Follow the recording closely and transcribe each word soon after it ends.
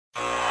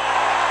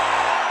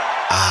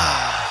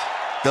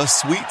The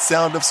sweet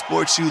sound of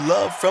sports you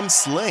love from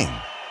Sling.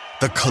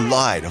 The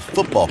collide of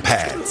football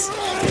pads.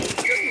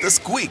 The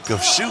squeak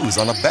of shoes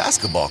on a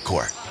basketball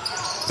court.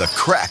 The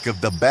crack of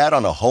the bat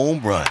on a home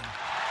run.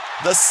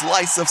 The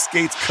slice of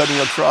skates cutting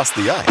across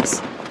the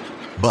ice.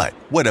 But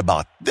what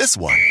about this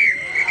one?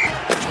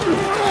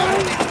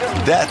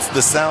 That's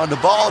the sound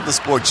of all the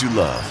sports you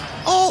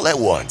love, all at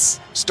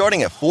once.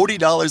 Starting at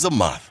 $40 a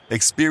month.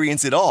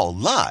 Experience it all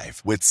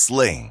live with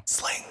Sling.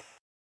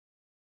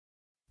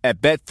 At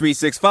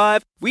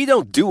Bet365, we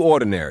don't do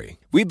ordinary.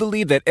 We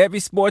believe that every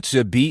sport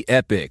should be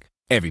epic.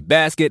 Every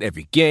basket,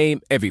 every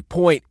game, every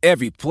point,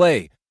 every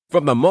play.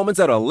 From the moments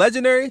that are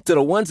legendary to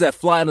the ones that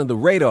fly under the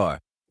radar.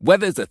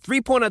 Whether it's a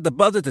three-pointer at the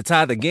buzzer to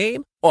tie the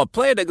game or a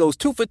player that goes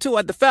 2 for 2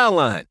 at the foul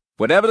line.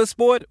 Whatever the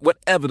sport,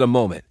 whatever the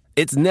moment.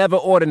 It's never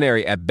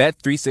ordinary at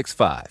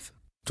Bet365.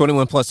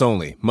 21 plus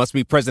only. Must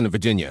be present in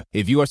Virginia.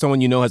 If you or someone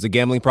you know has a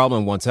gambling problem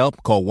and wants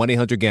help, call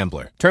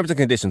 1-800-GAMBLER. Terms and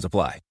conditions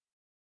apply.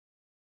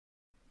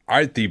 All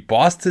right, the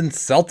Boston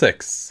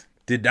Celtics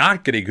did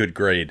not get a good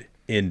grade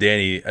in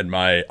Danny and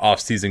my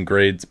off-season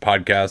grades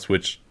podcast,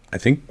 which I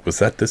think was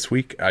that this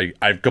week.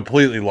 I've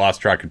completely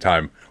lost track of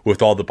time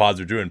with all the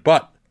pods we're doing,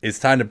 but it's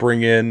time to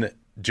bring in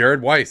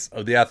Jared Weiss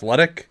of The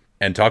Athletic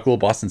and talk a little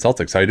Boston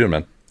Celtics. How you doing,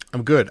 man?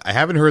 I'm good. I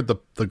haven't heard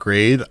the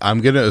grade.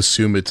 I'm going to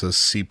assume it's a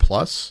C+.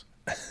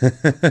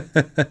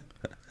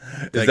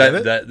 Is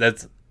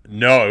that's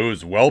no, it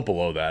was well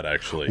below that,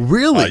 actually.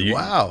 Really?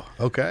 Wow.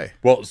 Okay.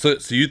 Well, so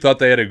you thought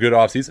they had a good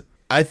offseason?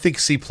 I think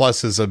C+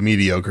 is a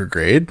mediocre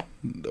grade.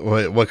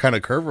 What kind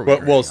of curve are we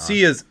Well,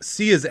 C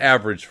is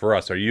average for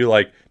us. Are you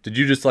like, did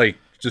you just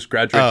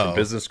graduate from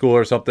business school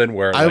or something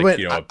where I went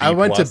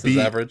to B is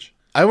average?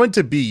 I went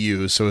to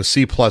BU, so a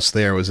C+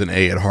 there was an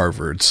A at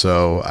Harvard.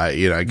 So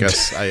I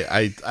guess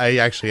I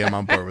actually am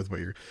on board with what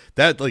you're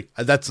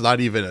that's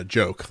not even a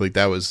joke. Like,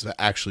 that was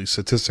actually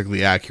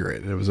statistically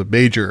accurate. It was a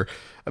major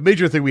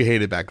thing we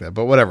hated back then,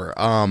 but whatever.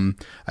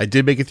 I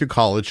did make it through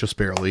college just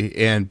barely,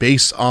 and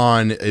based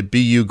on a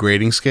BU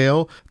grading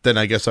scale, then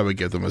I guess I would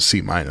give them a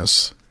C-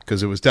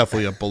 because it was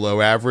definitely a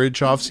below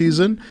average off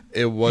season.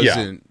 It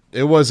wasn't. Yeah.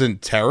 It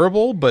wasn't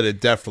terrible, but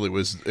it definitely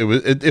was.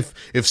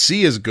 If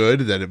C is good,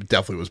 then it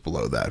definitely was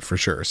below that for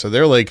sure. So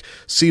they're like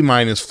C-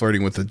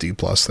 flirting with the D+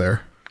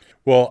 there.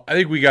 Well, I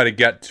think we got to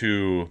get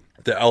to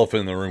the elephant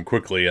in the room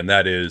quickly, and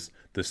that is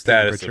the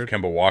status of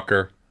Kemba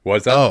Walker.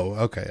 Was that? Oh,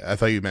 okay. I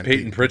thought you meant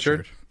Peyton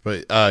Pritchard.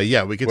 But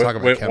yeah, we could talk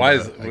about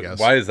Kemba.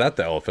 Why is that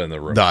the elephant in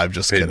the room? No, I'm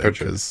just kidding,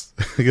 because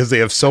they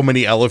have so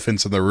many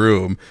elephants in the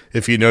room.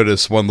 If you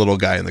notice one little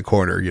guy in the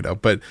corner,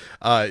 But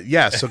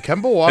yeah, so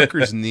Kemba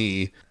Walker's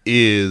knee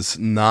is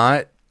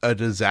not a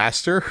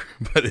disaster,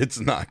 but it's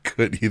not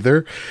good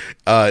either.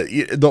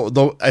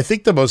 Though I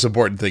think the most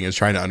important thing is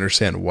trying to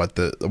understand what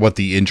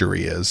the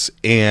injury is.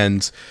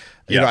 And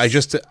I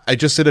just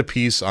did a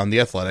piece on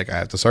The Athletic. I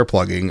have to start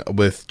plugging,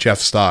 with Jeff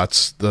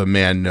Stotts, the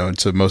man known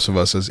to most of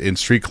us as In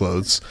Street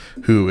Clothes,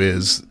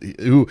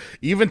 who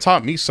even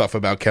taught me stuff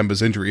about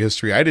Kemba's injury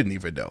history I didn't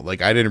even know.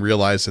 Like, I didn't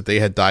realize that they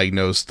had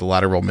diagnosed the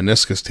lateral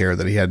meniscus tear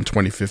that he had in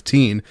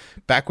 2015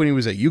 back when he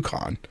was at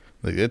UConn.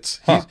 Like,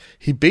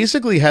 he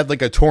basically had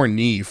like a torn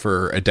knee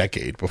for a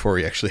decade before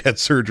he actually had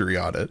surgery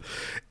on it.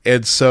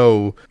 And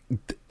so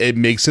it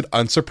makes it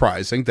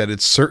unsurprising that it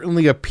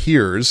certainly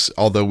appears,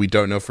 although we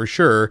don't know for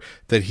sure,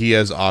 that he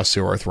has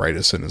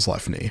osteoarthritis in his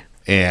left knee.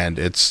 And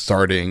it's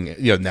starting,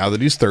 now that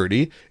he's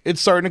 30,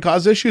 it's starting to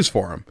cause issues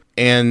for him.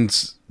 And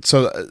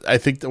so I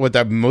think that what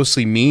that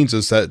mostly means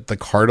is that the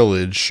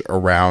cartilage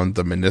around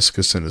the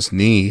meniscus in his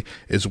knee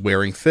is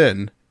wearing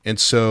thin. And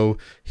so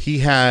he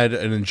had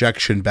an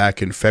injection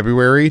back in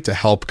February to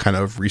help kind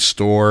of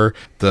restore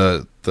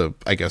the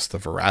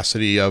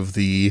veracity of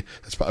the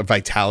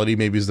vitality,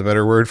 maybe is the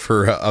better word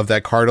of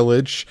that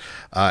cartilage.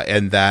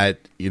 And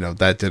that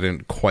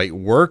didn't quite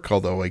work,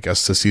 although I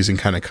guess the season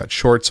kind of cut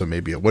short. So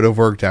maybe it would have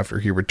worked after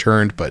he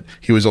returned, but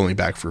he was only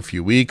back for a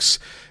few weeks.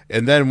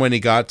 And then when he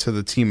got to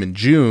the team in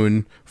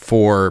June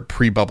for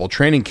pre-bubble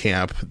training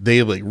camp,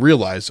 they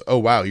realized, oh,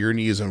 wow, your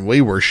knee is in way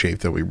worse shape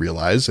than we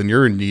realized, and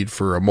you're in need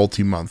for a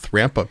multi-month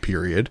ramp-up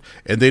period.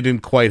 And they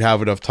didn't quite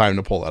have enough time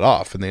to pull that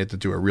off, and they had to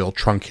do a real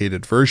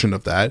truncated version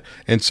of that.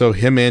 And so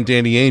him and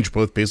Danny Ainge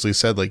both basically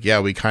said,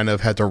 we kind of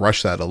had to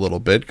rush that a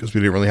little bit because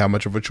we didn't really have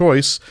much of a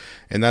choice.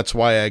 And that's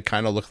why I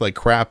kind of looked like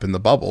crap in the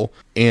bubble.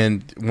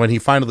 And when he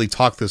finally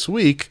talked this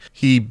week,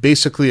 he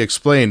basically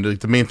explained,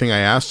 the main thing I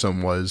asked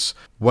him was,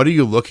 what are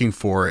you looking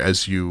for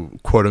as you,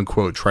 quote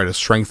unquote, try to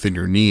strengthen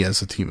your knee,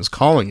 as the team is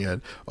calling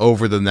it,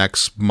 over the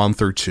next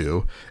month or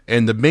two?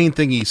 And the main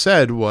thing he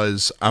said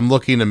was, I'm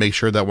looking to make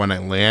sure that when I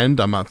land,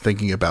 I'm not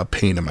thinking about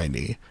pain in my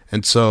knee.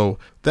 And so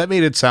that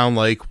made it sound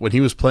like when he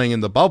was playing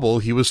in the bubble,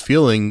 he was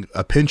feeling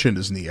a pinch in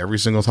his knee every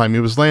single time he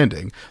was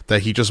landing,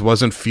 that he just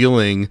wasn't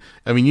feeling.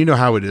 I mean, you know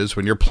how it is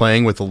when you're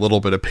playing with a little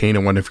bit of pain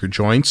in one of your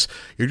joints,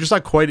 you're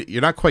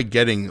not quite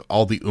getting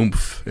all the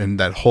oomph and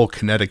that whole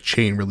kinetic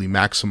chain really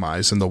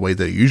maximized in the way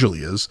that it usually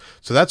is.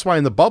 So that's why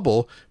in the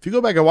bubble, if you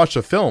go back and watch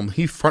the film,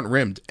 he front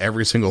rimmed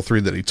every single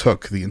three that he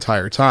took the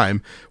entire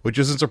time, which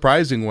isn't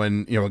surprising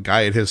when, a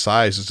guy at his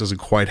size just doesn't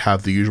quite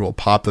have the usual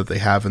pop that they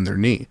have in their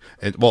knee.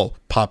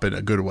 Pop in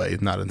a good way,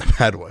 not in a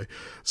bad way.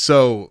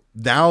 So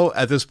now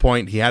at this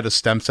point, he had a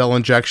stem cell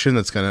injection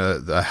that's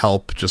going to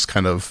help just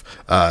kind of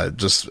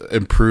just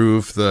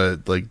improve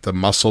the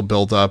muscle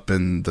buildup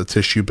and the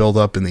tissue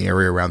buildup in the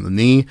area around the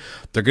knee.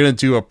 They're going to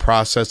do a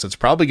process that's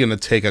probably going to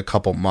take a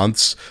couple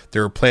months.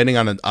 They're planning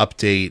on an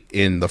update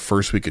in the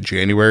first week of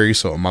January,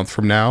 so a month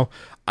from now.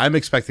 I'm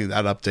expecting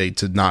that update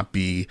to not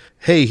be,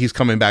 hey, he's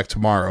coming back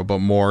tomorrow, but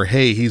more,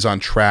 hey, he's on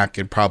track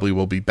and probably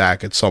will be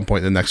back at some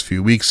point in the next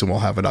few weeks, and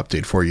we'll have an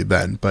update for you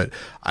then. But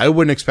I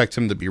wouldn't expect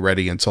him to be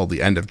ready until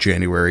the end of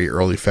January,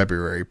 early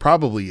February,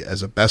 probably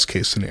as a best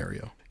case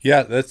scenario.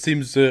 Yeah, that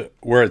seems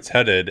where it's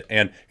headed.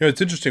 And, it's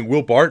interesting.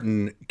 Will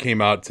Barton came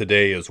out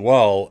today as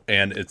well,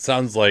 and it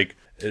sounds like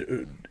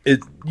it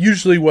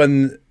usually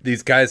when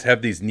these guys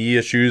have these knee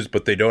issues,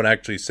 but they don't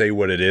actually say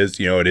what it is,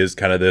 it is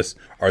kind of this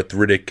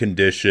arthritic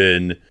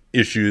condition,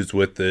 issues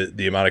with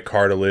the amount of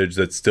cartilage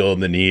that's still in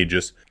the knee,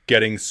 just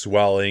getting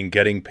swelling,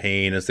 getting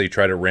pain as they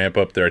try to ramp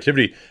up their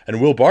activity.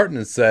 And Will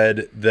Barton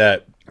said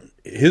that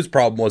his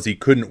problem was he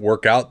couldn't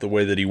work out the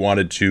way that he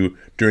wanted to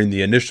during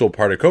the initial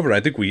part of COVID. And I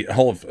think we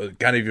all have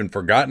kind of even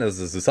forgotten as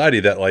a society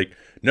that,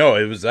 no,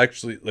 it was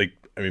actually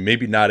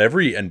maybe not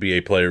every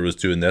NBA player was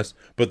doing this,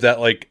 but that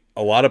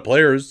a lot of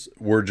players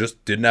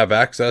didn't have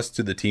access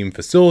to the team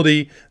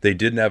facility. They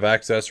didn't have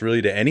access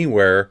really to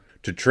anywhere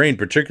to train,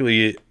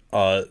 particularly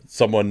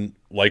someone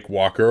like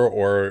Walker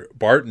or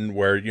Barton,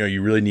 where,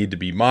 you really need to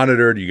be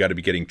monitored. You got to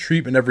be getting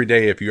treatment every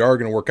day if you are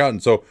going to work out.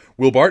 And so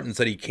Will Barton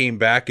said he came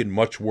back in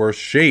much worse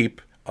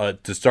shape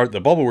to start the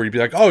bubble, where you'd be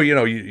like, oh,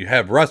 you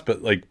have rest.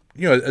 But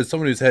as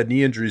someone who's had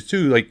knee injuries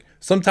too,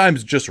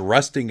 sometimes just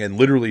resting and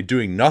literally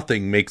doing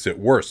nothing makes it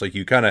worse.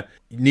 You kind of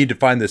need to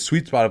find this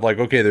sweet spot of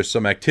okay, there's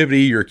some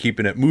activity, you're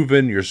keeping it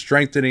moving, you're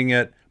strengthening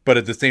it, but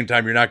at the same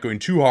time, you're not going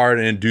too hard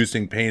and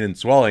inducing pain and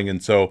swelling.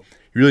 And so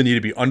you really need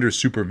to be under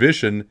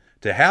supervision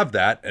to have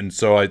that. And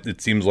so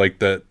it seems like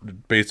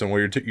that, based on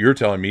what you're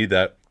telling me,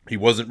 that he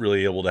wasn't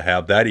really able to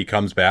have that. He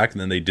comes back and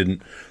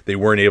then they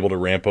weren't able to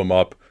ramp him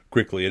up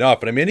quickly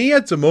enough. And he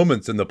had some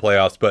moments in the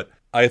playoffs, but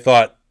I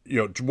thought,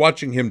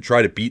 watching him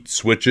try to beat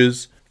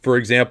switches, for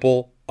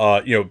example,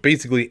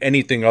 basically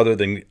anything other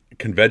than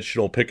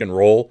conventional pick and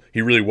roll,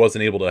 he really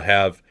wasn't able to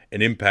have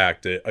an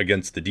impact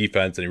against the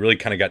defense, and he really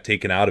kind of got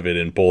taken out of it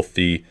in both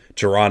the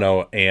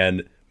Toronto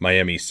and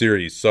Miami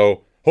series.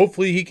 So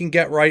hopefully he can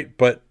get right,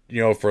 but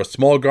for a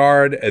small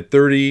guard at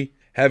 30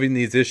 having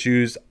these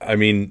issues,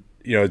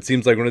 it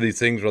seems like one of these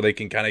things where they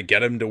can kind of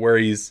get him to where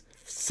he's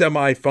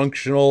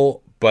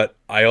semi-functional, but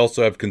I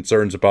also have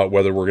concerns about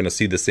whether we're going to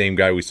see the same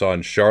guy we saw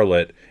in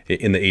Charlotte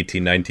in the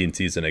 18-19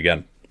 season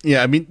again.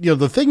 Yeah,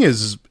 the thing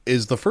is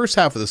the first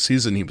half of the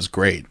season he was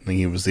great.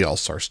 He was the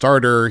all-star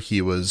starter.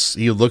 He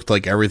looked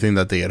like everything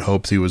that they had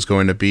hoped he was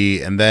going to be.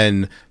 And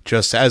then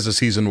just as the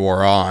season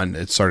wore on,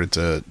 it started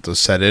to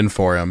set in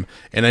for him.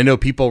 And I know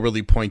people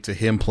really point to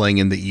him playing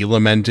in the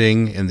Elam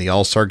ending in the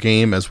all-star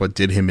game as what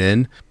did him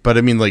in. But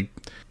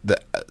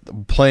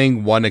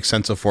playing one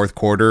extensive fourth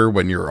quarter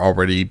when you're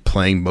already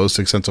playing most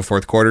extensive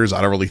fourth quarters,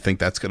 I don't really think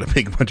that's going to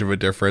make much of a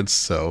difference.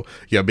 So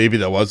yeah, maybe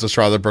that was the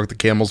straw that broke the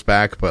camel's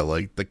back, but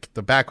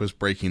the back was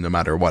breaking no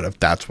matter what, if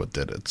that's what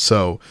did it.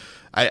 So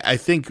I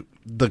think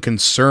the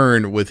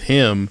concern with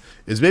him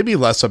is maybe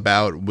less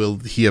about will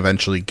he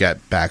eventually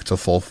get back to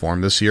full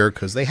form this year,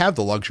 because they have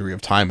the luxury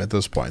of time at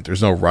this point.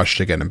 There's no rush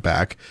to get him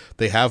back.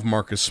 They have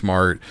Marcus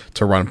Smart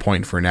to run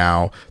point for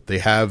now. They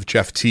have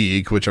Jeff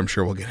Teague, which I'm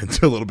sure we'll get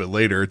into a little bit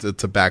later,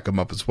 to back him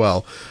up as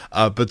well.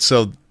 But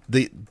so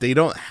they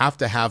don't have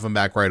to have him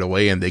back right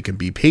away, and they can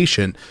be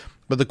patient.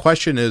 But the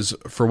question is,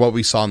 for what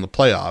we saw in the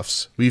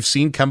playoffs, we've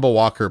seen Kemba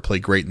Walker play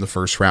great in the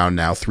first round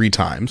now 3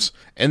 times.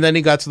 And then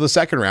he got to the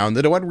second round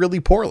and it went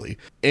really poorly.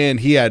 And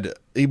he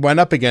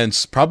went up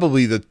against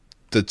probably the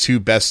 2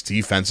 best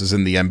defenses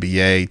in the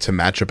NBA to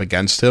match up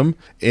against him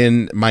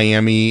in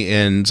Miami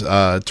and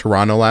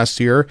Toronto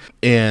last year.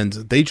 And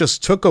they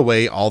just took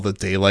away all the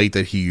daylight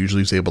that he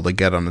usually is able to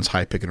get on his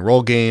high pick and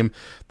roll game.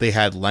 They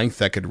had length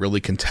that could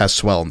really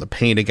contest well in the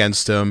paint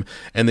against him.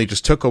 And they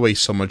just took away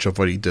so much of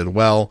what he did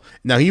well.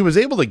 Now, he was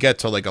able to get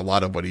to a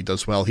lot of what he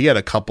does well. He had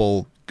a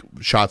couple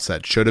shots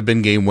that should have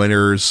been game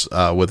winners,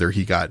 whether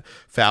he got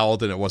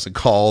fouled and it wasn't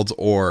called,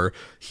 or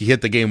he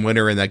hit the game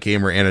winner in that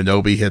game where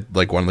Anunoby hit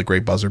one of the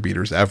great buzzer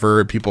beaters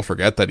ever. People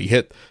forget that he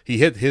hit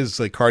his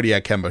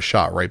cardiac Kemba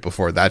shot right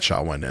before that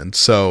shot went in.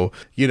 So,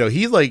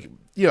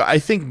 I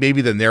think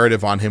maybe the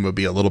narrative on him would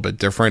be a little bit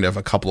different if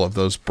a couple of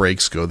those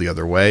breaks go the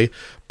other way.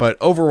 But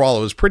overall,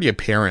 it was pretty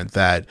apparent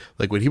that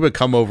like when he would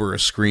come over a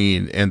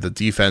screen and the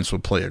defense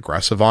would play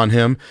aggressive on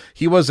him,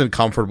 he wasn't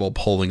comfortable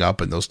pulling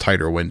up in those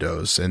tighter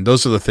windows. And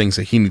those are the things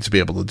that he needs to be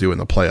able to do in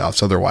the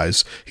playoffs.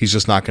 Otherwise, he's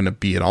just not going to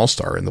be an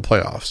all-star in the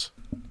playoffs.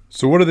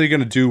 So what are they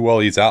going to do while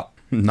he's out?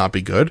 Not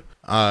be good.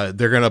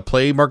 They're going to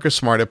play Marcus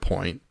Smart at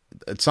point.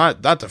 It's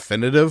not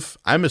definitive.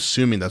 I'm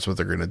assuming that's what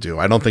they're going to do.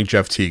 I don't think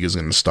Jeff Teague is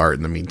going to start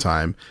in the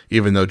meantime,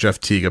 even though Jeff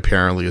Teague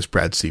apparently is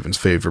Brad Stevens'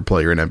 favorite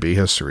player in NBA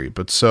history.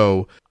 But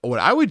so what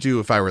I would do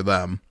if I were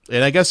them,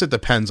 and I guess it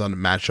depends on a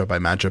matchup by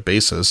matchup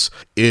basis,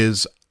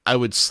 is I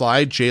would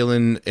slide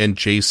Jalen and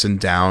Jason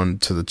down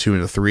to the 2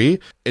 and the 3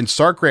 and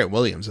start Grant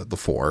Williams at the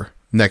 4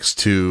 next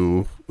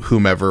to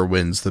whomever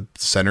wins the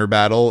center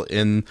battle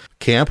in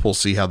camp. We'll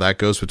see how that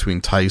goes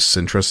between Tice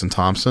and Tristan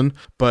Thompson.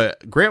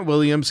 But Grant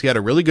Williams, he had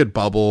a really good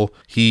bubble.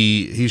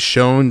 He's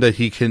shown that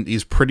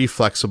he's pretty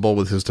flexible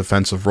with his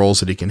defensive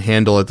roles that he can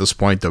handle at this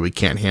point, though he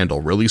can't handle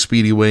really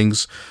speedy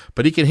wings.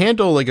 But he can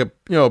handle like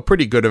a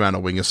pretty good amount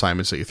of wing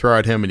assignments that you throw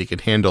at him, and he can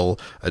handle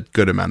a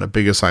good amount of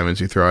big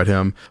assignments you throw at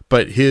him.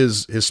 But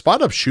his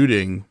spot up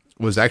shooting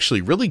was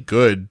actually really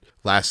good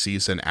last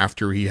season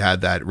after he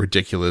had that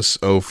ridiculous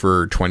 0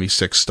 for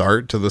 26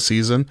 start to the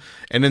season.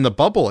 And in the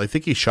bubble, I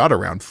think he shot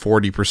around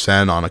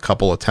 40% on a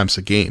couple attempts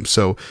a game.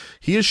 So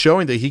he is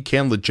showing that he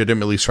can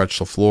legitimately stretch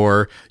the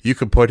floor. You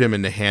could put him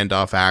into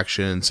handoff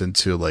actions,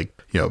 into like,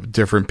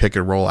 different pick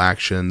and roll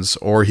actions,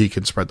 or he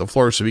can spread the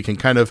floor. So he can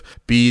kind of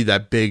be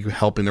that big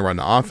helping to run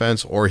the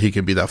offense, or he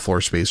can be that floor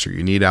spacer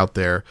you need out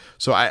there.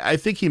 So I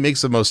think he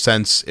makes the most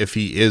sense if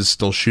he is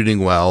still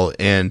shooting well.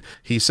 And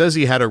he says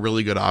he had a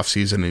really good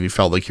offseason and he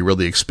felt like he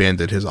really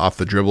expanded his off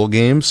the dribble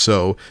game.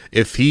 So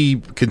if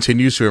he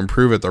continues to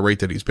improve at the rate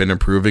that he's been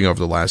improving over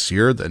the last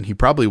year, then he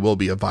probably will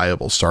be a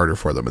viable starter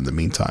for them in the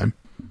meantime.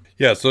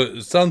 Yeah, so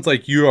it sounds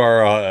like you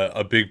are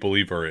a big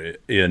believer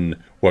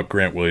in what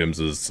Grant Williams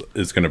is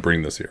going to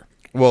bring this year.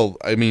 Well,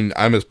 I mean,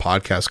 I'm his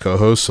podcast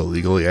co-host, so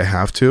legally I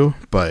have to,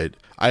 but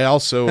I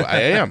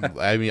am.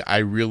 I mean,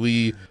 I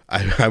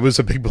was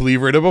a big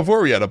believer in it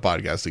before we had a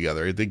podcast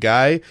together. The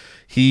guy,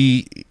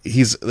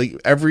 he's like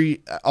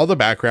all the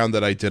background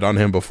that I did on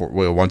him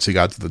once he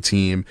got to the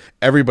team,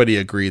 everybody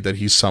agreed that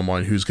he's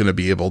someone who's going to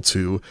be able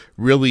to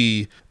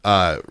really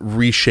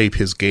reshape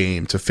his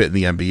game to fit in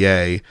the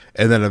NBA,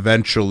 and then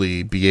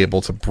eventually be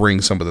able to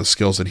bring some of the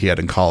skills that he had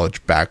in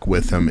college back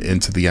with him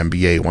into the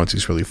NBA once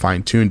he's really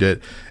fine-tuned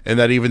it. And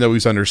that even though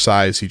he's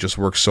undersized, he just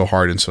works so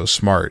hard and so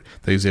smart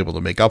that he's able to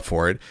make up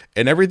for it.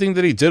 And everything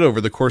that he did over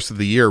the course of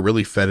the year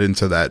really fed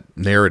into that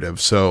narrative.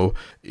 So,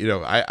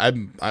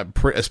 I'm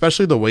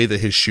especially the way that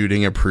his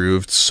shooting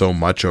improved so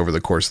much over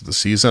the course of the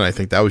season. I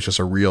think that was just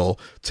a real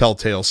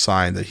telltale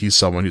sign that he's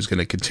someone who's going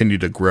to continue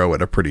to grow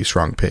at a pretty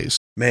strong pace.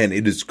 Man,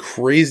 it is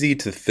crazy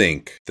to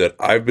think that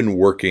I've been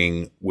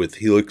working with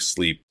Helix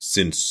Sleep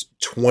since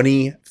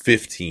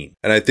 2015.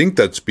 And I think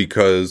that's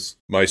because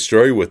my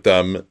story with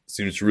them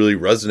seems to really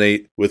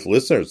resonate with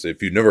listeners.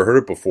 If you've never heard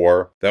it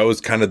before, that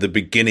was kind of the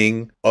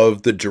beginning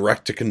of the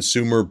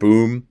direct-to-consumer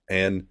boom.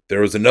 And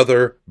there was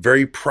another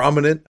very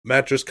prominent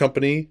mattress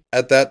company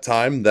at that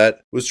time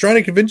that was trying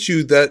to convince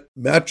you that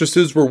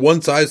mattresses were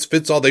one size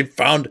fits all. They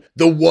found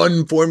the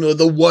one formula,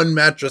 the one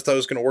mattress that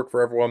was going to work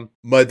for everyone.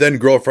 My then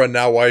girlfriend,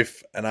 now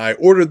wife, and I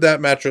ordered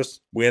that mattress.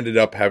 We ended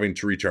up having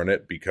to return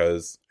it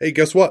because, hey,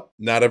 guess what?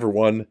 Not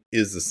everyone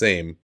is the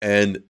same.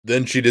 And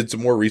then she did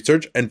some more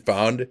research and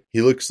found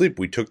Helix Sleep.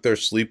 We took their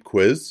sleep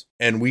quiz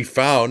and we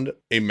found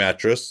a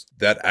mattress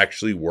that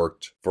actually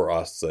worked for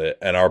us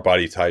and our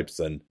body types.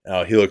 And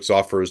Helix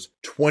offers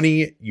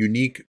 20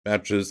 unique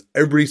mattresses.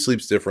 Everybody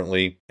sleeps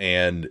differently,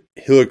 and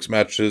Helix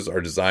mattresses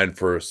are designed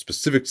for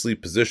specific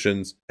sleep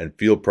positions and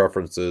field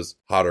preferences: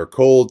 hot or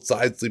cold,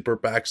 side sleeper,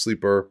 back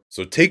sleeper.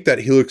 So take that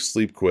Helix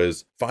sleep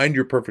quiz, find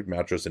your perfect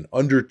mattress in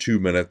under 2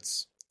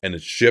 minutes, and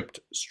it's shipped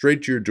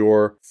straight to your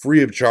door,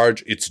 free of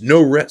charge. It's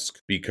no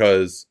risk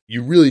because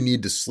you really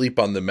need to sleep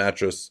on the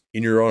mattress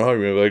in your own home.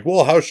 You're like,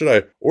 well, how should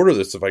I order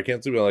this if I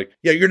can't sleep? I'm like,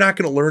 yeah, you're not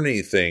going to learn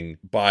anything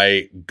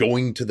by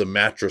going to the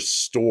mattress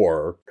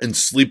store and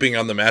sleeping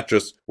on the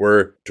mattress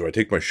where, do I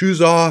take my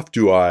shoes off?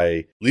 Do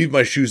I leave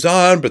my shoes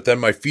on, but then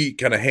my feet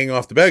kind of hang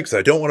off the bed because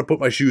I don't want to put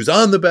my shoes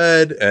on the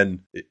bed? And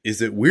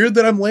is it weird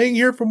that I'm laying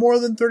here for more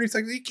than 30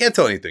 seconds? You can't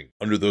tell anything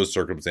under those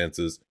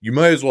circumstances. You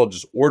might as well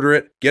just order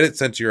it, get it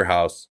sent to your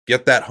house,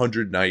 get that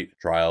 100-night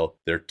trial.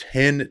 They're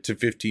 10 to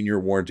 15-year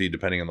warranty,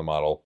 depending on the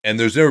model. And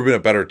there's never been a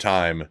better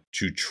time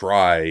to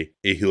try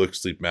a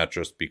Helix Sleep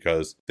mattress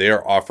because they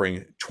are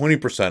offering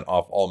 20%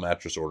 off all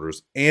mattress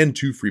orders and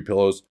 2 free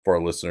pillows for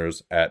our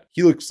listeners at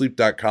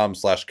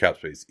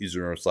helixsleep.com/capspace. Easy to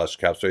remember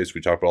 /capspace.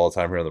 We talk about all the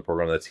time here on the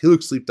program. That's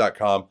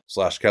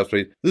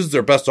helixsleep.com/capspace. This is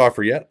their best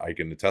offer yet. I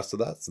can attest to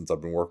that since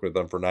I've been working with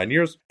them for 9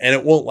 years, and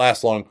it won't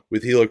last long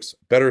with Helix.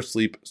 Better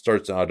sleep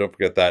starts now. Don't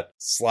forget that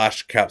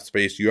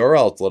 /capspace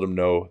URL to let them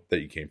know that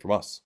you came from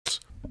us.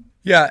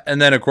 Yeah,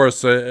 and then, of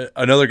course,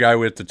 another guy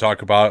we have to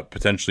talk about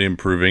potentially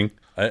improving,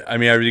 I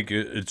mean, I think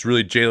it's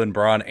really Jaylen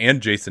Brown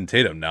and Jason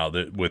Tatum now,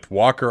 that with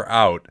Walker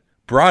out,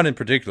 Brown in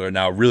particular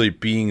now really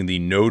being the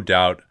no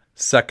doubt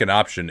second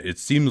option. It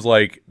seems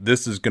like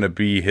this is going to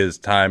be his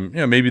time.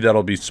 Maybe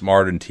that'll be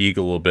Smart and Teague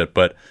a little bit,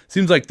 but it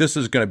seems like this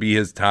is going to be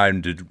his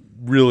time to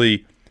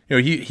really,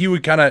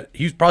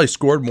 he's probably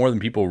scored more than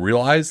people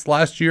realized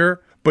last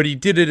year, but he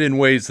did it in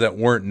ways that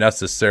weren't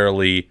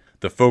necessarily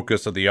the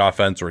focus of the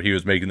offense where he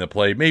was making the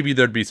play. Maybe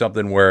there'd be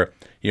something where,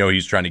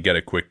 he's trying to get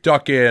a quick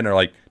duck in or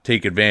like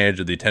take advantage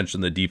of the attention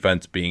of the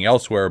defense being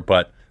elsewhere.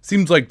 But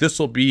seems like this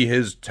will be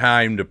his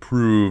time to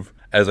prove,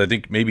 as I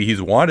think maybe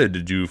he's wanted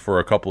to do for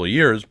a couple of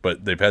years,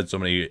 but they've had so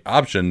many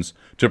options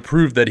to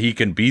prove that he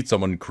can beat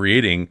someone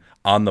creating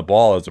on the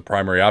ball as a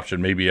primary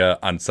option, maybe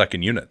on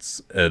second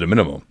units at a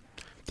minimum.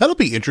 That'll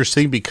be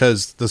interesting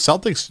because the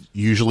Celtics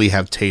usually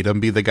have Tatum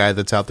be the guy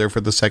that's out there for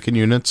the second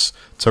units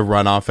to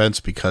run offense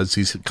because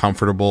he's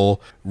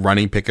comfortable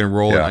running pick and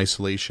roll in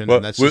isolation. Well,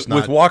 and that's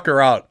with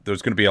Walker out,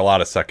 there's going to be a lot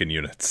of second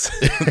units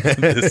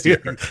this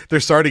year.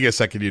 They're starting a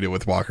second unit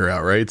with Walker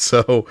out, right?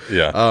 So,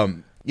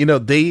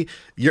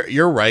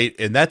 you're right,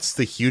 and that's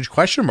the huge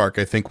question mark,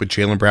 I think, with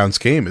Jaylen Brown's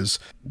game is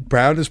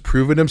Brown has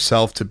proven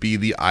himself to be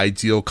the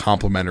ideal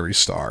complementary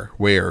star,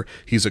 where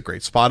he's a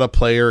great spot-up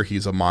player,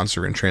 he's a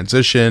monster in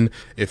transition.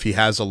 If he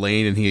has a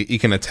lane and he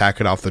can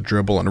attack it off the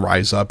dribble and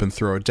rise up and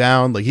throw it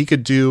down, like he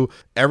could do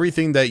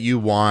everything that you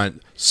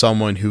want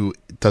someone who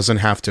doesn't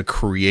have to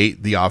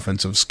create the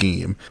offensive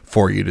scheme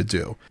for you to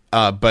do.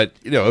 But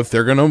if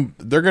they're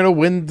gonna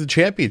win the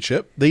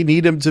championship, they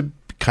need him to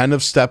kind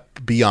of step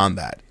beyond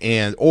that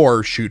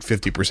or shoot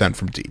 50%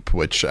 from deep,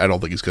 which I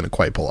don't think he's going to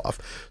quite pull off.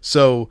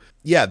 So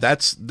yeah,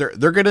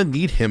 they're going to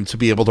need him to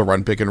be able to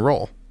run pick and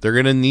roll. They're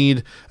going to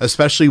need,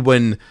 especially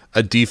when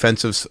a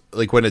defense is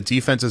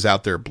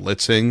out there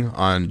blitzing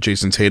on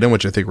Jason Tatum,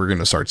 which I think we're going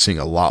to start seeing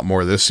a lot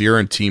more this year.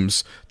 And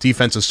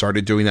defenses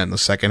started doing that in the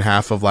second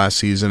half of last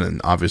season and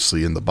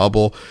obviously in the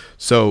bubble.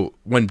 So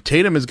when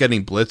Tatum is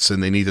getting blitzed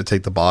and they need to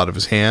take the ball out of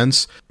his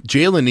hands,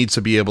 Jaylen needs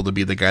to be able to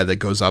be the guy that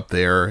goes up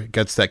there,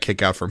 gets that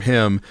kick out from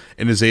him,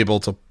 and is able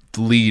to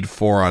lead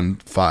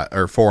 4-on-5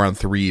 or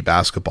 4-on-3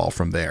 basketball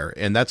from there.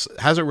 And that's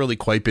hasn't really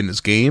quite been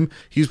his game.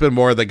 He's been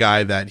more the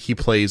guy that he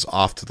plays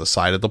off to the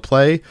side of the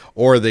play,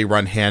 or they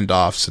run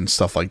handoffs and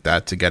stuff like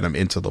that to get him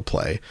into the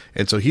play.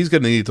 And so he's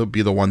going to need to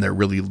be the one that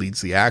really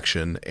leads the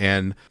action.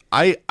 And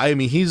I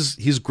mean,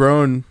 he's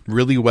grown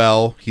really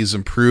well. He's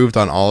improved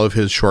on all of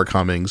his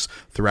shortcomings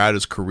throughout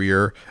his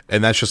career,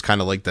 and that's just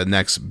kind of like the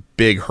next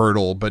big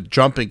hurdle. But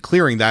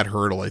clearing that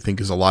hurdle, I think,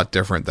 is a lot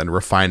different than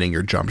refining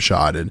your jump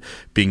shot and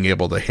being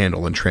able to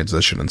handle in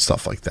transition and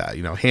stuff like that.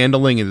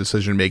 Handling and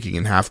decision making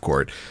in half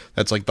court,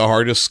 that's like the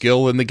hardest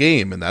skill in the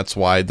game, and that's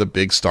why the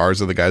big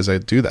stars are the guys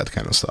that do that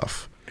kind of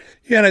stuff.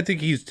 Yeah, and I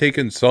think he's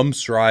taken some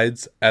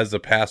strides as a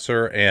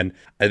passer, and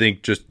I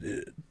think just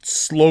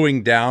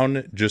slowing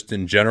down just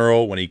in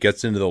general when he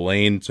gets into the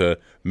lane to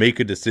make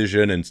a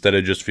decision instead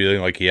of just feeling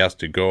like he has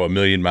to go a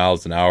million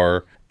miles an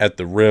hour at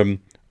the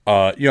rim.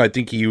 I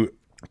think he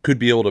could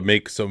be able to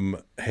make some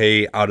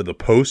hay out of the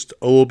post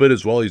a little bit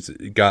as well. He's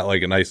got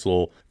like a nice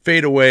little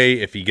fadeaway.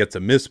 If he gets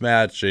a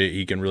mismatch,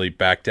 he can really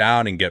back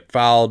down and get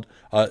fouled.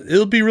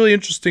 It'll be really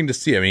interesting to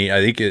see. I mean, I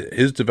think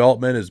his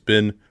development has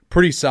been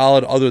pretty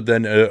solid other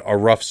than a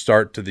rough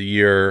start to the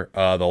year,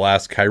 the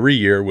last Kyrie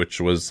year, which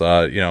was,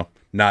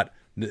 not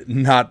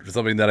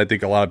something that I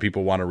think a lot of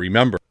people want to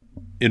remember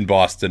in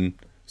Boston.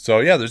 So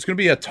yeah, there's going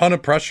to be a ton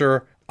of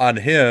pressure on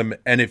him.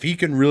 And if he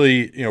can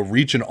really,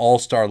 reach an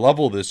all-star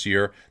level this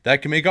year,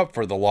 that can make up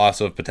for the loss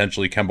of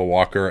potentially Kemba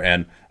Walker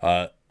and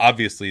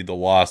obviously the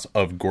loss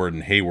of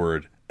Gordon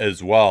Hayward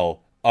as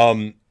well.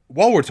 While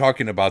we're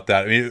talking about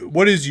that, I mean,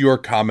 what is your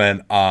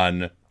comment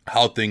on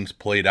how things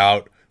played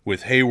out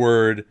with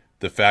Hayward,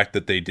 the fact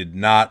that they did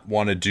not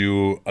want to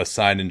do a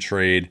sign and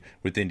trade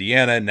with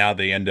Indiana, and now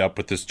they end up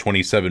with this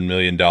 $27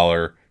 million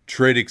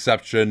trade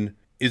exception?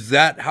 Is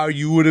that how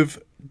you would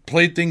have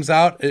played things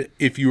out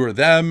if you were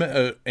them?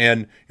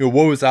 And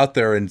what was out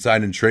there in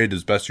sign and trade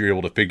as best you're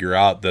able to figure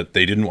out that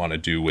they didn't want to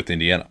do with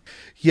Indiana?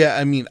 Yeah,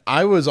 I mean,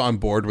 I was on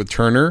board with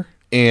Turner.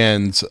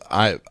 And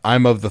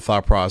I'm of the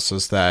thought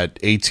process that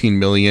 18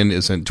 million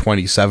isn't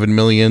 27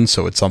 million,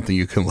 so it's something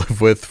you can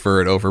live with for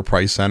an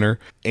overpriced center.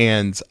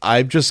 And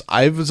I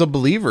was a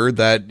believer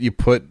that you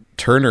put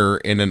Turner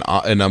in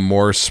a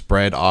more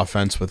spread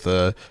offense with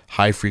a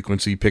high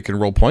frequency pick and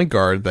roll point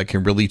guard that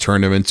can really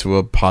turn him into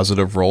a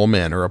positive roll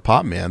man or a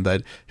pop man,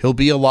 that he'll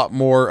be a lot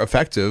more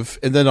effective.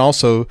 And then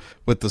also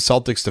with the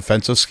Celtics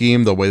defensive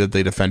scheme, the way that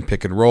they defend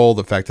pick and roll,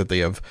 the fact that they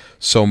have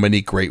so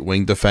many great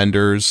wing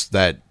defenders,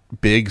 that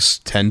bigs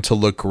tend to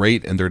look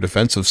great in their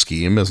defensive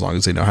scheme as long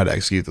as they know how to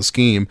execute the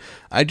scheme.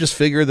 I just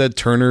figured that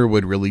Turner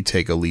would really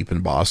take a leap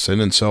in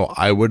Boston, and so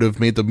I would have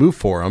made the move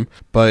for him.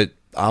 But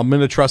I'm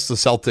going to trust the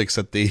Celtics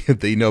that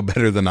they know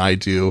better than I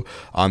do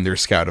on their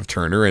scout of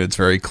Turner, and it's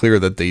very clear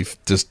that they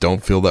just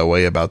don't feel that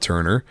way about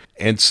Turner.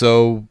 And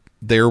so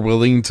they're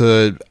willing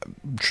to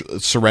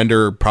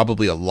surrender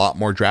probably a lot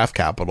more draft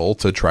capital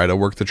to try to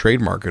work the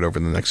trade market over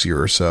the next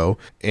year or so.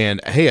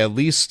 And hey, at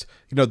least,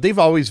 they've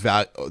always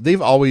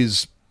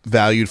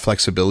valued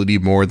flexibility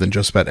more than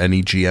just about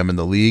any GM in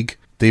the league.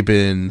 They've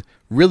been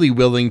really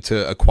willing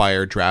to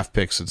acquire draft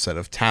picks instead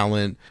of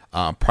talent,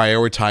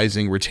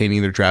 prioritizing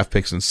retaining their draft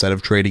picks instead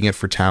of trading it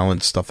for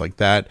talent, stuff like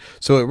that.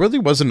 So it really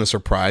wasn't a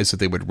surprise that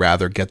they would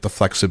rather get the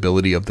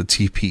flexibility of the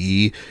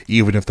TPE,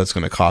 even if that's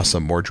going to cost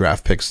them more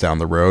draft picks down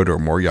the road or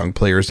more young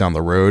players down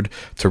the road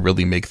to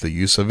really make the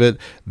use of it,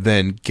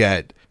 than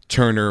get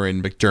Turner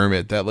and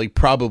McDermott that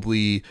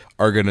probably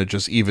are going to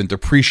just even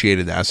depreciate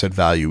in asset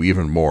value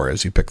even more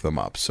as you pick them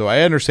up. So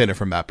I understand it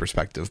from that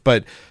perspective.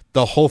 But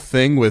the whole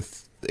thing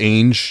with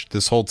Ainge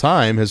this whole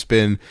time has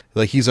been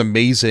he's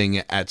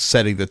amazing at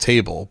setting the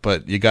table,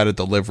 but you got to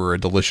deliver a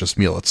delicious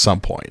meal at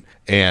some point.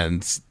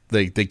 And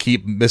they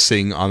keep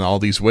missing on all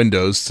these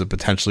windows to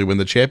potentially win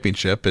the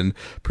championship. And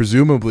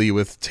presumably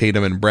with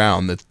Tatum and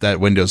Brown, that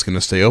window is going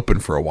to stay open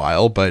for a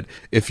while. But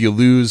if you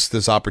lose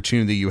this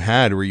opportunity you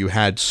had where you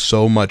had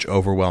so much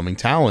overwhelming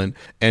talent,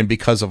 and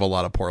because of a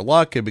lot of poor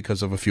luck and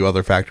because of a few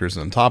other factors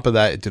on top of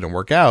that, it didn't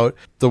work out,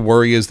 the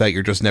worry is that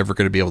you're just never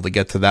going to be able to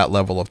get to that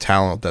level of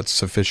talent that's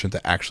sufficient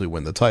to actually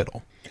win the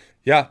title.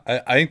 Yeah,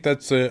 I think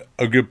that's a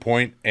good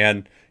point.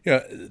 And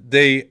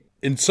they,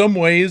 in some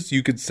ways,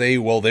 you could say,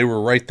 well, they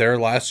were right there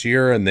last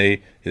year, and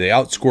they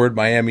outscored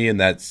Miami in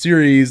that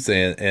series,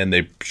 and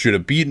they should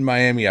have beaten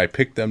Miami. I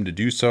picked them to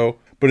do so.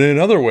 But in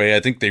another way, I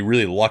think they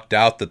really lucked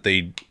out that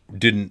they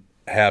didn't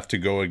have to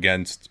go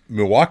against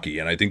Milwaukee,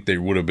 and I think they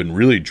would have been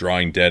really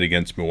drawing dead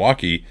against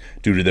Milwaukee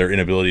due to their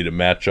inability to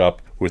match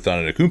up with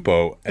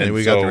Antetokounmpo. And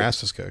we got their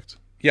asses kicked.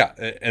 Yeah,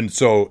 and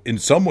so in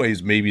some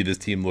ways, maybe this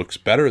team looks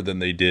better than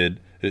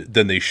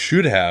they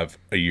should have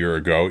a year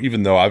ago,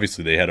 even though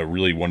obviously they had a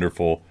really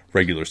wonderful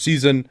regular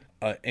season.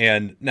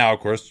 And now,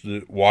 of course,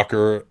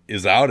 Walker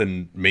is out,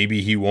 and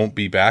maybe he won't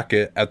be back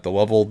at the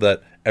level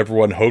that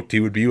everyone hoped he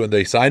would be when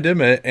they signed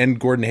him, and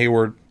Gordon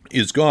Hayward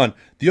is gone.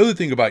 The other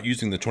thing about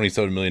using the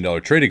 $27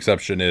 million trade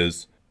exception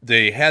is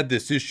they had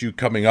this issue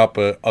coming up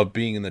of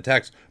being in the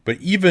tax. But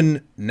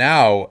even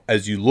now,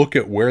 as you look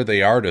at where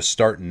they are to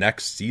start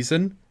next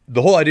season,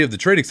 the whole idea of the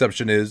trade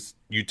exception is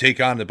you take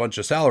on a bunch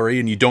of salary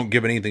and you don't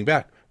give anything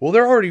back. Well,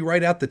 they're already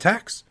right at the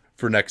tax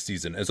for next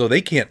season. And so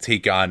they can't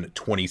take on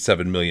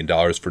 $27 million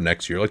for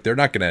next year. They're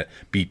not going to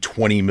be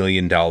 $20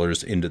 million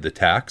into the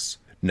tax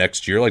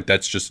next year.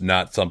 That's just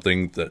not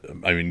something that,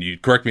 you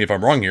correct me if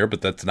I'm wrong here,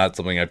 but that's not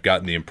something I've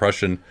gotten the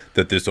impression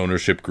that this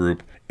ownership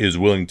group is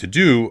willing to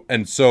do.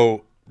 And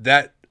so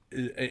that,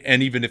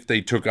 and even if they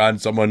took on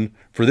someone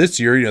for this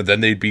year, then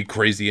they'd be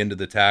crazy into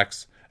the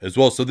tax as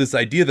well. So this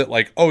idea that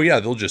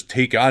they'll just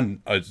take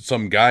on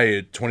some guy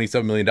at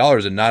 $27 million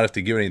and not have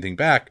to give anything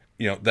back,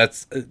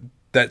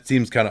 that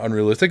seems kind of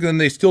unrealistic. And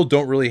they still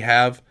don't really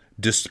have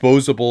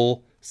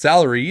disposable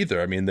salary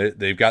either.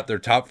 They've got their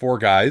top four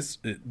guys.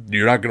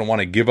 You're not going to want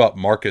to give up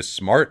Marcus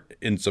Smart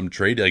in some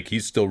trade.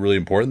 He's still really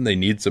important. They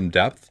need some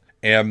depth.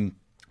 And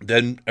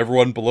then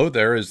everyone below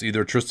there is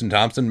either Tristan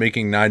Thompson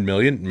making $9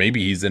 million.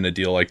 Maybe he's in a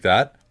deal like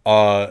that.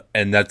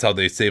 And that's how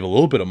they save a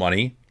little bit of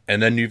money.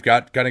 And then you've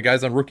got kind of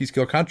guys on rookie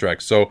scale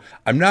contracts. So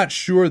I'm not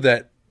sure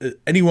that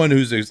anyone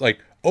who's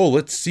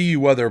let's see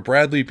whether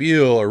Bradley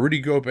Beal or Rudy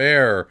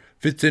Gobert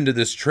fits into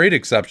this trade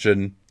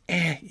exception.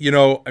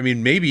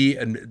 Maybe,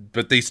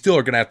 but they still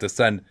are going to have to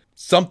send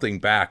something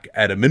back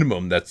at a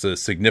minimum that's a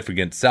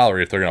significant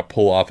salary if they're going to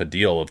pull off a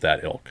deal of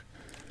that ilk.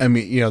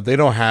 They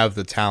don't have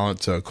the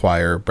talent to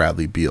acquire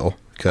Bradley Beal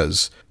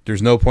because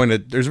there's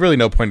really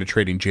no point of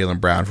trading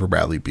Jaylen Brown for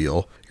Bradley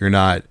Beal. You're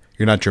not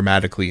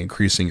dramatically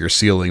increasing your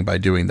ceiling by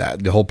doing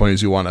that. The whole point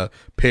is you want to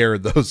pair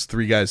those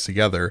three guys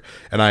together.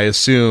 And I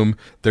assume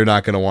they're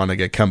not going to want to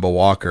get Kemba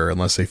Walker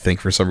unless they think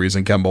for some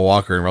reason Kemba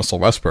Walker and Russell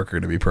Westbrook are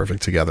going to be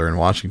perfect together in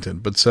Washington.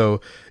 But so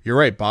you're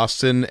right,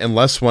 Boston,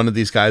 unless one of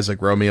these guys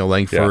like Romeo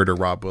Langford or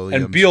Rob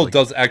Williams. And Beal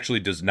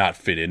does not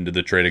fit into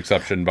the trade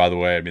exception, by the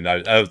way.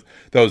 That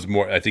was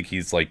more, I think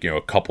he's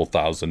a couple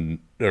thousand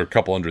or a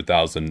couple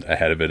 100,000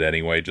 ahead of it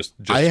anyway, just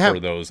for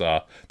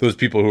those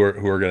people who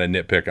are going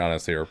to nitpick on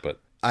us here. But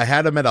I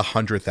had him at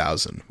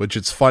 100,000, which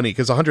it's funny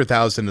because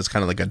 100,000 is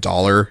kind of like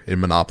 $1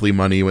 in Monopoly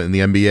money in the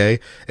NBA,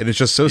 and it's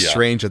just so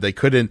strange that they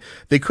couldn't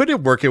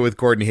work it with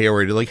Gordon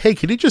Hayward. Hey,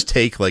 can you just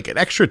take an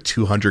extra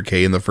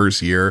 $200K in the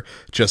first year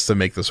just to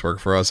make this work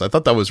for us? I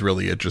thought that was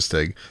really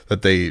interesting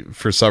that they,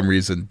 for some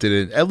reason,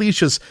 didn't at least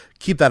just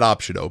keep that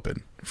option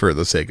open for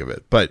the sake of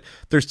it. But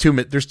there's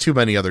too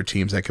many other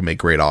teams that can make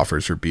great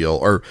offers for Beal,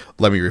 or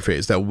let me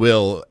rephrase, that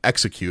will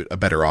execute a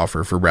better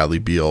offer for Bradley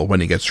Beal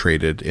when he gets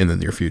traded in the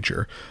near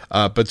future.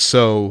 But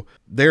so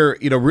they're,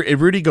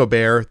 Rudy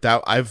Gobert,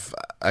 that I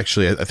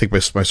think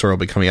my story will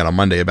be coming out on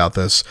Monday about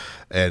this,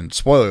 and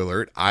spoiler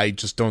alert, I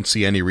just don't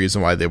see any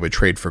reason why they would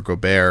trade for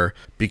Gobert,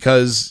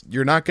 because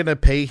you're not going to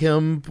pay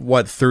him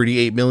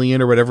 $38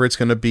 million or whatever it's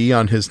going to be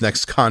on his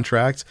next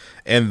contract,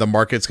 and the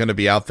market's going to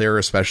be out there,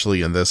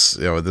 especially in this,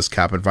 this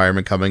cap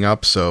environment coming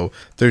up. So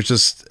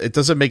it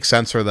doesn't make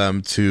sense for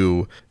them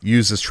to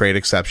use this trade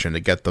exception to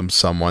get them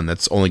someone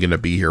that's only going to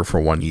be here for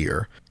 1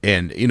 year.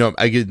 And,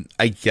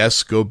 I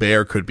guess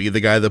Gobert could be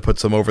the guy that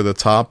puts them over the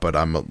top, but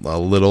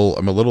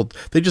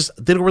they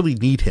don't really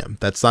need him.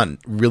 That's not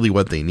really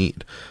what they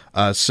need.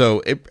 So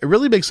it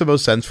really makes the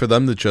most sense for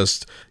them to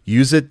just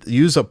use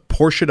a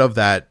portion of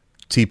that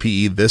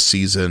TPE this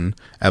season,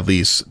 at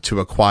least,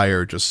 to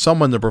acquire just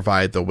someone to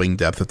provide the wing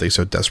depth that they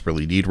so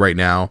desperately need right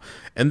now.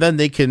 And then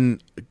they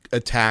can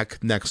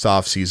attack next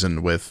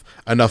offseason with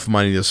enough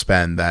money to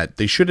spend that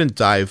they shouldn't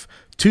dive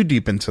too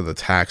deep into the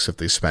tax if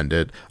they spend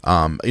it.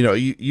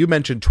 You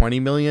mentioned 20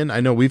 million. I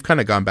know we've kind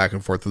of gone back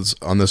and forth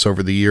on this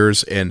over the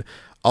years, and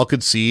I'll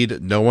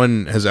concede no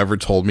one has ever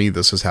told me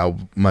this is how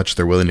much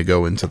they're willing to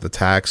go into the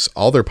tax.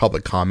 All their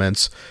public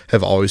comments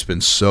have always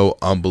been so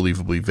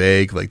unbelievably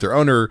vague. Like their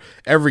owner,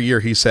 every year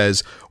he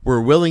says,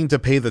 we're willing to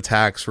pay the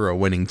tax for a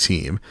winning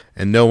team.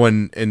 And no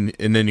one, and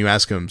then you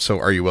ask him, so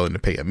are you willing to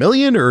pay $1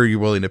 million or are you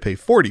willing to pay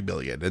 40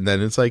 million? And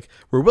then it's like,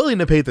 we're willing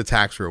to pay the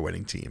tax for a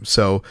winning team.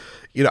 So,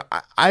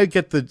 I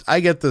get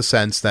the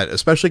sense that,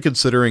 especially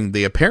considering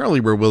they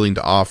apparently were willing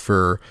to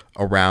offer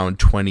around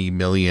 20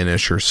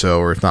 million-ish or so,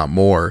 or if not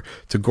more,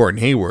 to Gordon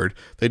Hayward,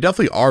 they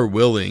definitely are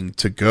willing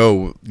to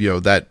go,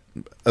 that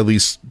at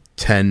least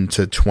 10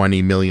 to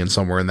 20 million,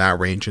 somewhere in that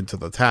range, into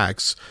the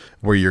tax,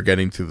 where you're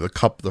getting to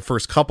the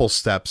first couple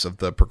steps of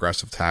the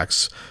progressive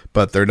tax,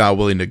 but they're not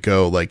willing to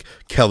go like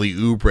Kelly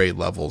Oubre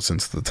levels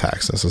into the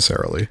tax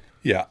necessarily.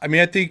 Yeah, I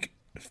mean, I think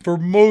for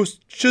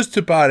just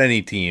about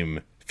any team,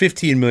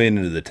 15 million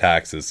into the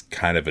tax is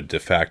kind of a de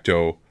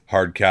facto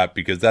hard cap,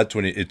 because that's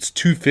when it's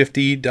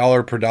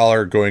 $250 per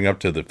dollar going up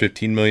to the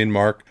 15 million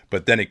mark,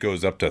 but then it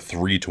goes up to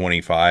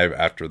 $325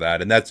 after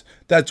that, and that's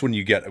when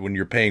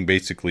you're paying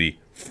basically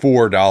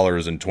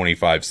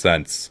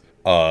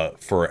 $4.25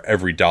 for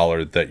every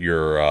dollar that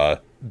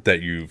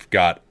you've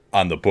got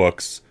on the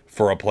books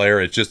for a player.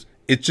 It's just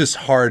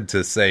hard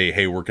to say,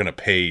 hey, we're gonna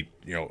pay,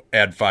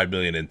 add $5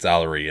 million in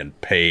salary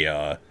and pay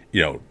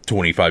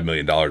 $25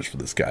 million for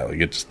this guy. Like,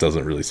 it just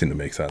doesn't really seem to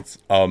make sense.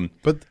 Go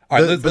ahead.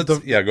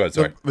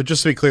 Sorry. But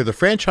just to be clear, the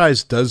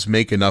franchise does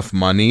make enough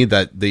money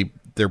that they're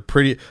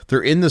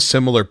in the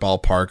similar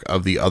ballpark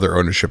of the other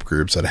ownership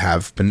groups that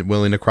have been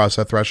willing to cross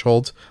that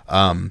threshold.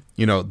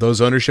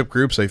 Those ownership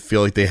groups, I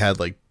feel like they had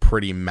like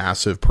pretty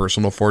massive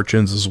personal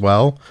fortunes as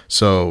well.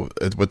 So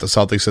with the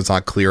Celtics, it's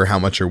not clear how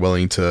much you're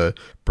willing to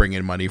bring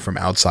in money from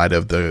outside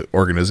of the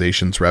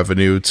organization's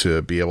revenue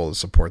to be able to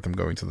support them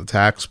going to the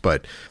tax.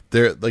 But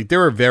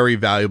they're a very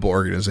valuable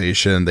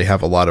organization. They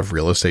have a lot of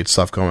real estate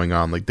stuff going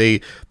on. Like they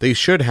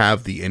should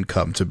have the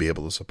income to be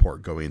able to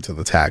support going into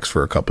the tax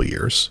for a couple of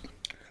years.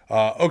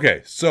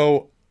 Okay,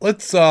 so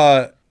let's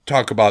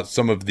talk about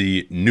some of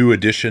the new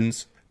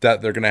additions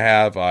that they're going to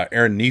have.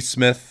 Aaron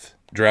Nesmith,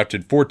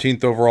 drafted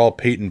 14th overall,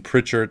 Peyton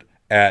Pritchard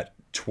at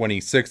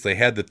 26. They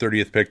had the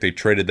 30th pick. They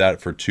traded that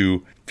for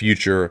 2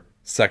 future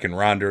second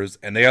rounders,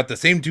 and they got the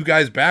same 2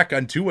 guys back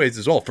on 2 ways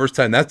as well. First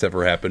time that's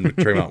ever happened with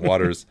Tremont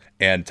Waters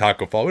and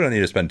Taco Fall. We don't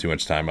need to spend too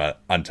much time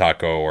on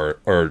Taco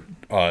or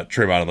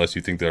Tremont unless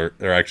you think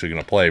they're actually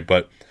going to play.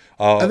 But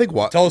I think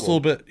tell us a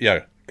little bit.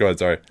 Yeah. Go ahead,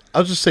 sorry.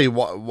 I'll just say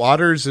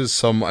Waters is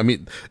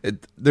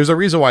there's a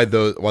reason why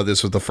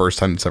this was the first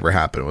time it's ever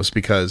happened, was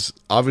because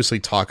obviously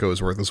Taco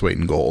is worth his weight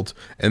in gold.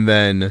 And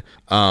then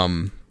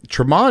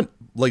Tremont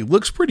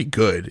looks pretty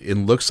good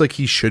and looks like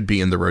he should be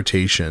in the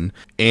rotation.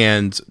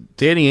 And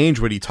Danny Ainge,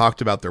 when he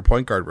talked about their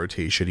point guard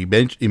rotation, he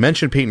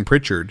mentioned Peyton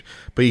Pritchard,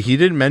 but he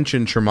didn't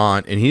mention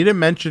Tremont, and he didn't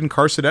mention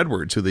Carson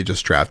Edwards, who they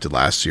just drafted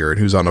last year and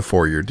who's on a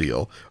 4-year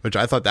deal, which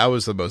I thought that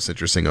was the most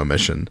interesting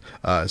omission.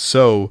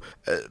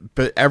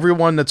 But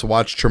everyone that's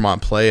watched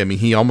Tremont play, I mean,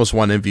 he almost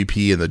won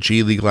MVP in the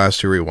G League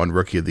last year. He won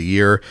Rookie of the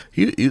Year.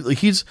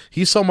 He's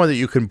someone that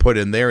you can put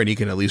in there and he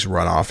can at least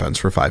run offense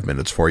for 5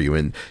 minutes for you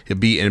and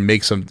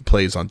make some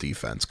plays on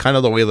defense. Kind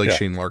of the way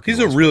Shane Larkin.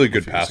 He's a really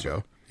good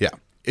passer. Yeah.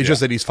 It's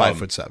just that he's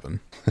 5'7".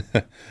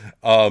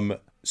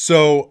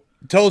 So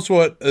tell us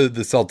what the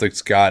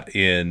Celtics got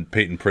in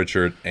Peyton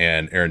Pritchard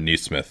and Aaron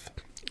Nesmith.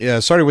 Yeah,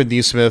 starting with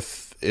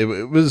Nesmith, it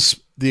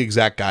was the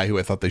exact guy who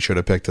I thought they should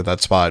have picked at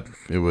that spot.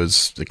 It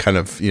was kind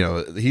of,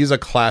 he's a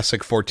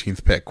classic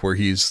 14th pick where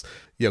he's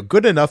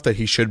good enough that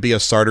he should be a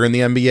starter in the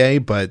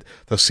NBA, but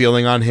the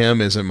ceiling on him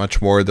isn't much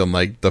more than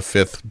like the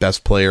 5th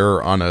best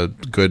player on a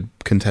good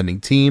contending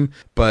team.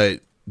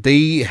 But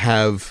they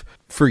have,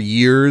 for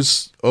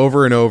years,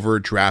 over and over,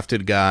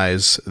 drafted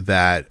guys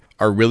that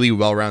are really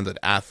well-rounded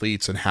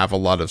athletes and have a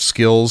lot of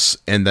skills,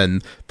 and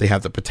then they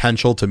have the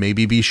potential to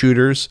maybe be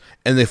shooters,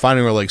 and they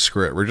finally were like,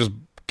 screw it, we're just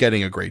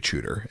getting a great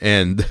shooter.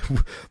 And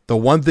the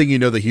one thing you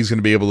know that he's going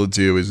to be able to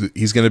do is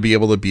he's going to be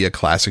able to be a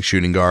classic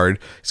shooting guard.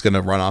 He's going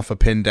to run off of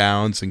pin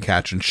downs and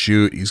catch and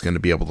shoot. He's going to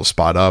be able to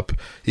spot up.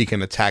 He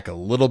can attack a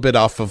little bit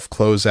off of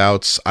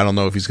closeouts. I don't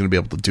know if he's going to be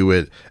able to do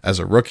it as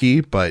a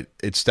rookie, but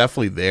it's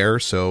definitely there.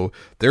 So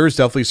there is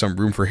definitely some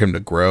room for him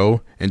to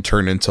grow and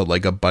turn into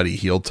like a Buddy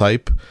Hield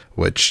type,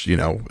 which, you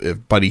know,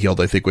 if Buddy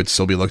Hield, I think, would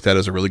still be looked at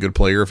as a really good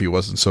player if he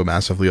wasn't so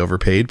massively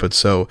overpaid. But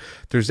so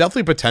there's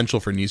definitely potential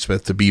for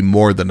Nesmith to be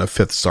more than a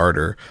fifth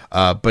starter.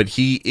 But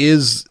he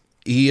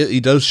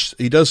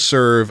does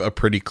serve a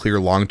pretty clear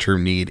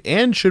long-term need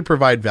and should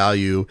provide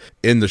value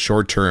in the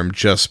short term,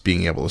 just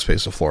being able to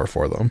space the floor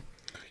for them.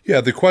 Yeah,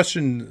 the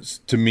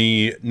questions to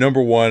me,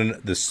 number one,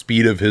 the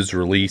speed of his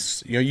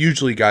release. You know,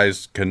 usually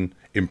guys can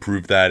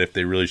improve that if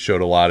they really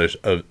showed a lot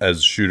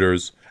as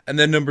shooters. And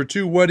then number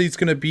two, what he's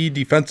going to be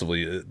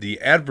defensively. The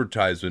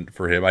advertisement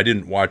for him, I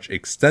didn't watch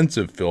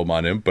extensive film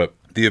on him, but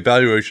the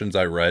evaluations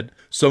I read,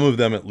 some of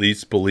them at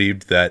least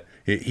believed that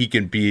he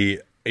can be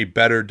a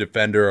better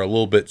defender, a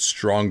little bit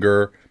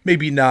stronger,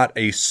 maybe not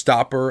a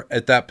stopper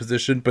at that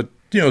position, but,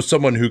 you know,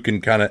 someone who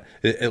can kind of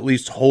at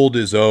least hold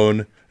his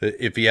own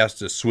if he has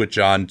to switch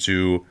on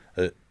to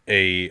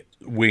a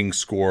wing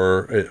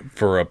scorer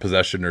for a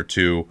possession or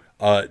two.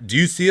 Do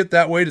you see it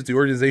that way? Does the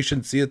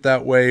organization see it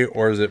that way?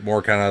 Or is it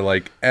more kind of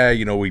like,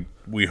 you know,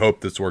 we hope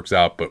this works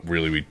out, but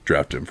really we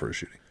draft him for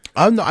shooting?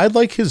 I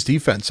like his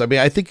defense. I mean,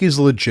 I think he's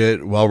a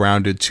legit,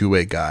 well-rounded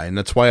two-way guy, and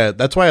that's why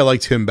I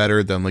liked him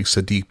better than like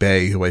Sadiq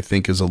Bey, who I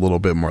think is a little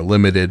bit more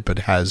limited, but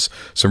has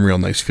some real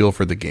nice feel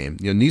for the game.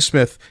 You know,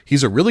 Nesmith,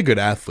 he's a really good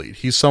athlete.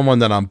 He's someone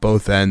that on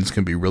both ends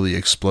can be really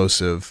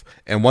explosive.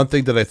 And one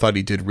thing that I thought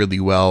he did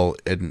really well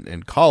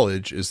in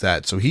college is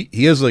that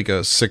he has like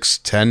a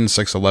 6'10",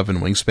 6'11"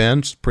 wingspan.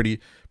 It's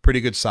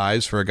pretty good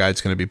size for a guy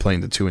that's going to be playing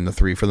the 2 and the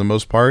 3 for the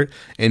most part.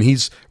 And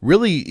he's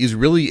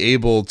really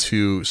able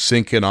to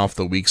sink in off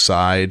the weak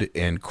side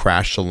and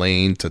crash the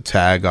lane to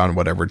tag on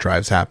whatever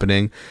drive's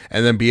happening,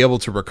 and then be able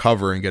to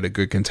recover and get a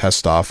good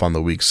contest off on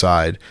the weak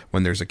side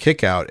when there's a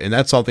kick out. And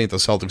that's something that the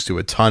Celtics do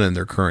a ton in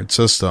their current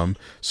system.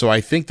 So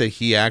I think that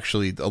he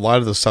actually, a lot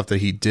of the stuff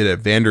that he did at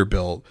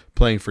Vanderbilt,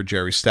 playing for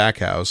Jerry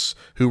Stackhouse,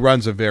 who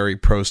runs a very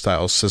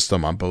pro-style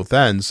system on both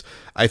ends,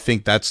 I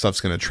think that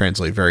stuff's going to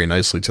translate very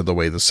nicely to the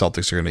way the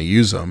Celtics are going to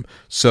use him.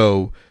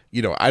 So,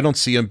 you know, I don't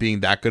see him being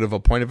that good of a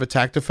point of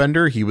attack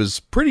defender. He was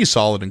pretty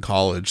solid in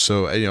college,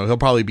 so, you know, he'll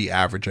probably be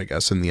average, I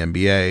guess, in the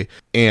NBA.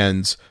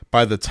 And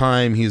by the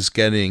time he's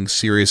getting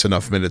serious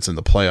enough minutes in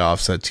the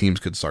playoffs that teams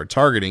could start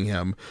targeting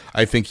him,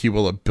 I think he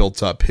will have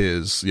built up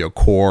his, you know,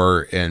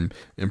 core and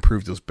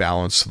improved his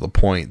balance to the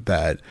point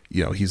that,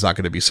 you know, he's not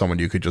going to be someone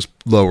you could just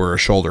lower a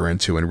shoulder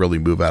into and really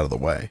move out of the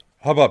way.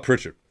 How about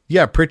Pritchard?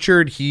 Yeah,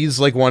 Pritchard,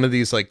 he's like one of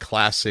these like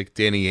classic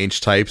Danny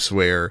Ainge types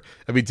where,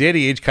 I mean,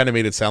 Danny Ainge kind of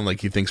made it sound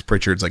like he thinks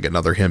Pritchard's like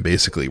another him,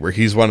 basically, where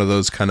he's one of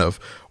those kind of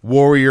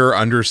warrior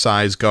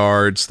undersized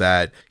guards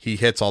that he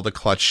hits all the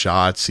clutch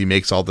shots, he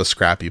makes all the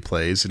scrappy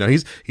plays. You know,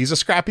 he's a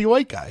scrappy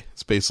white guy.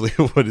 It's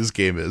basically what his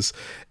game is.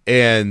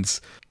 And,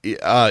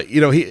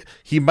 you know,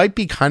 he might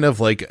be kind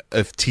of like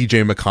if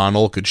TJ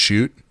McConnell could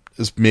shoot,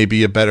 is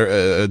maybe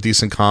a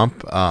decent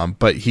comp.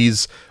 But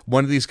he's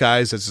one of these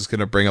guys that's just going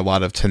to bring a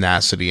lot of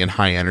tenacity and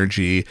high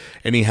energy.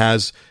 And he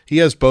has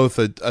both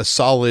a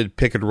solid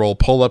pick and roll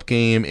pull up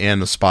game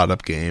and a spot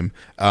up game.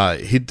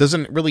 He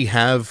doesn't really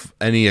have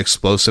any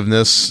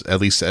explosiveness,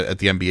 at least at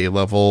the NBA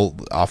level,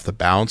 off the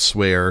bounce,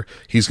 where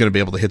he's going to be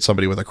able to hit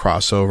somebody with a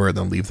crossover and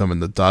then leave them in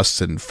the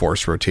dust and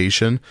force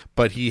rotation.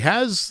 But he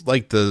has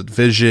like the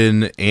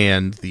vision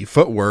and the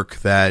footwork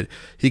that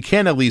he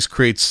can at least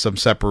create some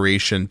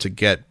separation to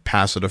get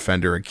past a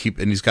defender and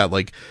he's got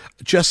like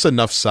just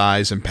enough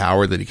size and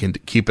power that he can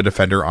keep a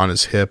defender on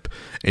his hip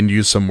and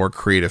use some more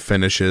creative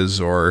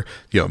finishes or,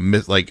 you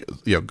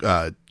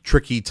know,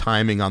 tricky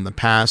timing on the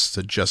pass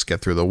to just get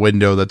through the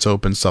window that's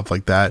open, stuff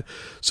like that.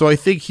 So I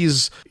think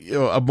he's, you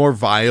know, a more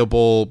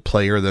viable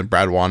player than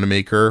Brad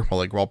Wanamaker.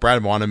 While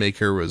Brad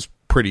Wanamaker was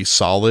pretty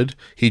solid,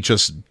 he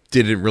just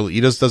doesn't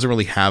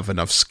really have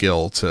enough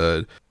skill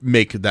to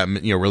make that,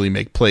 you know, really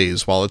make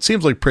plays. While it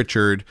seems like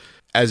Pritchard,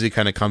 as he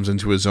kind of comes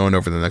into his own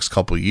over the next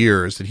couple of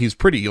years, and he's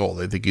pretty old.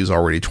 I think he's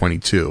already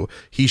 22.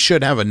 He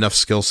should have enough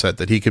skill set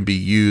that he can be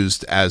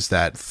used as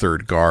that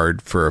third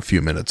guard for a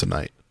few minutes a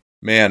night.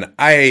 Man,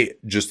 I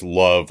just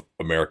love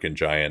American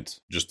Giant.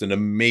 Just an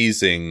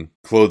amazing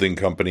clothing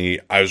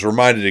company. I was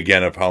reminded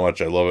again of how much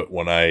I love it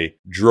when I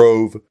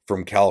drove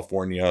from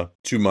California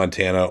to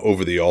Montana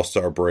over the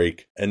All-Star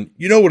break. And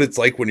you know what it's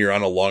like when you're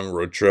on a long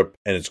road trip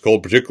and it's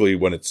cold, particularly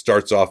when it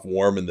starts off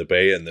warm in the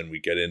Bay and then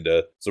we get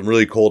into some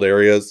really cold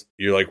areas.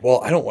 You're like,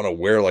 well, I don't want to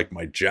wear like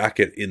my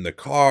jacket in the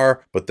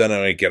car, but then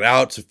when I get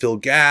out to fill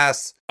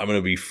gas, I'm going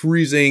to be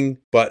freezing.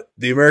 But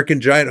the American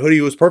Giant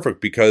hoodie was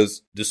perfect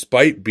because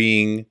despite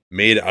being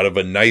made out of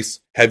a nice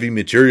heavy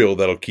material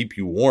that'll keep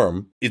you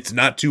warm. It's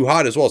not too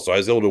hot as well. So I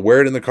was able to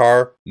wear it in the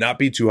car, not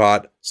be too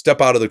hot,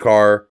 step out of the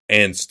car,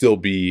 and still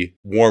be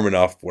warm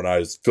enough when I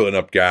was filling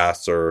up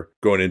gas or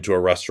going into a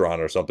restaurant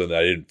or something that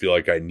I didn't feel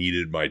like I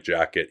needed my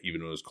jacket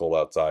even when it was cold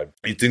outside.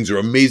 These things are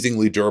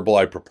amazingly durable.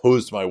 I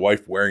proposed to my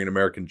wife wearing an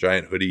American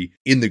Giant hoodie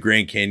in the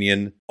Grand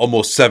Canyon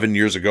almost 7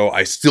 years ago.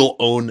 I still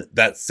own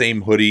that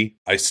same hoodie.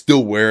 I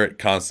still wear it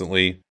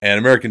constantly. And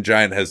American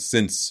Giant has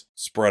since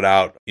spread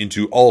out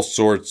into all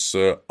sorts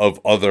of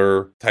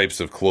other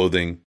types of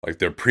clothing, like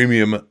their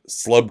premium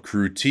Slub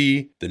Crew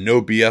tee, the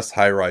No BS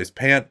high-rise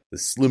pant, the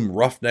slim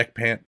roughneck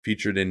pant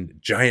featured in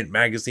Giant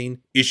Magazine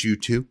issue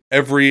 2.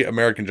 Every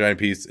American Giant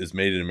piece is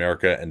made in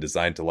America and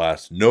designed to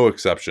last, no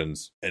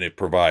exceptions, and it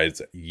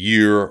provides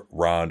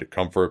year-round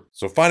comfort.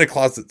 So find a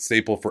closet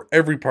staple for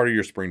every part of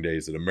your spring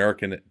days at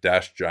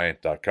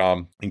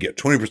american-giant.com and get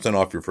 20%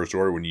 off your first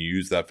order when you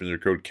use that vendor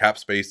code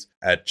CAPSPACE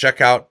at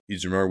checkout.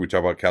 Easy to remember, we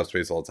talk about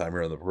CAPSPACE all the time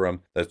here on the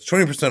program. That's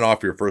 20%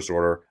 off your first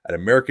order at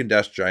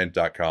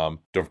american-giant.com.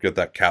 Don't forget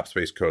that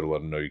CAPSPACE code to let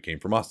them know you came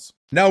from us.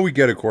 Now we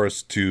get, of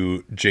course,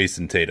 to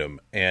Jason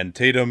Tatum. And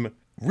Tatum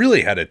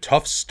really had a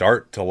tough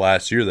start to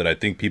last year that I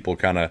think people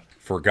kind of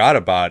forgot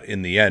about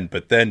in the end,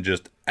 but then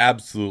just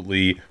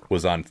absolutely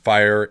was on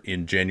fire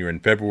in January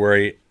and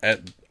February.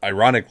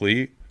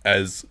 Ironically,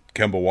 as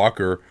Kemba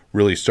Walker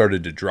really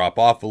started to drop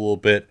off a little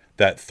bit,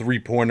 that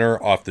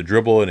three-pointer off the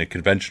dribble in a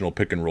conventional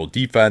pick-and-roll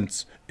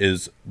defense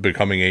is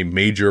becoming a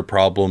major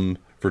problem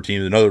for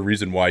teams. Another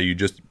reason why you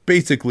just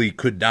basically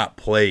could not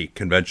play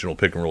conventional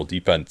pick-and-roll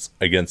defense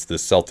against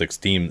this Celtics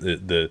team.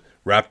 The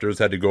Raptors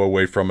had to go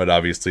away from it.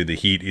 Obviously, the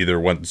Heat either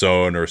went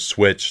zone or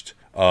switched.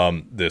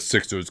 The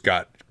Sixers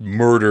got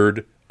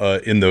murdered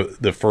in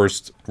the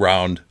first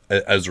round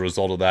as a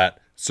result of that.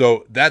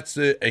 So that's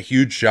a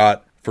huge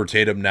shot for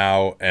Tatum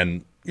now.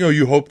 And,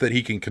 you hope that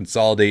he can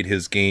consolidate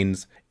his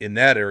gains in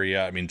that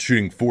area. I mean,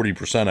 shooting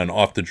 40% on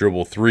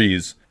off-the-dribble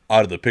threes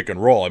out of the pick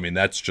and roll, I mean,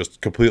 that's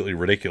just completely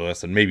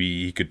ridiculous. And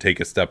maybe he could take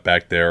a step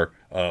back there.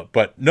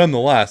 But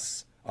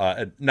nonetheless,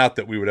 not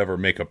that we would ever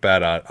make a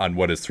bet on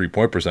what his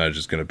three-point percentage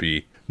is going to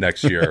be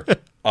next year.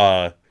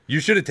 You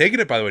should have taken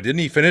it, by the way. Didn't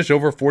he finish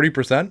over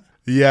 40%?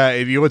 Yeah,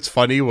 and what's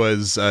funny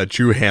was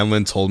Drew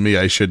Hanlon told me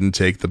I shouldn't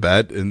take the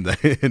bet, and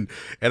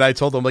I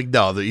told him, like,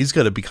 no, he's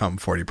going to become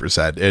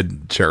 40%,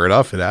 and sure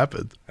enough, it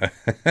happened.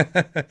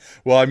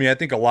 Well, I mean, I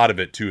think a lot of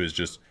it, too, is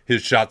just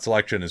his shot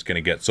selection is going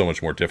to get so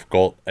much more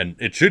difficult, and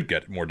it should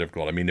get more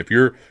difficult. I mean, if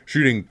you're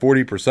shooting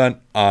 40%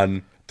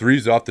 on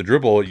threes off the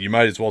dribble, you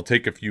might as well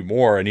take a few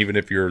more, and even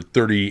if you're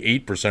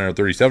 38% or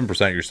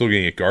 37%, you're still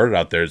going to get guarded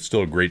out there. It's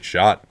still a great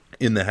shot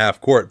in the half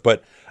court.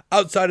 But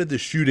outside of the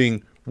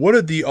shooting, what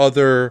are the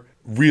other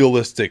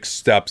realistic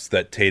steps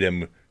that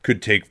Tatum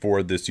could take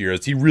forward this year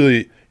as he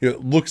really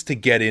looks to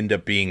get into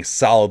being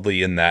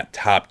solidly in that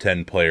top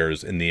 10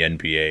 players in the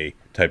NBA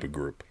type of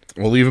group?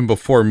 Well, even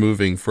before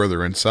moving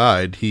further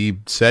inside, he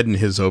said in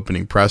his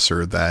opening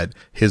presser that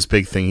his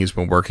big thing he's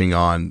been working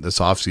on this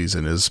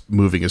offseason is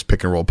moving his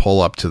pick and roll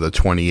pull up to the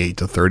 28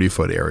 to 30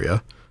 foot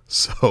area.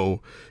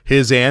 So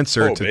his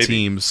answer to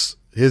teams,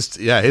 his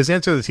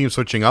answer to the team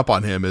switching up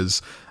on him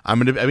is,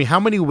 how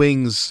many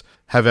wings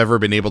have ever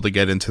been able to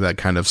get into that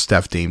kind of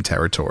Steph Dame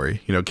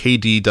territory?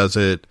 KD does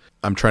it.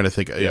 I'm trying to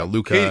think.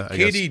 Luka.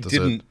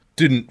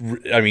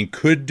 KD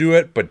could do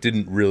it, but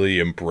didn't really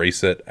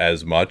embrace it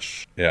as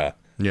much. Yeah.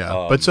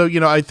 Yeah, but so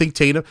I think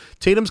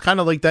Tatum's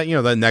kind of like that.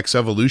 That next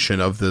evolution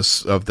of the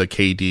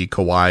KD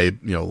Kawhi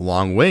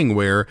long wing,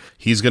 where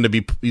he's going to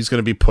be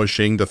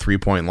pushing the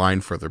 3-point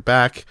line further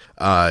back,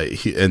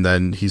 and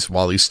then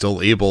while he's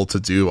still able to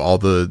do all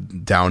the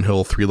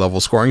downhill 3-level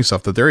scoring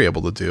stuff that they're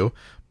able to do.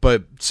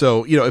 But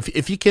so,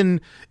 if he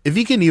can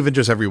even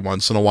just every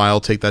once in a while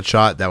take that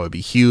shot, that would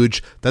be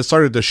huge. That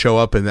started to show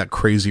up in that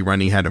crazy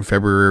run he had in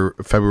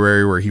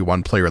February where he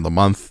won Player of the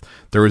Month.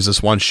 There was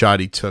this one shot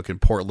he took in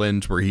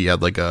Portland where he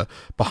had like a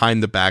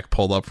behind the back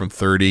pull up from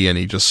 30 and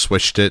he just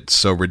switched it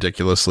so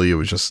ridiculously. It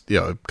was just,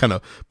 it kind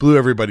of blew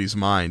everybody's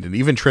mind. And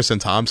even Tristan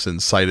Thompson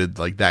cited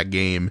like that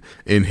game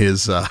in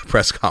his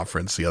press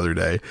conference the other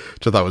day,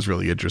 which I thought was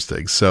really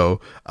interesting.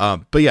 So,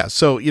 but yeah,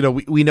 so,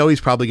 we know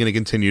he's probably going to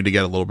continue to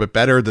get a little bit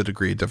better. The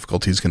degree of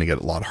difficulty is going to get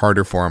a lot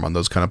harder for him on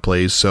those kind of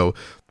plays. So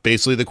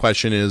basically the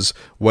question is,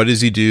 what does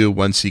he do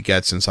once he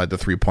gets inside the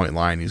 3-point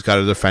line? He's got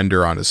a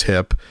defender on his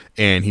hip,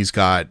 and he's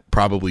got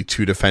probably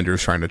 2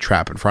 defenders trying to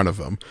trap in front of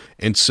him.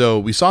 And so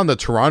we saw in the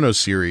Toronto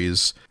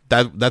series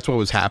that's what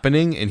was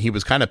happening, and he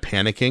was kind of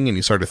panicking, and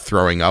he started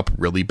throwing up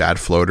really bad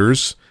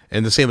floaters.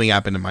 And the same thing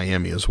happened in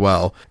Miami as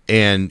well.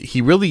 And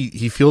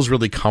he feels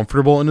really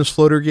comfortable in his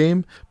floater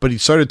game, but he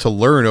started to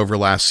learn over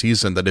last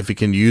season that if he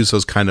can use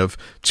those kind of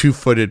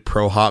 2-footed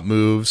pro hop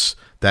moves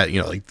that,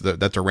 like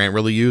that Durant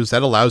really used,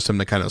 that allows him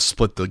to kind of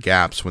split the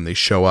gaps when they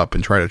show up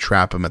and try to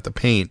trap him at the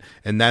paint.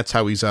 And that's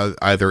how he's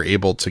either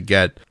able to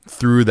get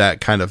through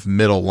that kind of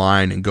middle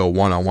line and go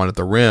one-on-one at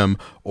the rim,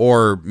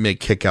 or make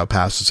kick-out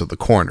passes to the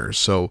corners.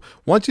 So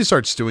once he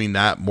starts doing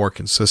that more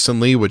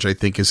consistently, which I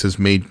think is his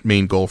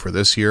main goal for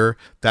this year,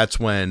 that's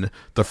when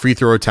the free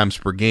throw attempts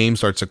per game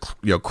starts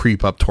to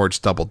creep up towards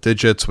double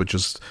digits, which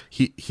is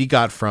he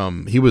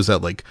was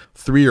at like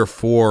 3 or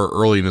 4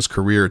 early in his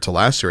career to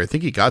last year. I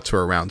think he got to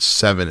around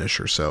 7-ish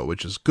or so,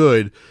 which is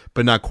good,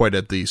 but not quite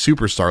at the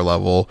superstar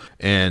level.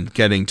 And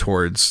getting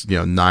towards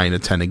 9 to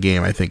 10 a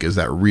game, I think, is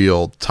that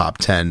real top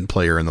 10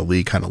 player in the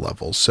league kind of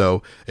level.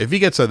 So if he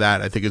gets to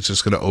that, I think it's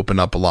just going to open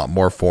up a lot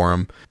more for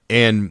him.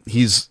 And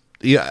he's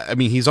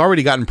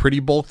already gotten pretty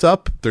bulked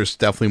up. There's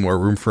definitely more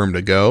room for him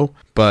to go,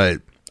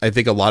 but I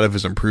think a lot of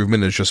his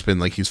improvement has just been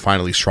like he's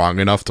finally strong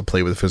enough to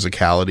play with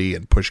physicality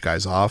and push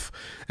guys off.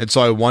 And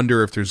so I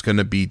wonder if there's going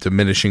to be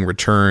diminishing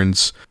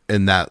returns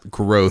in that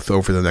growth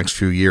over the next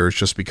few years,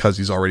 just because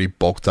he's already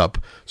bulked up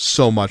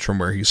so much from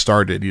where he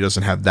started. He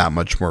doesn't have that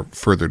much more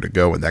further to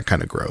go in that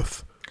kind of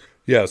growth.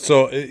 Yeah,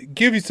 so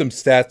give you some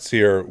stats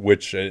here,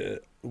 which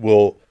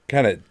will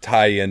kind of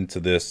tie into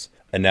this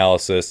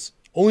analysis.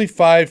 Only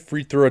 5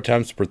 free throw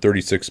attempts per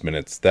 36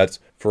 minutes. That's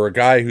for a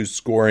guy who's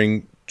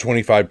scoring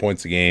 25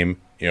 points a game,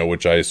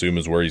 which I assume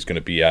is where he's going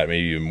to be at,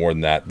 maybe even more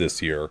than that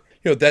this year.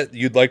 That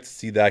you'd like to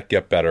see that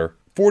get better.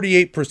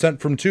 48%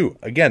 from 2.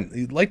 Again,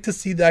 you'd like to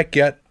see that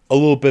get a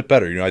little bit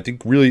better. I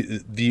think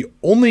really the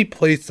only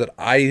place that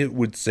I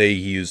would say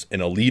he's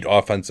an elite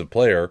offensive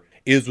player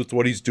is with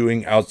what he's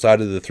doing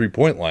outside of the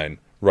 3-point line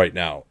right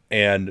now.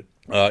 And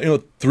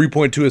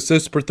 3.2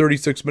 assists per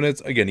 36 minutes.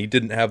 Again, he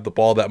didn't have the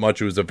ball that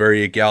much. It was a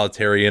very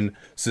egalitarian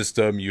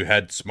system. You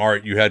had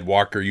Smart, you had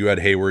Walker, you had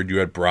Hayward, you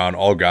had Brown,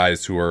 all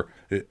guys who are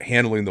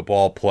handling the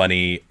ball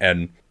plenty.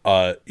 And,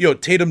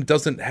 Tatum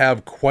doesn't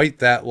have quite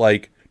that,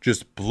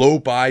 just blow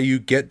by you,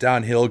 get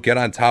downhill, get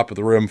on top of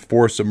the rim,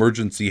 force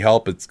emergency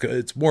help.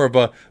 It's more of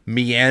a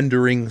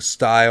meandering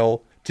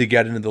style to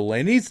get into the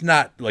lane. He's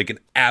not like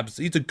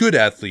he's a good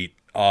athlete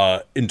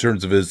in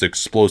terms of his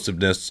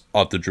explosiveness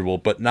off the dribble,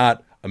 but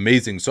not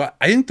amazing. So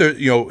I think there,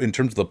 in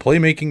terms of the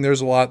playmaking,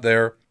 there's a lot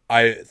there.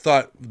 I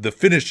thought the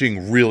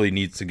finishing really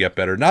needs to get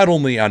better, not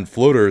only on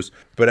floaters,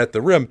 but at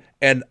the rim.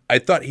 And I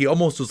thought he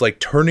almost was like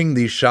turning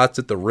these shots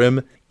at the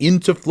rim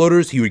into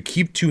floaters. He would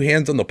keep 2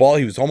 hands on the ball.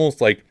 He was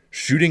almost like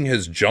shooting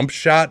his jump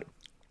shot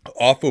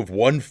off of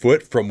 1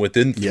 foot from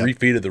within 3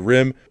 feet of the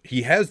rim.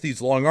 He has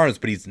these long arms,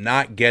 but he's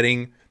not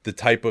getting the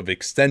type of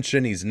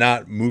extension. He's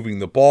not moving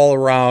the ball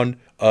around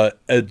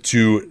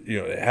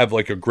to have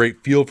like a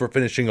great feel for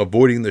finishing,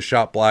 avoiding the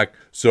shot block.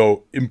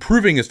 So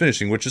improving his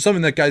finishing, which is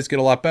something that guys get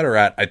a lot better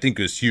at, I think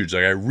is huge.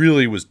 Like I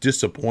really was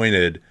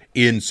disappointed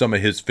in some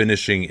of his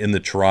finishing in the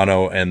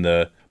Toronto and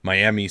the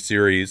Miami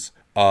series.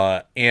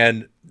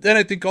 And then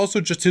I think also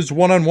just his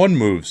one-on-one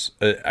moves.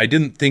 I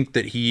didn't think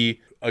that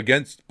he,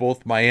 against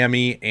both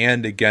Miami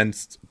and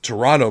against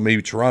Toronto,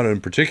 maybe Toronto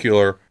in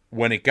particular,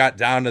 when it got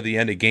down to the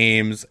end of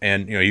games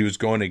and, he was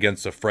going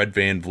against a Fred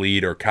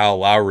VanVleet or Kyle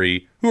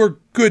Lowry, who are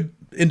good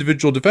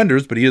individual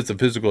defenders, but he has the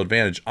physical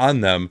advantage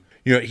on them.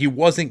 He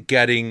wasn't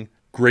getting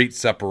great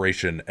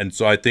separation. And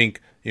so I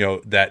think,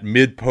 that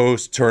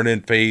mid-post,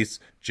 turn-in-face,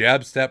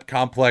 jab step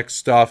complex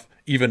stuff,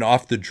 even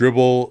off the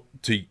dribble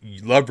to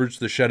leverage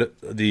the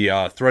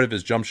threat of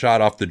his jump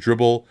shot off the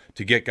dribble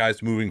to get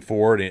guys moving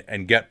forward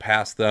and get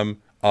past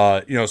them.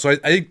 So I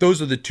think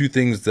those are the 2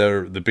 things that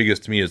are the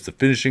biggest to me, is the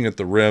finishing at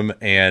the rim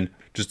and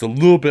just a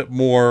little bit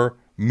more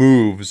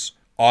moves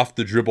off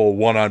the dribble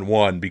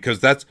one-on-one, because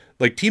that's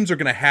like teams are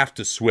going to have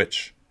to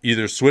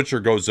either switch or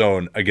go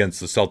zone against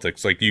the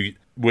Celtics. Like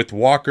with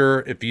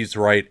Walker, if he's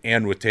right,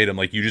 and with Tatum,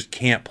 like you just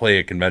can't play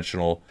a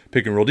conventional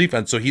pick and roll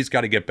defense. So he's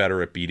got to get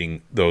better at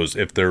beating those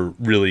if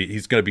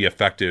he's going to be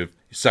effective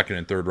second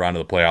and third round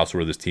of the playoffs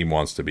where this team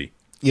wants to be.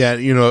 Yeah,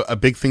 a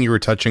big thing you were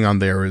touching on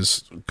there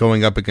is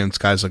going up against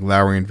guys like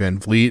Lowry and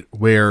VanVleet,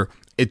 where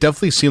it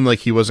definitely seemed like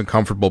he wasn't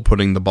comfortable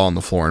putting the ball on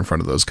the floor in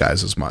front of those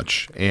guys as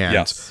much. And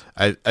yes.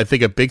 I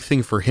think a big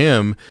thing for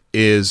him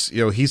is,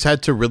 he's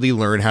had to really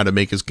learn how to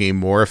make his game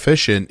more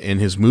efficient in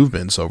his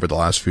movements over the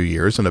last few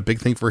years. And a big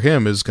thing for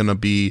him is going to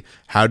be,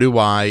 how do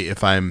I,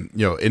 if I'm,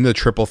 in the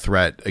triple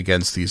threat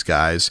against these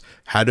guys,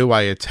 how do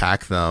I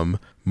attack them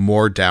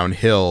more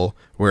downhill,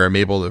 where I'm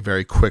able to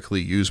very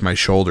quickly use my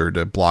shoulder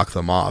to block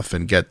them off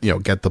and get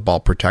the ball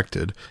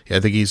protected. I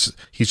think he's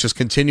just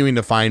continuing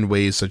to find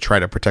ways to try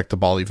to protect the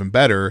ball even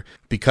better,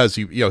 because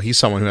he's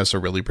someone who has to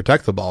really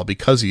protect the ball,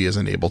 because he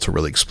isn't able to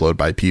really explode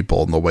by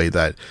people in the way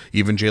that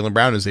even Jaylen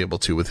Brown is able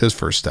to with his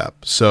first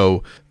step.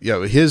 So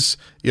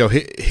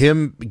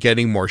him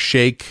getting more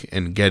shake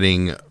and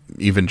getting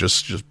even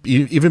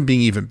even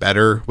being even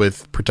better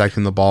with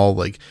protecting the ball.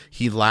 Like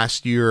he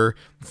last year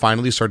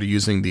finally started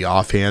using the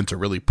offhand to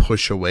really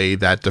push away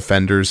that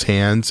defender's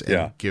hands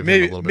and give him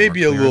a little bit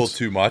more a little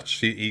too much.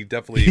 He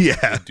definitely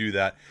did do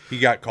that. He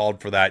got called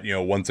for that,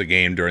 once a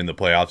game during the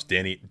playoffs.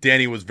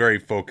 Danny was very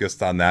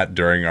focused on that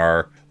during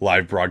our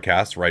live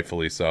broadcast,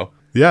 rightfully so.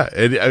 Yeah,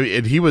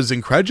 and he was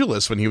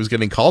incredulous when he was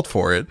getting called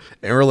for it,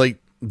 and we're like,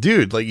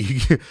 dude, like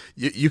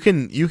you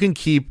can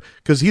keep,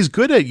 because he's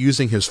good at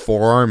using his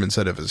forearm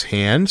instead of his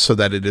hand, so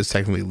that it is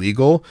technically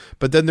legal.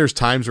 But then there's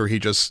times where he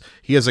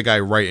has a guy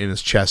right in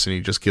his chest, and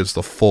he just gives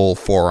the full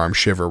forearm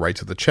shiver right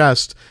to the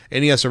chest,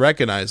 and he has to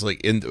recognize,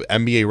 like in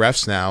NBA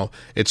refs now,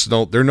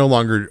 they're no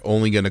longer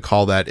only going to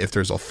call that if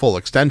there's a full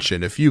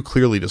extension. If you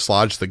clearly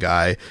dislodge the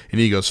guy and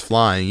he goes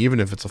flying,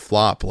 even if it's a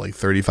flop, like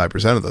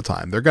 35% of the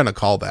time, they're going to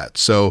call that.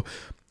 So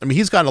I mean,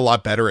 he's gotten a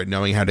lot better at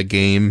knowing how to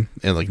game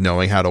and like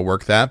knowing how to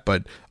work that.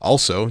 But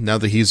also, now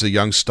that he's a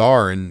young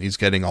star and he's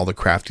getting all the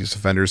craftiest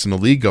defenders in the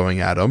league going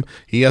at him,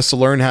 he has to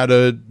learn how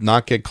to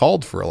not get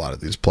called for a lot of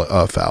these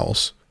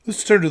fouls.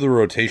 Let's turn to the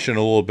rotation a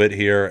little bit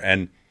here.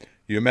 And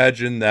you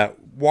imagine that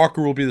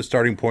Walker will be the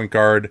starting point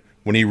guard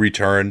when he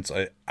returns.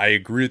 I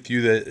agree with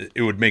you that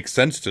it would make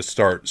sense to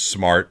start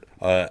Smart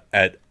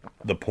at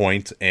the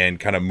point and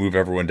kind of move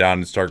everyone down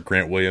and start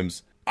Grant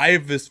Williams. I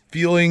have this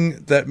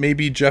feeling that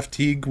maybe Jeff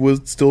Teague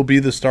will still be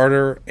the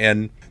starter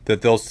and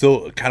that they'll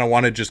still kind of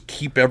want to just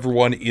keep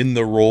everyone in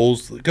the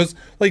roles, because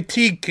like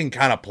Teague can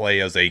kind of play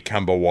as a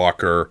Kemba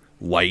Walker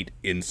light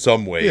in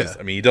some ways. Yeah.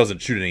 I mean, he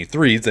doesn't shoot any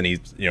threes, and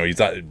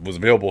was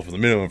available for the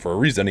minimum for a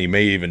reason. He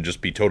may even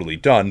just be totally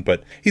done,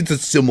 but he's a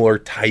similar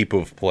type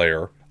of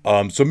player.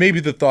 So maybe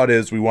the thought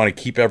is we want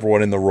to keep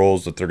everyone in the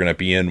roles that they're going to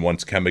be in.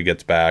 Once Kemba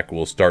gets back,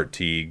 we'll start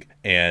Teague,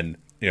 and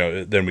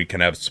then we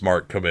can have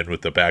Smart come in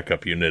with the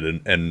backup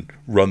unit and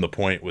run the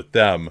point with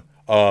them.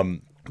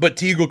 But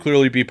Teague will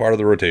clearly be part of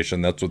the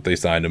rotation. That's what they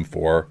signed him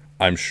for,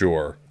 I'm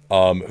sure.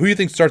 Who do you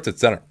think starts at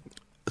center?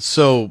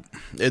 So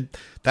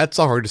that's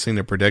the hardest thing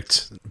to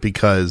predict,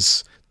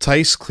 because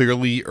Tice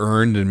clearly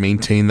earned and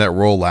maintained that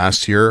role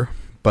last year,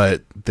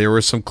 but there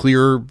were some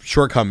clear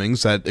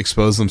shortcomings that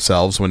exposed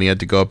themselves when he had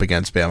to go up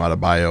against Bam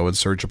Adebayo and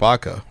Serge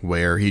Ibaka,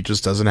 where he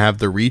just doesn't have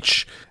the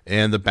reach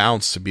and the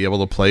bounce to be able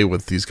to play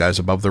with these guys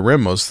above the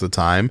rim most of the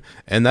time.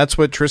 And that's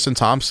what Tristan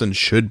Thompson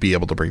should be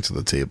able to bring to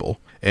the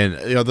table. And,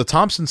 the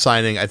Thompson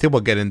signing, I think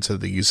we'll get into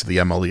the use of the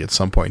MLE at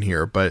some point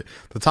here, but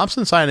the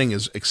Thompson signing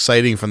is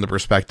exciting from the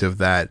perspective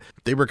that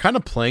they were kind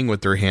of playing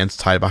with their hands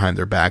tied behind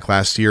their back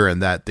last year,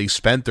 and that they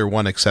spent their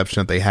one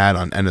exception that they had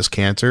on Enes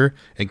Kanter,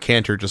 and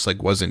Kanter just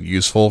like wasn't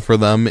useful for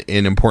them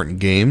in important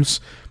games.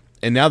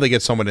 And now they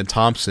get someone in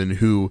Thompson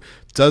who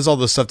does all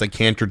the stuff that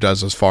Kanter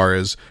does as far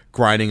as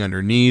grinding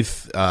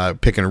underneath,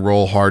 pick and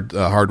roll, hard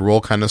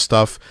roll kind of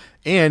stuff.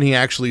 And he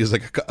actually is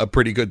like a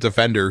pretty good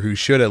defender who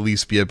should at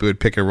least be a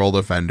good pick and roll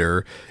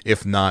defender,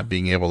 if not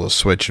being able to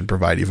switch and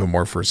provide even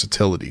more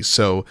versatility.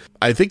 So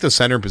I think the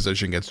center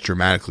position gets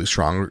dramatically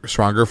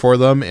stronger for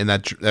them, and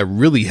that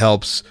really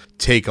helps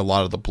take a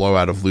lot of the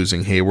blowout of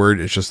losing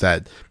Hayward. It's just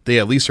that they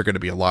at least are going to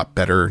be a lot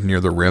better near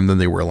the rim than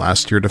they were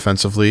last year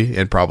defensively,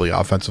 and probably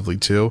offensively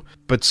too.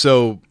 But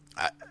so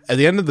at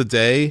the end of the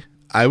day,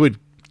 I would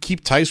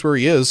keep Tice where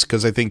he is,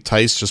 because I think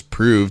Tice just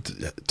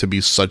proved to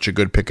be such a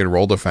good pick and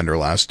roll defender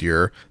last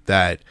year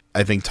that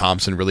I think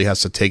Thompson really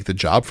has to take the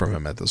job from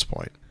him at this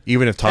point,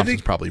 even if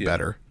Thompson's probably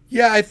better.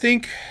 Yeah,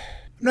 I'm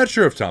not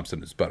sure if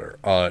Thompson is better.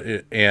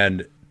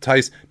 And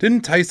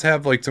didn't Tice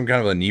have like some kind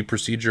of a knee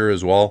procedure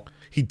as well?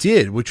 He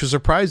did, which was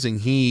surprising.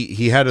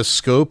 He had a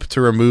scope to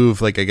remove,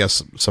 like, I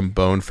guess, some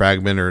bone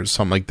fragment or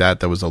something like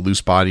that was a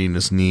loose body in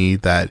his knee,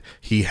 that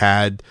he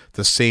had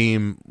the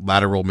same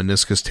lateral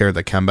meniscus tear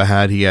that Kemba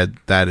had. He had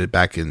that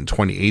back in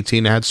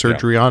 2018, had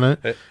surgery on it.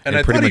 And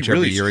I pretty much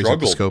really every year he's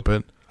had to scope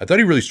it. I thought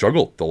he really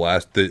struggled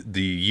the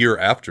year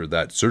after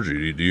that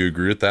surgery. Do you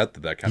agree with that?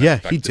 That kind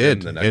of he did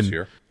him the next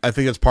year? I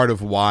think that's part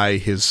of why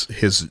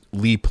his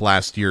leap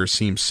last year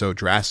seems so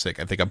drastic.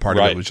 I think a part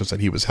of it was just that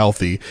he was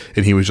healthy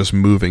and he was just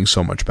moving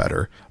so much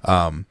better.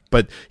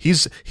 But he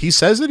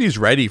says that he's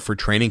ready for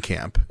training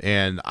camp,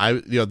 and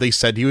they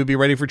said he would be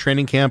ready for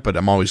training camp, but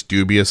I'm always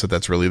dubious that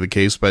that's really the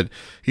case. But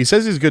he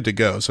says he's good to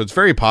go, so it's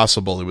very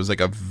possible it was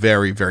like a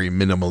very, very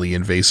minimally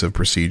invasive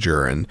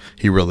procedure, and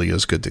he really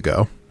is good to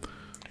go.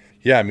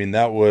 Yeah, I mean,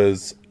 that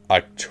was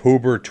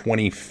October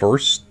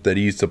 21st that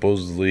he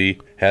supposedly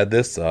had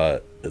this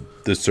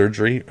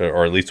surgery,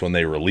 or at least when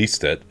they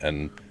released it.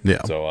 And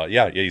so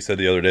he said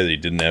the other day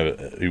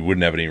that he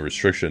wouldn't have any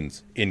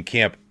restrictions in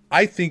camp.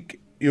 I think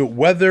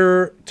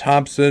whether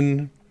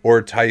Thompson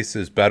or Tice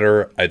is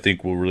better, I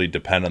think will really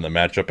depend on the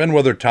matchup, and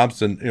whether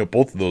Thompson,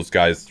 both of those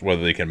guys,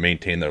 whether they can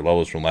maintain their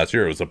levels from last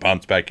year. It was a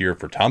bounce back year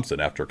for Thompson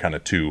after kind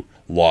of 2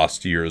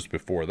 lost years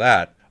before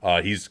that.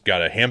 He's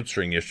got a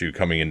hamstring issue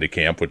coming into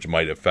camp, which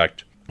might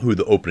affect who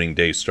the opening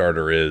day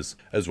starter is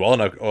as well.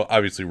 And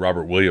obviously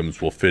Robert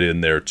Williams will fit in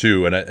there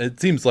too. And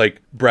it seems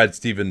like Brad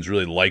Stevens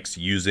really likes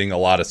using a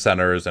lot of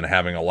centers and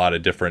having a lot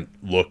of different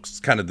looks,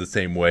 kind of the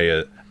same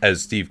way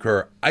as Steve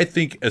Kerr. I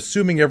think,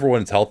 assuming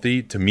everyone's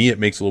healthy, to me it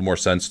makes a little more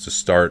sense to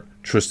start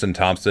Tristan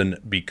Thompson,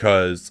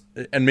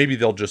 and maybe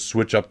they'll just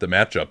switch up the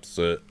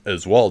matchups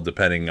as well,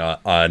 depending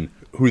on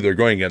who they're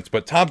going against.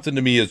 But Thompson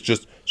to me is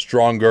just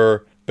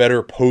stronger,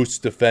 better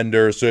post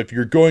defender. So if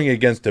you're going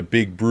against a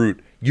big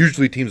brute,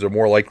 usually teams are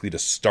more likely to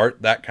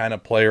start that kind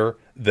of player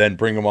then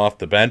bring him off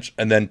the bench.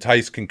 And then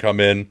Theis can come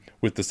in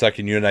with the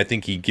second unit. I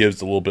think he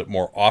gives a little bit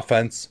more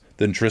offense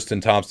than Tristan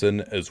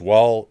Thompson as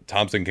well.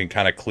 Thompson can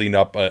kind of clean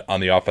up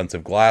on the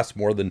offensive glass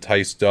more than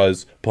Theis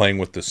does playing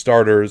with the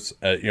starters.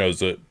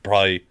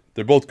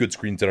 They're both good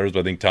screen setters,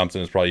 but I think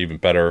Thompson is probably even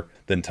better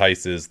than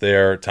Theis is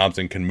there.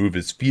 Thompson can move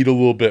his feet a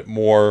little bit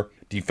more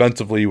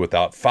defensively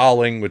without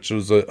fouling, which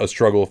was a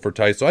struggle for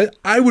Theis. So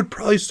I would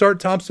probably start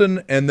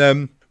Thompson and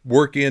then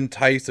work in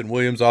Theis and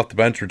Williams off the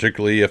bench,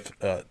 particularly if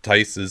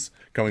Theis is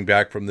coming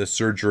back from this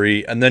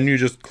surgery, and then you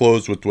just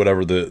close with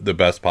whatever the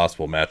best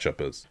possible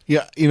matchup is.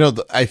 Yeah,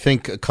 I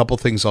think a couple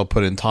things I'll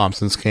put in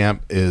Thompson's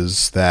camp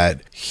is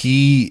that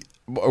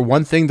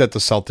one thing that the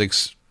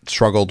Celtics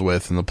struggled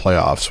with in the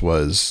playoffs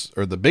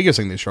or the biggest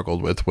thing they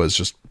struggled with was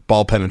just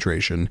ball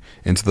penetration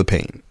into the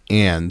paint.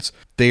 And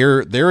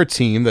they're a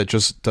team that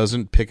just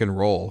doesn't pick and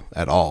roll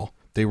at all.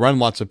 They run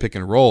lots of pick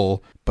and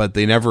roll, but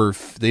they never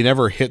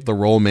hit the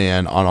roll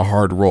man on a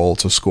hard roll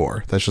to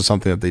score. That's just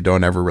something that they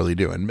don't ever really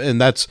do. And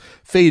that's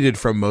faded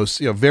from most,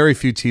 very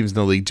few teams in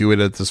the league do it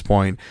at this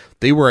point.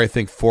 They were, I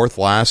think, fourth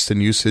last in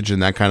usage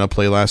in that kind of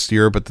play last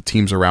year, but the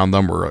teams around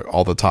them were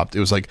all the top. It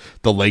was like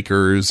the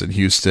Lakers and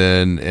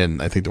Houston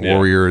and I think the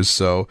Warriors.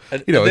 So,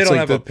 and they don't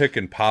have a pick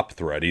and pop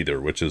threat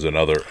either, which is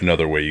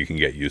another way you can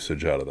get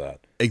usage out of that.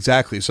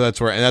 Exactly. So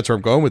that's where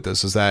I'm going with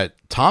this, is that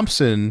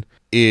Thompson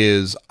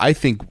is, I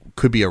think,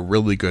 could be a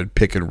really good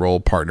pick and roll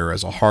partner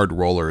as a hard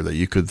roller that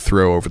you could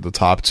throw over the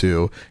top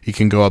to. He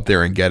can go up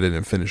there and get it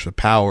and finish with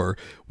power,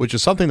 which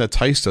is something that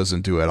Theis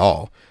doesn't do at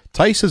all.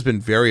 Theis has been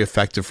very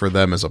effective for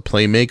them as a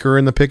playmaker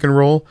in the pick and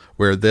roll,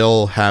 where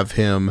they'll have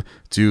him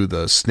do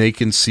the snake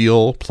and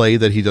seal play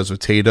that he does with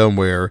Tatum,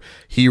 where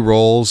he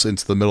rolls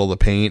into the middle of the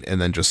paint and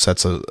then just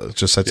sets a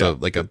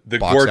the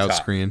box out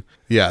screen.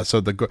 Yeah, so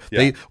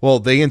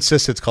they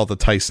insist it's called the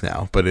Theis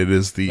now, but it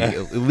is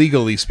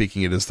legally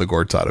speaking, it is the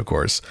Gortat, of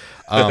course.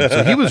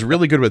 So he was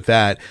really good with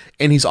that,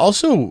 and he's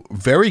also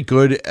very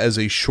good as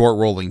a short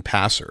rolling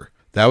passer.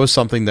 That was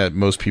something that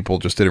most people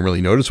just didn't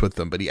really notice with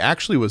them, but he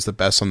actually was the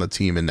best on the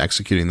team in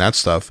executing that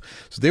stuff.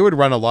 So they would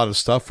run a lot of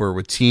stuff where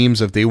with teams,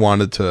 if they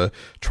wanted to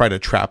try to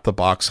trap the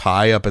box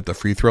high up at the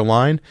free throw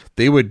line,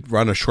 they would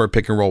run a short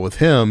pick and roll with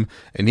him,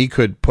 and he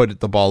could put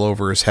the ball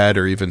over his head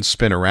or even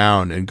spin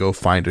around and go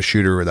find a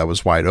shooter that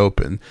was wide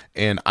open.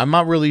 And I'm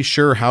not really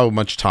sure how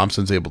much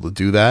Thompson's able to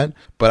do that,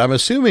 but I'm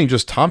assuming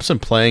just Thompson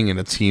playing in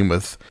a team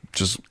with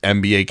just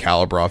NBA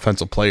caliber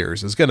offensive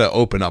players is going to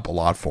open up a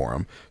lot for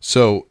him.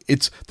 So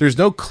there's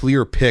no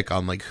clear pick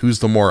on like who's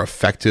the more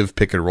effective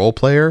pick and roll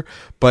player,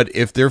 but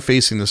if they're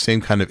facing the same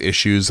kind of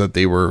issues that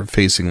they were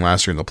facing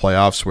last year in the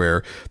playoffs,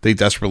 where they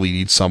desperately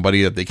need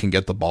somebody that they can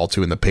get the ball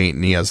to in the paint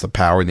and he has the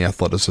power and the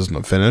athleticism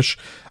to finish,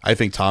 I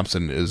think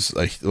Thompson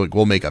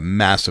will make a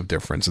massive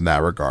difference in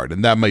that regard.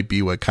 And that might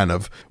be what kind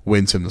of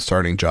wins him the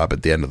starting job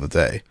at the end of the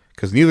day.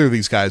 Because neither of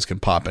these guys can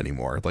pop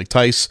anymore. Like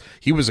Theis,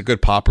 he was a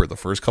good popper the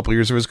first couple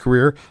years of his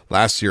career.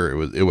 Last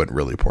year, it went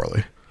really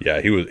poorly.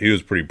 Yeah, he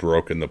was pretty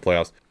broke in the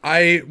playoffs.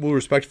 I will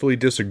respectfully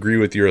disagree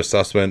with your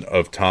assessment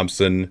of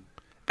Thompson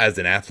as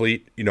an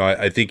athlete.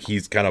 I think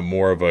he's kind of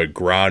more of a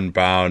ground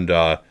bound.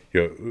 What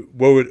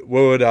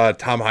would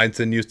Tom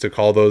Heinsohn used to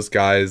call those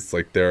guys?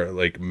 Like they're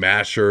like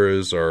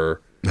mashers or.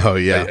 Oh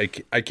yeah,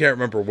 I can't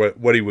remember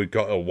what he would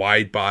call a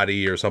wide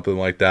body or something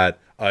like that.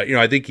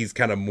 I think he's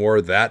kind of more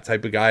that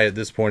type of guy at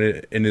this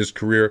point in his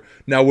career.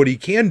 Now, what he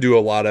can do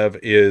a lot of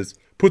is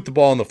put the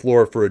ball on the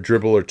floor for a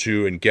dribble or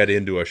two and get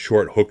into a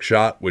short hook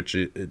shot,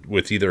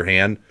 with either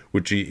hand,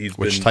 which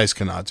Theis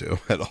cannot do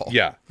at all.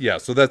 Yeah.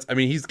 So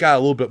he's got a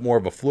little bit more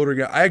of a floater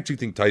guy. I actually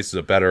think Theis is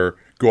a better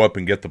go up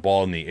and get the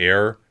ball in the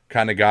air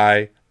kind of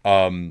guy.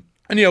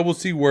 We'll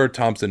see where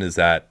Thompson is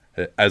at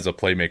as a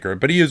playmaker,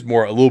 but he is a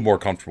little more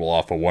comfortable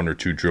off of one or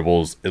two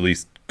dribbles, at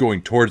least going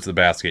towards the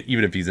basket,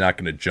 even if he's not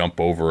going to jump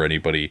over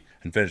anybody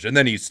and finish. And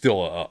then he's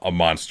still a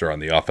monster on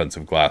the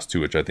offensive glass too,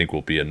 which I think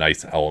will be a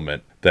nice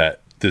element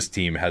that this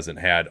team hasn't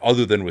had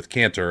other than with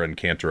Kanter, and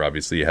Kanter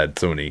obviously had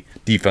so many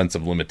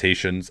defensive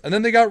limitations. And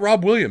then they got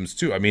Rob Williams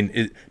too.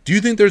 Do you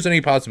think there's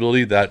any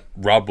possibility that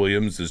Rob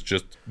Williams is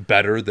just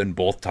better than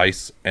both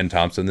Theis and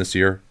Thompson this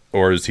year?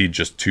 Or is he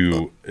just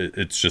too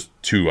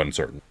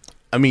uncertain?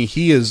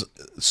 He is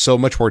so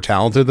much more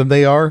talented than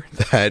they are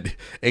and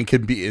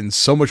can be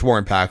so much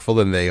more impactful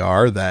than they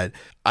are, that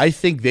I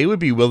think they would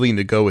be willing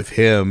to go with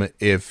him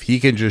if he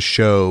can just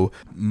show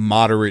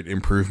moderate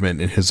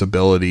improvement in his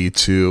ability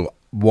to,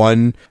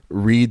 one,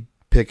 read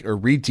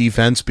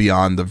defense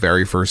beyond the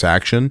very first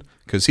action,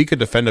 because he could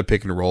defend a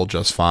pick and roll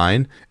just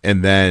fine,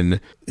 and then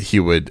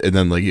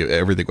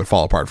everything would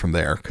fall apart from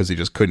there because he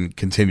just couldn't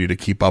continue to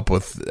keep up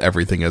with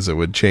everything as it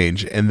would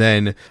change. And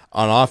then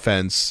on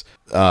offense,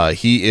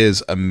 he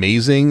is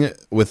amazing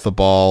with the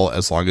ball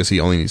as long as he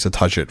only needs to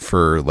touch it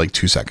for like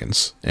 2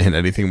 seconds, and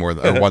anything more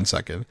than 1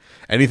 second,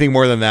 anything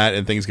more than that,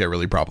 and things get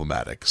really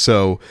problematic.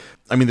 So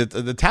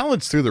the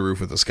talent's through the roof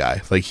with this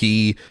guy. Like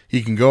he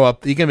can go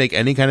up, he can make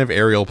any kind of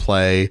aerial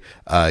play.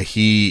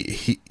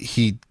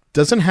 He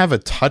doesn't have a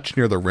touch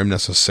near the rim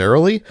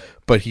necessarily,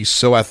 but he's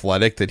so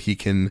athletic that he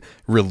can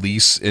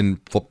release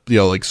in,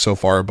 like so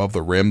far above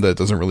the rim that it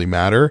doesn't really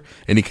matter.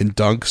 And he can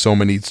dunk so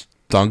many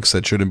dunks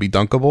that shouldn't be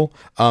dunkable.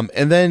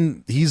 And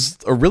then he's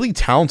a really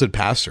talented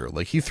passer.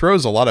 Like, he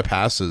throws a lot of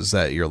passes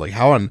that you're like,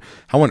 how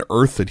on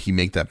earth did he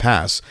make that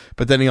pass?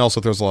 But then he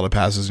also throws a lot of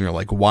passes and you're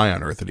like, why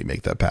on earth did he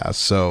make that pass?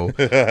 So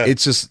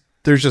it's just,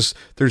 there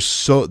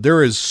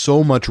is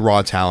so much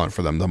raw talent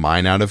for them to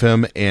mine out of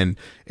him, and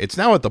it's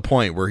now at the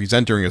point where he's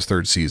entering his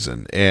third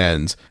season,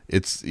 and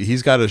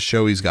he's got to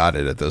show he's got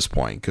it at this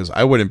point, because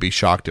I wouldn't be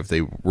shocked if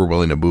they were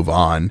willing to move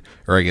on,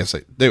 or I guess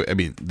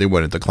they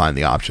wouldn't decline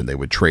the option. They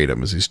would trade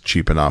him as he's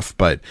cheap enough,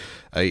 but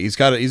he's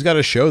got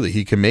to show that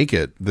he can make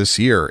it this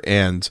year.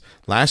 And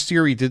last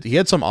year he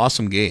had some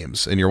awesome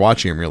games, and you're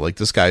watching him, you're like,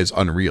 this guy's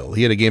unreal.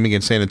 He had a game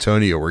against San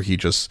Antonio where he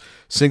just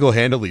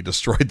single-handedly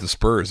destroyed the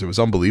Spurs. It was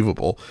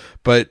unbelievable,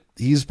 but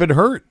he's been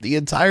hurt the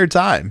entire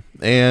time.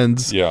 And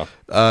the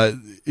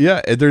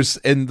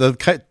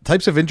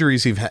types of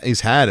injuries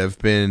he's had have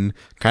been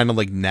kind of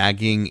like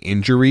nagging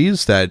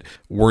injuries that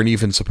weren't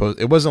even supposed.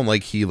 It wasn't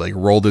like he like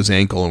rolled his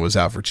ankle and was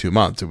out for 2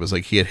 months. It was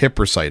like he had hip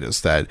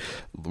bursitis, that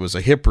was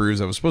a hip bruise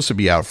that was supposed to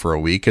be out for a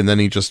week, and then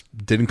he just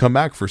didn't come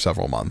back for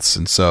several months.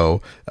 And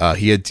so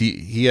he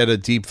had a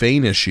deep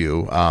vein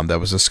issue that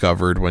was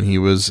discovered when he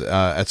was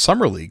at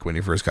Summer League when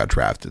he first got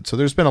drafted. So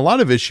there's been a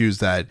lot of issues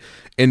that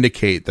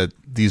indicate that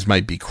these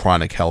might be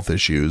chronic health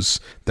issues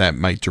that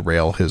might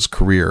derail his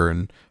career,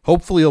 and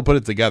hopefully he'll put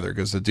it together,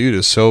 because the dude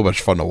is so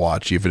much fun to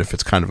watch, even if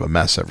it's kind of a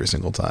mess every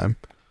single time.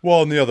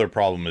 Well, and the other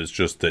problem is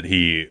just that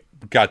he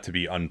got to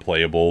be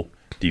unplayable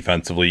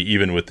defensively,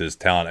 even with his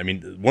talent. I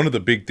mean, one of the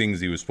big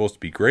things he was supposed to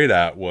be great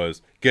at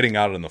was getting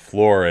out on the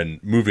floor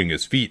and moving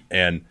his feet,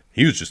 and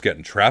he was just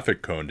getting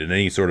traffic coned in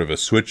any sort of a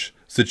switch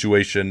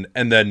situation.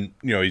 And then,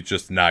 he's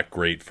just not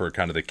great for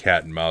kind of the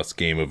cat and mouse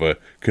game of a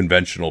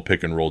conventional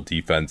pick and roll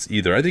defense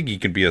either. I think he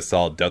can be a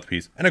solid depth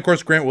piece. And of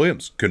course, Grant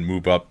Williams can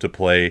move up to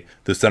play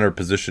the center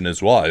position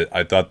as well.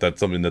 I thought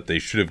that's something that they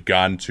should have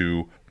gone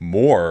to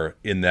more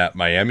in that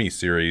Miami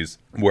series,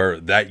 where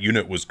that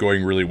unit was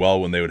going really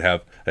well when they would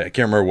have, I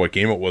can't remember what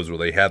game it was, where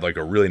they had like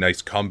a really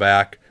nice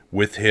comeback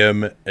with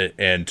him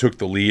and took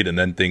the lead, and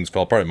then things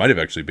fell apart. It might have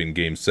actually been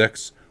game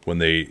 6 when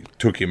they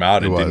took him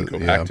out and didn't go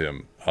back to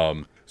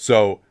him.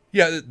 So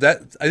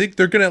that I think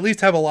they're going to at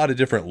least have a lot of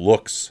different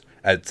looks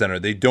at center.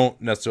 They don't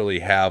necessarily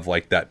have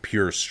like that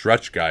pure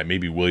stretch guy.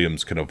 Maybe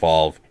Williams can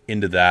evolve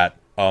into that.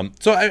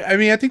 So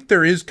I think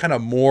there is kind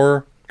of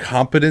more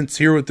competence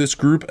here with this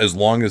group, as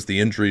long as the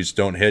injuries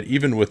don't hit,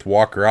 even with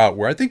Walker out,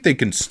 where I think they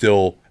can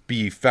still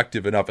be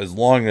effective enough as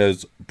long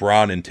as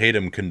Brown and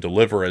Tatum can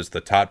deliver as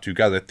the top two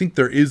guys. I think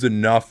there is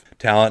enough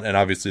talent, and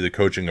obviously the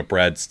coaching of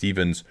Brad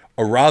Stevens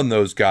around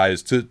those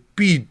guys, to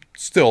be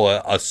still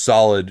a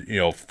solid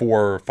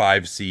 4 or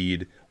 5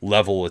 seed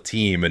level of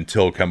team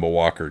until Kemba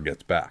Walker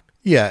gets back.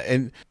 Yeah,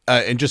 and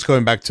just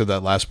going back to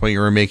that last point you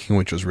were making,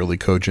 which was really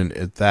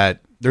cogent,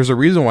 that there's a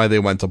reason why they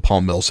went to Paul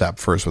Millsap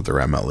first with their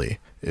MLE.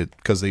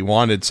 Because they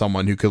wanted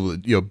someone who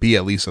could be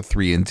at least a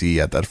 3-and-D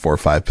at that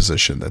 4-5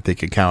 position that they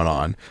could count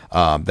on,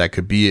 that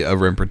could be a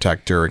rim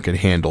protector and could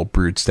handle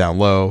brutes down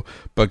low,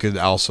 but could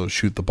also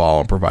shoot the ball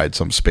and provide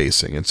some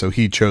spacing. And so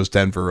he chose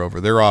Denver over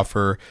their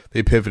offer.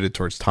 They pivoted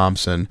towards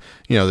Thompson.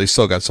 They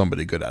still got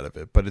somebody good out of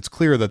it, but it's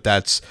clear that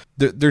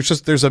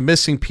there's a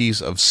missing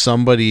piece of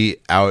somebody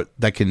out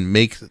that can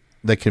make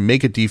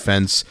a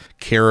defense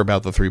care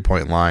about the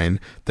 3-point line,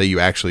 that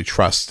you actually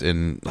trust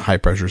in high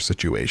pressure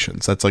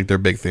situations. That's like their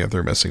big thing that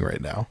they're missing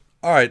right now.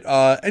 All right.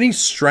 Any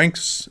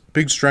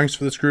big strengths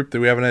for this group that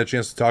we haven't had a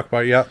chance to talk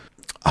about yet?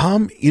 I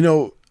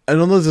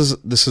don't know if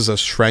this is a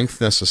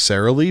strength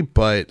necessarily,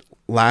 but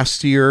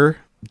last year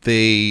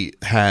they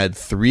had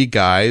 3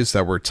 guys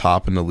that were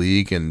top in the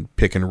league in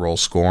pick and roll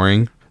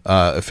scoring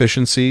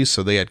efficiency.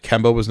 So they had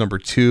Kemba was number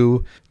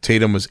 2,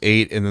 Tatum was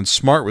 8, and then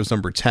Smart was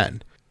number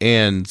 10.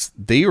 And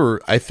they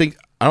were, I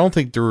don't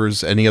think there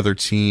was any other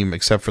team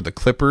except for the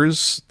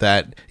Clippers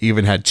that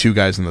even had 2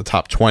 guys in the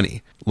top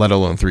 20, let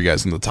alone 3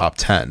 guys in the top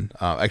 10.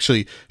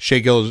 Actually, Shai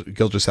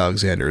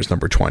Gilgeous-Alexander is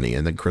number 20,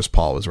 and then Chris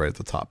Paul was right at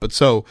the top. But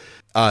so,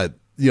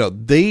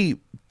 they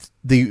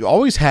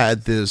always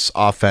had this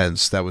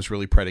offense that was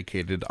really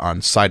predicated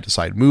on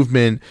side-to-side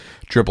movement,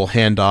 dribble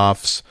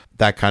handoffs,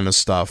 that kind of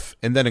stuff.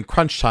 And then in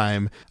crunch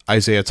time,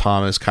 Isaiah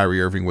Thomas,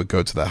 Kyrie Irving would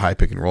go to that high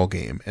pick and roll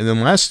game. And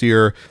then last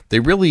year, they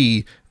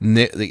really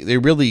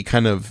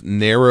kind of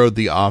narrowed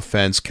the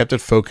offense, kept it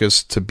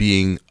focused to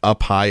being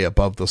up high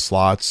above the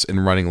slots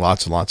and running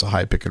lots and lots of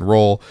high pick and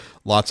roll,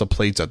 lots of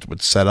plays that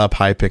would set up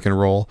high pick and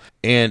roll.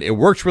 And it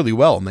worked really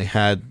well, and they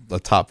had a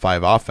top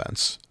 5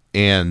 offense.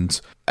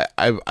 And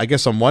I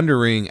guess I'm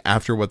wondering,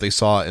 after what they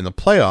saw in the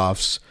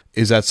playoffs,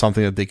 is that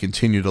something that they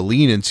continue to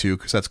lean into?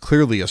 Because that's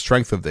clearly a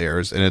strength of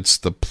theirs, and it's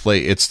the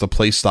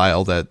play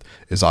style that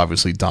is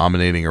obviously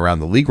dominating around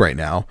the league right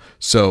now.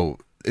 So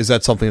is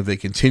that something that they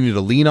continue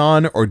to lean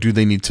on, or do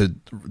they need to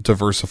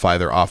diversify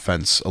their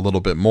offense a little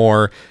bit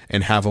more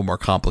and have a more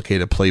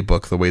complicated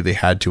playbook the way they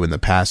had to in the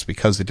past,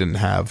 because they didn't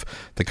have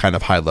the kind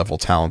of high level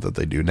talent that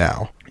they do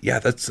now? yeah,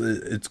 it's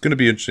going to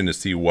be interesting to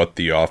see what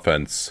the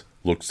offense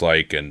looks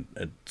like. And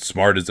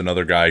Smart is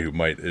another guy who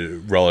might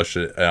relish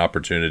an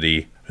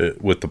opportunity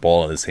with the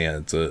ball in his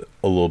hands a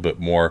little bit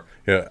more.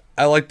 Yeah,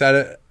 I like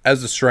that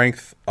as a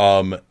strength.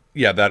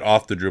 Yeah, that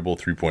off the dribble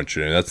 3-point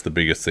shooting, that's the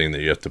biggest thing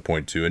that you have to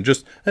point to. And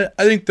just, I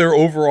think their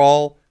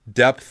overall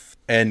depth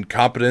and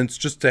competence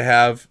just to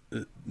have.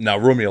 Now,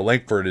 Romeo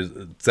Langford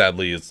it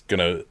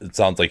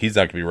sounds like he's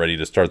not gonna be ready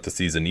to start the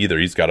season either.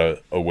 He's got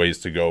a ways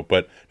to go,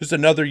 but just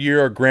another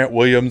year of Grant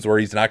Williams where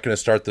he's not gonna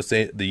start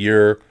the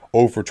year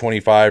 0 for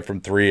 25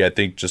 from 3. I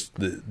think just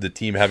the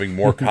team having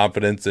more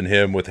confidence in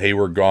him with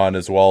Hayward gone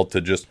as well, to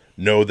just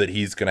know that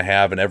he's gonna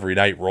have an every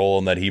night role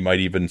and that he might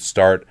even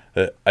start,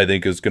 I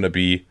think is gonna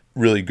be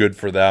really good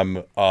for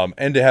them.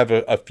 And to have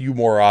a few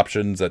more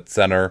options at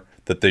center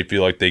that they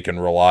feel like they can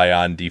rely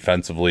on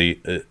defensively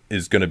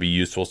is going to be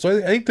useful. So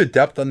I think the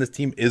depth on this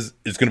team is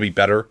going to be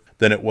better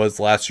than it was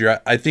last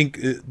year. I think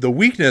the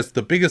weakness,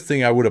 the biggest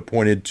thing I would have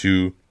pointed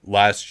to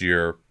last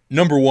year,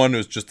 number one,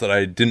 was just that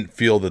I didn't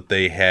feel that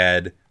they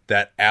had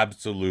that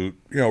absolute,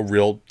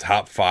 real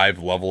top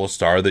 5 level of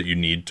star that you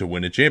need to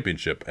win a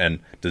championship. And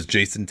does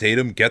Jason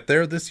Tatum get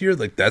there this year?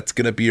 Like, that's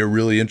going to be a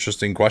really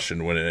interesting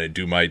question when I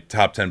do my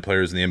top 10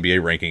 players in the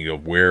NBA ranking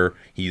of where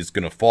he's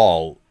going to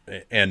fall.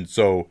 And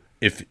so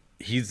if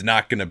he's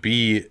not going to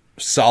be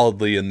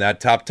solidly in that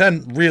top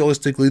 10,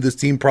 realistically, this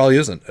team probably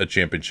isn't a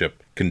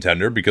championship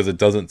contender, because it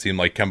doesn't seem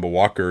like Kemba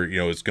Walker,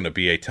 is going to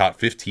be a top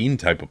 15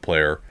 type of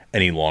player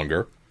any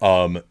longer.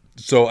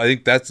 So I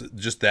think that's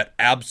just that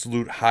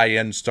absolute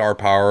high-end star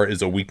power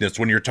is a weakness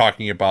when you're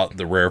talking about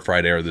the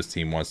rarefied air this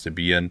team wants to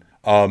be in.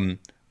 I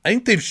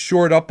think they've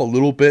shored up a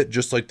little bit,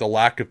 just like the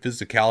lack of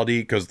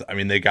physicality, because,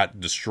 they got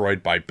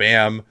destroyed by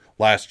Bam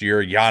last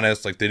year.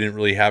 Giannis, they didn't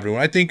really have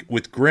anyone. I think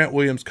with Grant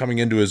Williams coming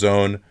into his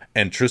own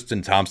and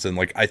Tristan Thompson,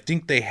 I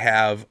think they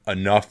have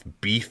enough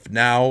beef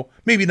now.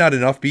 Maybe not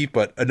enough beef,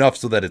 but enough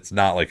so that it's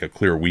not a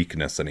clear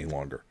weakness any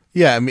longer.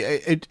 Yeah,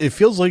 it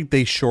feels like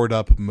they shored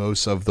up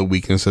most of the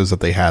weaknesses that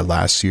they had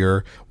last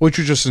year, which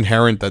was just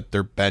inherent that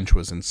their bench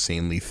was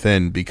insanely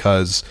thin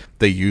because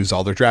they used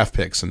all their draft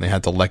picks and they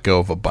had to let go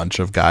of a bunch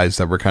of guys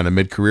that were kind of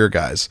mid-career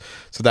guys.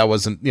 So that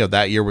wasn't,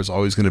 that year was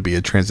always going to be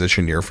a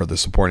transition year for the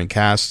supporting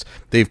cast.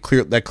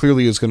 That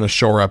clearly is going to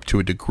shore up to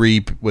a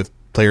degree with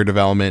player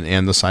development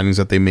and the signings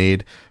that they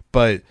made,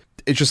 but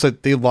it's just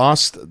that they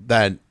lost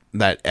that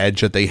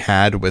edge that they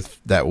had with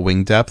that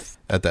wing depth,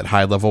 at that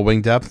high level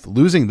wing depth.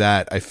 Losing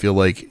that, I feel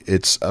like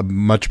it's a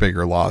much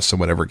bigger loss than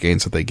whatever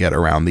gains that they get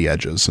around the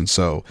edges. And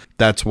so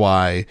that's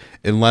why,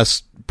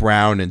 unless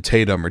Brown and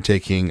Tatum are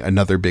taking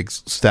another big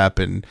step,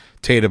 and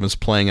Tatum is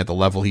playing at the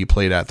level he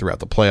played at throughout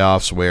the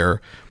playoffs, where,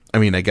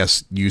 I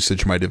guess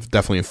usage might have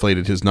definitely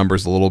inflated his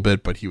numbers a little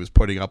bit, but he was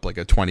putting up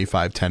a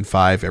 25, 10,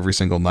 5 every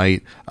single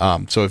night.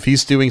 So if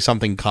he's doing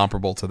something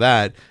comparable to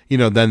that,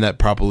 then that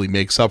probably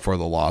makes up for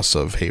the loss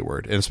of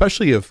Hayward. And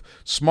especially if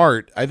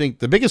Smart, I think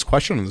the biggest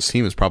question on this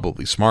team is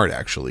probably Smart,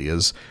 actually,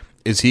 is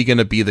he going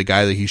to be the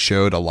guy that he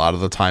showed a lot of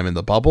the time in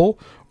the bubble,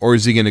 or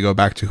is he going to go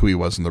back to who he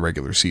was in the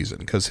regular season?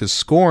 Because his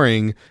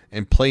scoring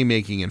and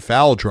playmaking and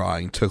foul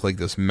drawing took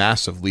this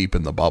massive leap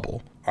in the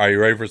bubble. Are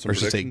you ready for some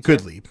predictions? Say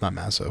good leap, not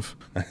massive.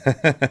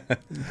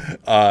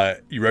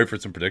 You ready for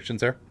some predictions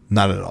there?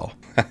 Not at all.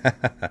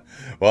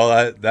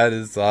 Well, that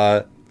is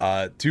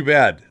too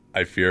bad,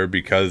 I fear,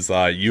 because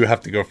you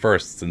have to go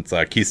first, since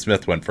Keith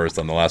Smith went first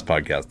on the last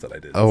podcast that I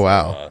did. Oh,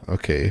 wow.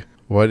 Okay.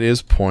 What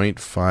is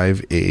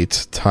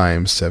 0.58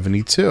 times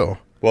 72?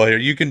 Well, here,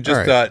 you can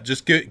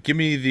just give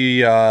me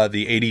the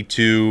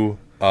 82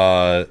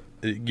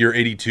 your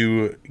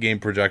 82 game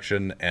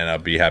projection, and I'll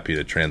be happy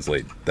to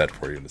translate that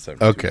for you into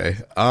 72. Okay.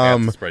 I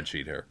have the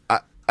spreadsheet here.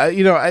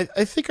 I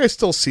think I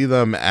still see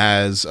them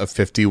as a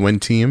 50-win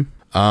team.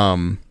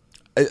 I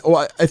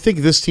think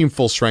this team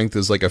full strength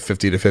is a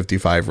 50 to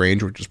 55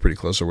 range, which is pretty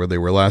close to where they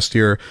were last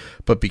year.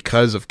 But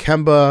because of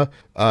Kemba,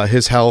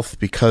 his health,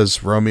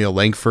 because Romeo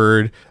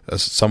Langford,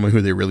 someone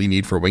who they really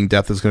need for wing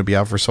depth, is going to be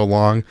out for so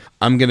long,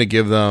 I'm going to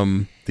give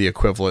them the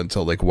equivalent to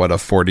a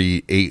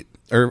 48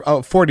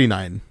 or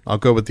 49. I'll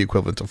go with the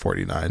equivalent to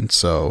 49.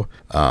 So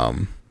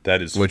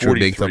that is, which would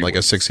make them a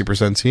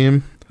 60%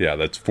 team. Yeah,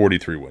 that's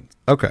 43 wins.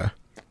 Okay.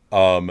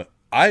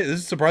 This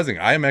is surprising.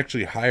 I am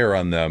actually higher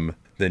on them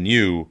than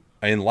you.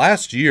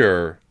 Last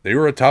year, they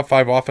were a top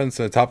 5 offense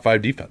and a top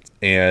 5 defense,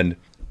 and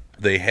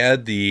they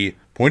had the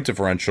point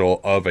differential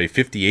of a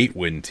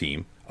 58-win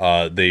team.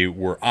 They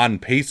were on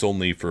pace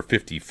only for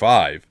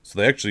 55, so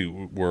they actually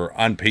were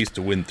on pace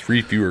to win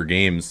 3 fewer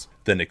games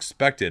than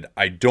expected.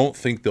 I don't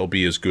think they'll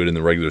be as good in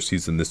the regular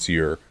season this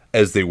year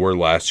as they were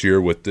last year,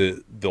 with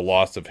the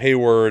loss of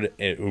Hayward,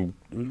 who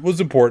was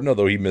important,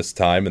 although he missed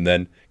time, and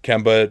then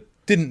Kemba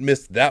didn't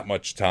miss that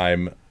much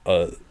time.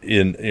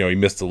 He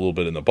missed a little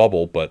bit in the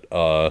bubble, but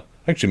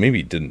actually maybe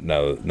he didn't.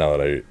 Now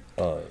that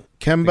I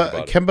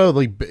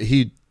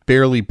Kemba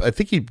barely, I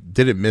think he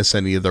didn't miss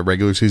any of the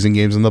regular season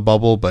games in the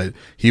bubble, but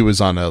he was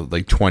on a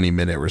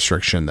 20-minute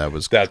restriction that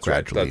was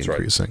gradually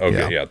increasing. Right.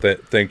 Okay, yeah.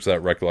 Thanks for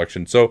that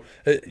recollection. So,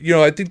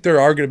 I think there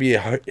are going to be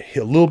a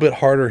little bit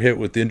harder hit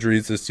with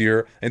injuries this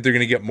year. I think they're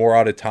going to get more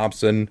out of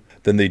Thompson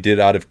than they did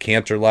out of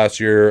Cantor last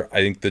year. I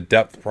think the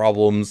depth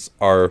problems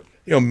are,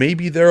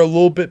 maybe they're a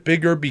little bit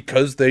bigger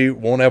because they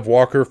won't have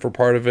Walker for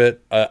part of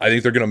it. I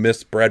think they're going to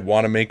miss Brad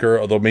Wanamaker,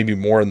 although maybe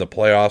more in the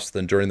playoffs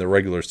than during the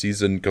regular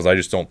season, because I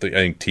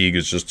think Teague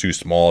is just too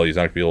small. He's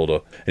not going to be able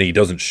to, and he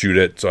doesn't shoot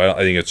it, so I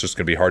think it's just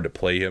going to be hard to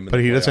play him. But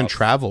he doesn't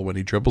travel when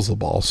he dribbles the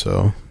ball,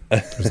 so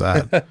there's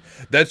that.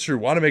 That's true.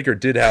 Wanamaker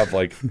did have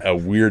a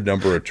weird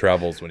number of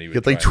travels when he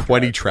would. He had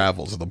 20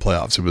 travels in the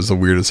playoffs. It was the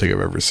weirdest thing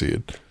I've ever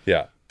seen.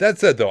 Yeah. That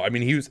said, though, I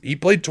mean, he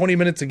played 20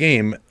 minutes a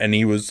game, and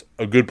he was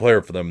a good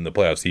player for them in the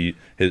playoffs.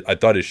 I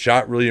thought his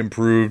shot really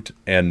improved,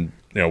 and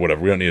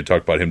whatever. We don't need to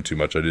talk about him too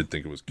much. I did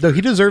think it was. No, he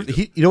deserved.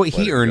 He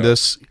earned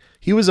this.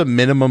 He was a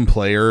minimum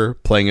player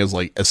playing as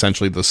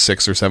essentially the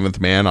 6th or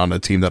 7th man on a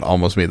team that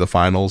almost made the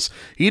finals.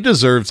 He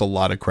deserves a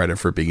lot of credit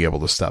for being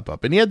able to step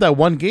up. And he had that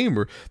one game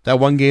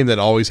that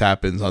always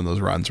happens on those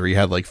runs where he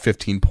had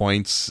 15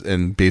 points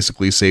and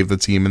basically saved the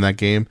team in that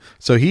game.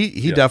 So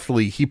he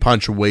definitely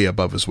punched way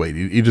above his weight.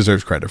 He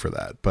deserves credit for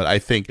that. But I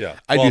think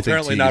I do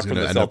think Teague is going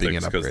to end up being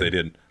an upgrade. They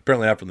didn't.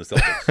 Apparently not from the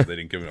Celtics because they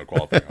didn't give him a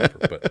qualifying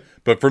offer.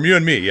 But from you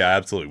and me, yeah,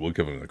 absolutely, we'll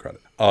give him the credit.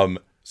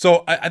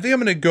 So I think I'm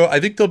going to go. I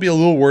think they'll be a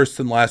little worse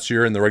than last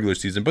year in the regular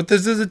season, but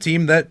this is a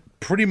team that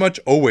pretty much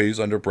always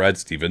under Brad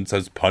Stevens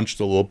has punched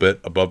a little bit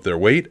above their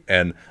weight,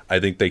 and I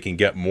think they can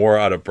get more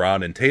out of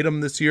Brown and Tatum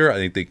this year. I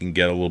think they can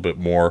get a little bit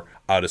more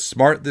out of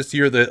Smart this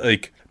year.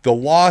 The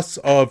loss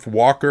of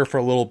Walker for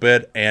a little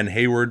bit and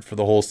Hayward for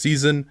the whole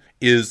season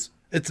it's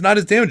not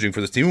as damaging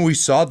for this team. And we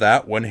saw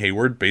that when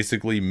Hayward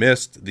basically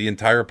missed the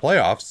entire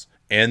playoffs,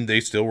 and they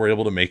still were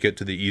able to make it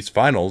to the East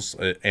Finals,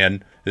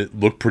 and it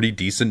looked pretty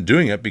decent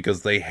doing it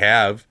because they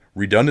have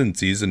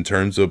redundancies in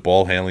terms of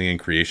ball handling and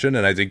creation.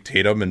 And I think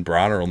Tatum and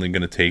Brown are only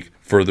going to take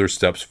further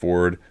steps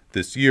forward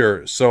this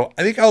year. So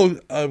I think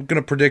I'm going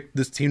to predict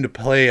this team to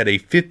play at a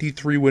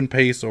 53-win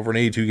pace over an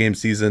 82-game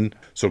season.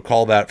 So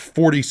call that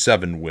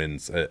 47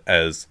 wins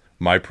as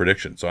my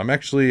prediction. So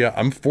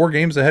I'm 4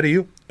 games ahead of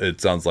you,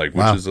 it sounds like,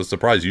 which is a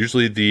surprise.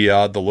 Usually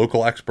the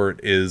local expert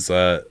is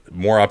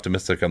more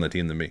optimistic on the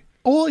team than me.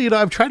 Well,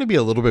 I'm trying to be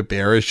a little bit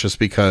bearish just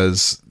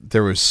because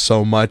there was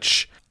so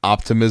much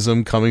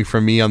optimism coming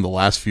from me on the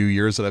last few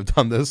years that I've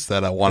done this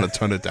that I want to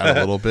tone it down a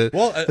little bit.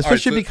 Well,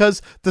 especially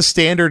because the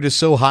standard is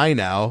so high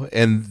now,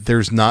 and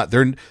they're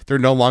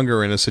no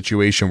longer in a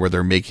situation where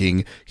they're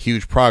making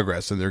huge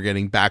progress and they're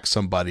getting back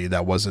somebody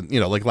that wasn't,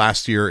 like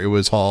last year it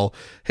was all,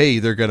 hey,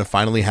 they're going to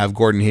finally have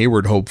Gordon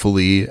Hayward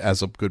hopefully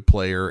as a good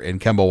player, and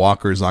Kemba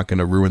Walker is not going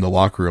to ruin the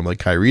locker room like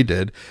Kyrie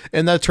did,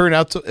 and that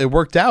it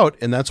worked out,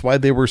 and that's why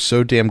they were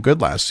so damn good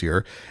last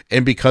year.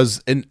 And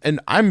because and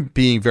I'm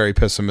being very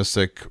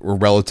pessimistic or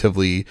relatively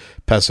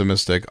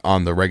pessimistic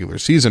on the regular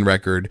season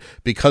record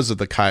because of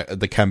the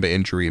Kemba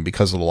injury and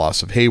because of the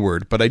loss of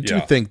Hayward. But I do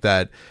think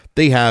that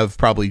they have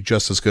probably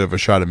just as good of a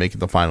shot at making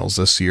the finals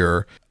this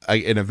year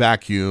in a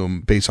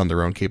vacuum based on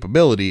their own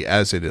capability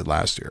as they did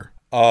last year.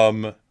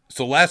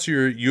 So last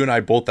year, you and I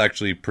both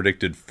actually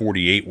predicted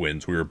 48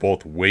 wins. We were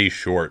both way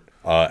short.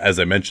 As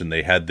I mentioned,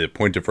 they had the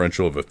point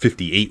differential of a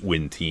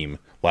 58-win team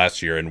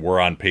last year, and we're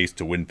on pace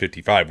to win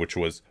 55, which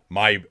was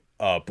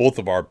both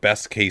of our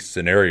best case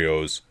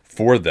scenarios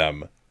for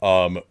them.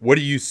 What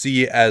do you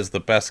see as the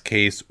best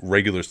case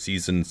regular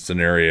season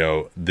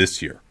scenario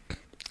this year?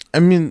 I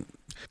mean,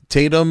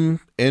 Tatum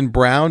and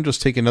Brown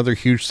just take another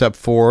huge step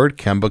forward.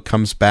 Kemba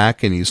comes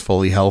back and he's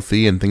fully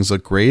healthy and things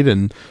look great.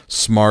 And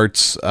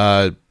Smart's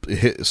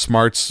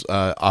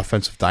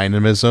offensive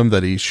dynamism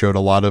that he showed a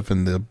lot of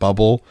in the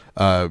bubble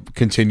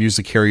continues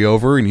to carry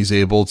over, and he's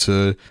able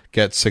to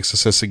get 6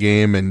 assists a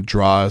game and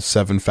draw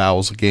 7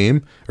 fouls a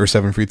game or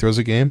 7 free throws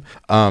a game.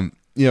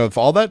 If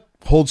all that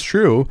holds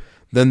true,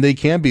 then they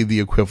can be the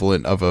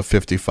equivalent of a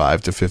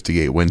 55 to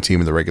 58 win team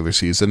in the regular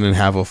season and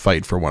have a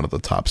fight for one of the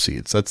top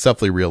seeds. That's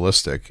definitely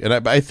realistic.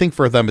 And I think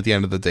for them at the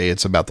end of the day,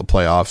 it's about the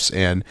playoffs.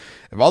 And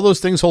if all those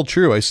things hold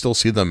true, I still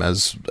see them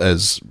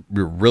as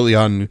really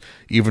on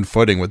even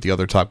footing with the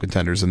other top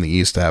contenders in the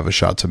East to have a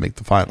shot to make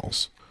the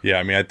finals. Yeah,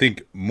 I mean, I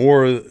think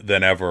more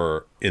than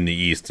ever in the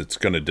East, it's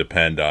going to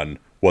depend on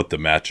what the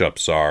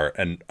matchups are.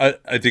 And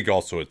I think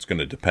also it's going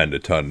to depend a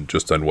ton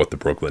just on what the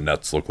Brooklyn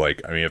Nets look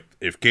like. I mean,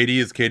 if KD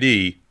is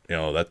KD,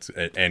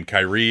 and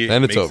Kyrie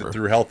makes it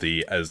through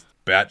healthy, as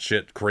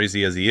batshit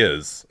crazy as he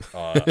is.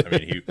 I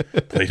mean, he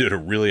played at a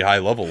really high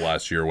level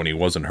last year when he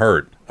wasn't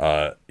hurt.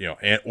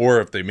 Or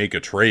if they make a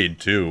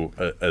trade too,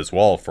 as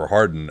well for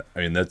Harden,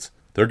 I mean,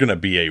 they're going to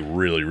be a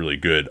really, really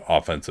good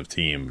offensive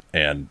team,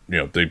 and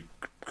they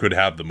could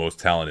have the most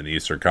talent in the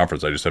Eastern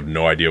Conference. I just have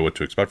no idea what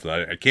to expect from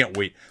that. I can't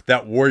wait.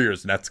 That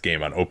Warriors Nets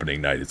game on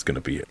opening night is going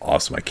to be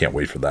awesome. I can't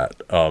wait for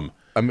that.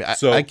 I mean,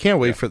 I can't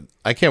wait for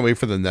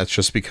the Nets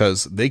just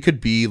because they could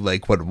be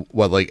like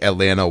what like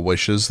Atlanta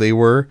wishes they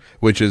were,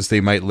 which is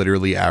they might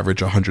literally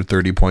average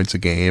 130 points a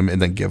game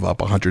and then give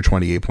up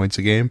 128 points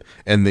a game,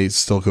 and they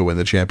still could win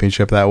the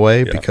championship that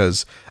way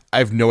because I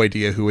have no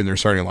idea who in their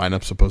starting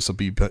lineup is supposed to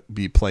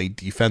be playing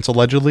defense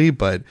allegedly,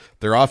 but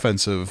their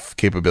offensive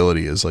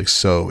capability is like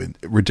so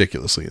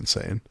ridiculously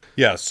insane.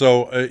 Yeah.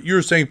 So you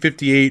were saying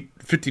 58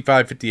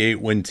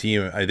 win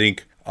team. I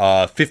think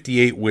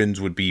 58 wins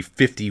would be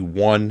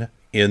 51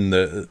 in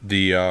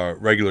the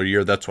regular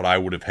year. That's what I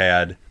would have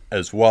had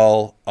as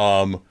well.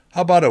 How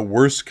about a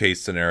worst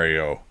case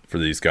scenario for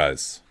these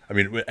guys? I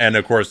mean, and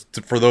of course,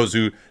 for those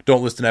who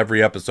don't listen to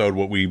every episode,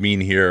 what we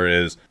mean here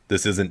is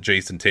this isn't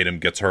Jason Tatum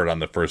gets hurt on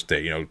the first day.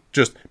 You know,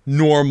 just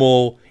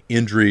normal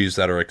injuries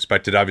that are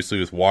expected. Obviously,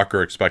 with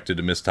Walker expected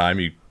to miss time,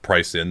 you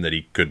price in that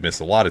he could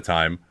miss a lot of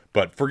time.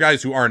 But for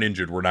guys who aren't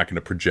injured, we're not going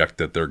to project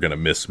that they're going to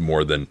miss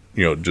more than,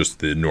 you know, just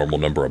the normal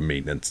number of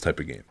maintenance type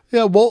of game.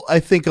 Yeah, well, I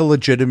think a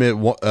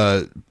legitimate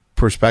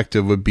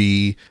perspective would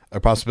be a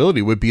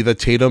possibility would be that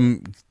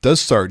Tatum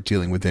does start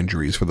dealing with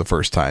injuries for the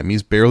first time.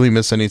 He's barely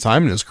missed any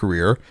time in his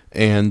career,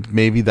 and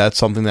maybe that's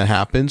something that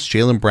happens.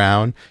 Jaylen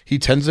Brown, he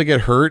tends to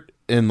get hurt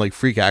in like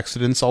freak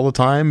accidents all the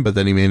time, but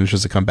then he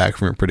manages to come back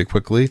from it pretty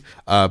quickly.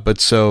 But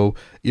so,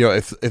 you know,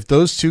 if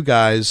those two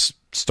guys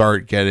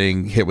start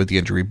getting hit with the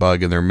injury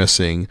bug and they're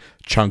missing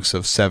chunks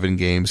of 7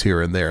 games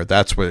here and there,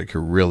 that's where it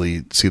could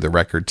really see the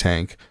record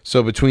tank.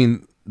 So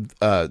between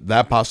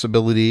that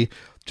possibility,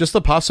 just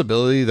the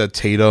possibility that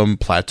Tatum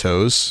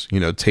plateaus, you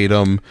know,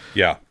 Tatum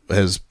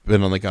has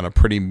been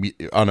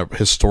on a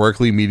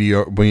historically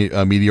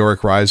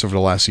meteoric rise over the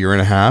last year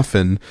and a half,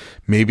 and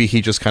maybe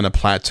he just kind of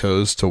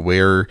plateaus to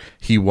where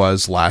he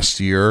was last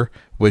year,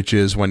 which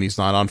is when he's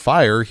not on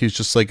fire, he's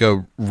just like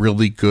a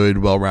really good,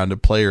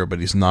 well-rounded player, but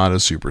he's not a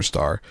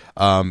superstar.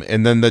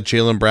 And then that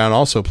Jaylen Brown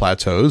also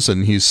plateaus,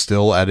 and he's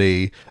still at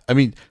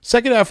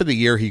second half of the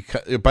year,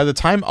 by the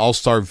time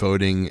All-Star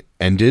voting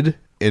ended,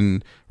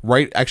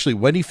 actually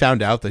when he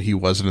found out that he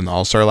wasn't an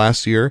All-Star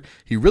last year,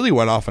 he really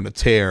went off on a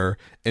tear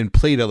and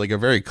played at like a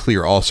very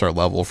clear All-Star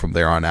level from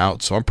there on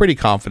out. So I'm pretty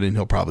confident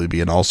he'll probably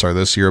be an All-Star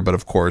this year, but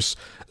of course,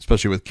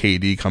 especially with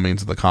KD coming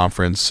into the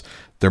conference,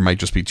 there might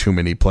just be too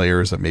many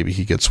players that maybe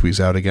he gets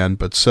squeezed out again.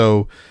 But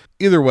so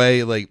either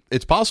way, like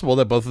it's possible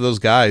that both of those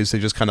guys, they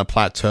just kind of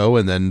plateau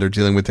and then they're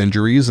dealing with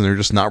injuries and they're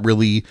just not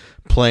really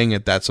playing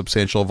at that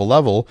substantial of a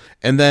level.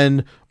 And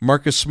then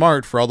Marcus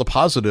Smart, for all the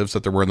positives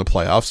that there were in the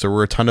playoffs, there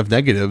were a ton of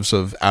negatives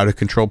of out of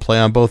control play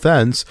on both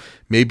ends.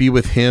 Maybe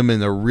with him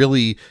and he's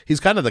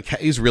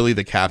really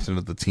the captain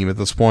of the team at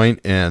this point,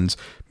 and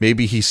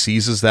maybe he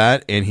seizes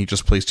that and he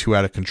just plays too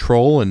out of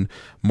control and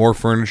more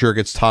furniture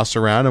gets tossed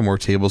around and more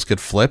tables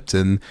get flipped,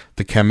 and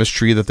the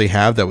chemistry that they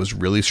have that was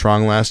really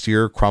strong last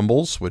year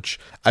crumbles, which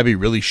I'd be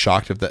really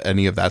shocked if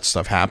any of that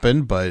stuff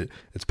happened, but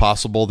it's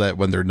possible that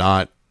when they're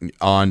not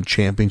on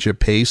championship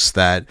pace,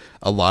 that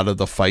a lot of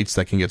the fights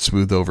that can get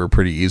smoothed over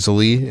pretty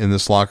easily in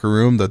this locker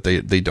room, that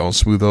they don't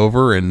smooth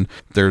over, and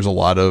there's a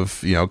lot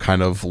of, you know,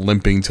 kind of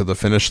limping to the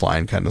finish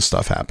line kind of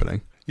stuff happening.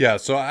 Yeah,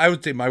 so I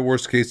would say my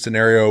worst case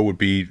scenario would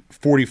be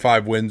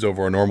 45 wins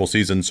over a normal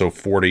season, so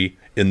 40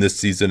 in this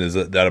season. Is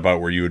that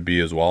about where you would be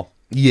as well?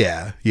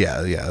 Yeah,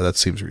 that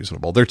seems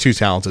reasonable. They're too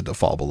talented to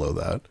fall below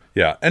that.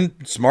 Yeah, and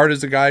Smart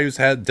is a guy who's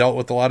dealt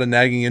with a lot of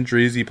nagging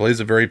injuries. He plays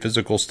a very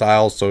physical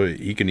style, so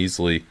he can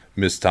easily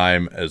miss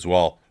time as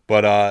well.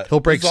 But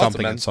he'll break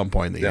something at some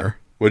point in the year.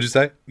 What'd you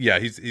say? Yeah,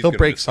 he'll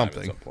break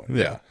something. At some point.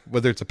 Yeah,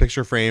 whether it's a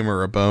picture frame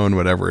or a bone,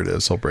 whatever it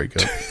is, he'll break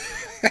it.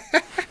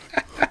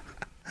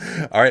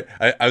 All right,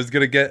 I was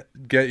gonna get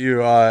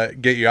you out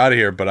of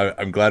here, but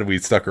I'm glad we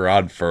stuck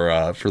around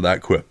for that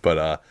quip.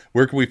 But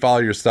where can we follow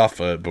your stuff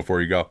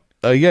before you go?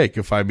 You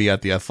can find me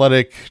at The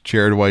Athletic,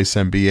 Jared Weiss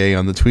MBA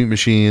on the tweet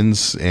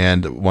machines,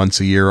 and once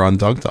a year on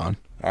Dunked On.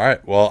 All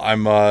right. Well,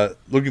 I'm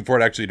looking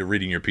forward actually to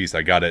reading your piece.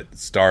 I got it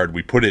starred.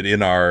 We put it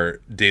in our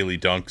daily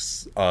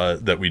dunks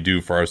that we do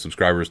for our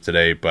subscribers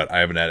today, but I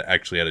haven't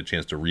actually had a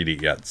chance to read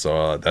it yet.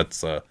 So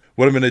that's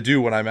what I'm going to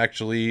do when I'm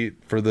actually,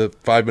 for the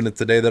 5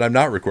 minutes a day that I'm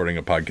not recording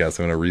a podcast,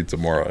 I'm going to read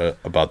some more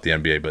about the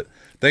NBA. But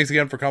thanks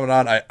again for coming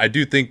on. I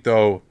do think,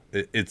 though,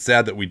 it's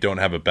sad that we don't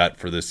have a bet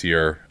for this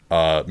year.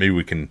 Maybe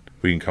we can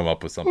come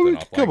up with something.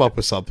 Up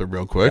with something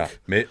real quick.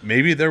 Yeah.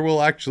 Maybe there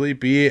will actually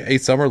be a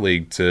summer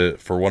league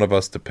for one of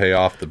us to pay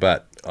off the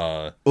bet.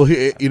 Well,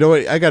 you know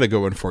what? I got a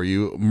good one for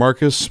you.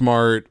 Marcus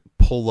Smart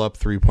pull up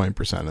 3-point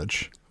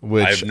percentage,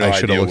 which I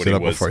should have looked it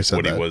up before I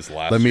said that.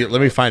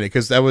 Let me find it,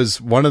 because that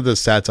was one of the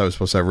stats I was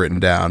supposed to have written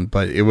down,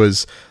 but it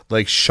was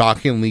like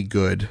shockingly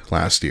good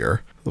last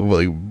year. Well,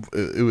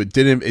 it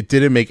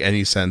didn't make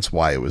any sense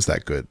why it was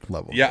that good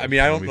level. Yeah, I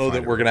mean, I don't know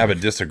that we're going to have a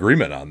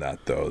disagreement on that,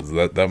 though.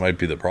 That might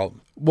be the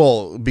problem.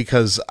 Well,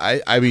 because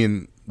I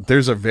mean,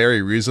 there's a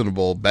very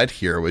reasonable bet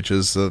here, which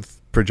is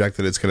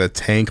projected it's going to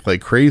tank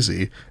like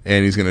crazy,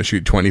 and he's going to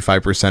shoot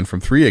 25%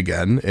 from 3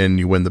 again, and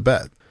you win the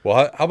bet.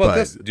 Well, how about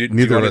this?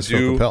 Neither of us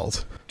feel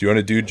compelled. Do you want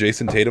to do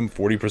Jason Tatum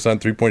 40%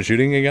 3-point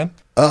shooting again?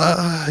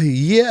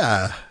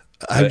 Yeah.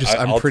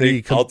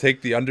 I'll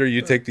take the under.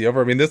 You take the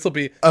over. I mean, this will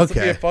be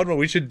a fun one.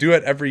 We should do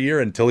it every year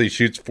until he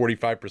shoots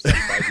 45%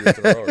 5 years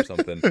in a row or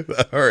something.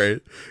 All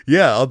right.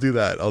 Yeah, I'll do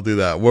that.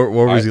 What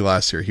was he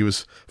last year? He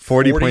was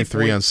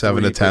 40.3 on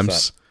 7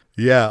 attempts.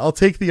 Yeah, I'll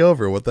take the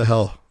over. What the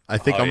hell? I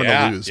think I'm going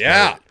to lose.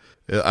 Yeah.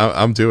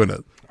 I'm doing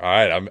it. All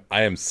right.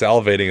 I am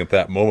salivating at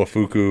that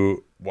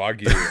Momofuku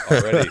Wagyu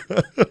already.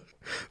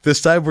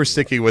 This time we're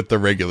sticking with the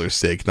regular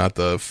steak, not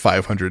the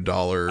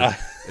 $500.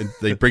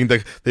 They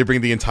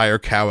bring the entire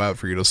cow out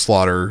for you to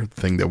slaughter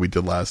thing that we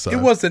did last time.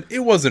 It wasn't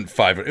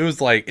 $500. It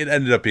was like it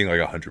ended up being like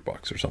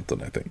 $100 or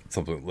something. I think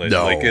something like,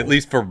 like at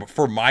least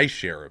for my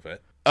share of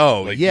it.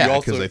 Oh like yeah,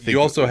 because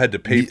you also had to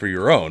pay for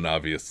your own,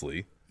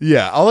 obviously.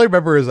 Yeah, all I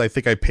remember is I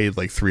think I paid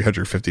like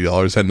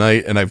 $350 at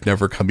night, and I've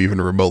never come even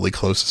remotely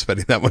close to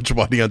spending that much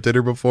money on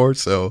dinner before.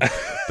 So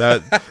I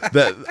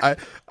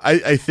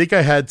think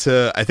I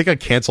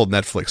canceled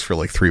Netflix for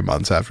like 3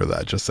 months after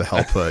that just to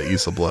help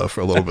ease the blow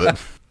for a little bit.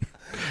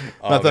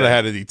 Not that I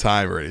had any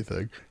time or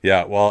anything.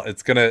 Yeah, well,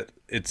 it's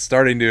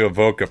starting to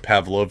evoke a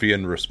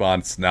Pavlovian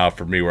response now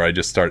for me, where I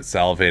just start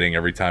salivating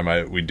every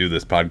time we do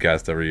this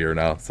podcast every year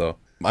now. So.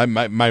 My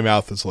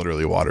mouth is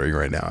literally watering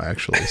right now,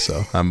 actually.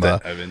 So I'm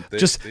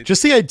just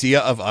the idea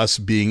of us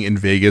being in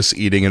Vegas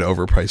eating an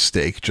overpriced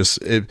steak.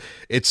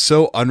 It's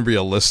so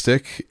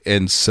unrealistic,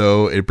 and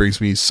so it brings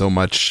me so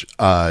much.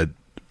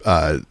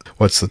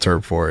 What's the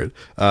term for it?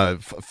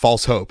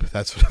 False hope.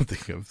 That's what I'm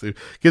thinking of. It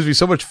gives me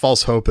so much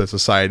false hope that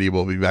society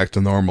will be back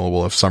to normal.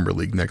 We'll have Summer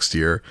League next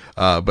year,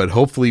 but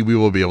hopefully we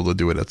will be able to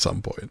do it at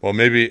some point. Well,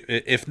 maybe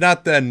if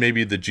not, then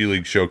maybe the G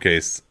League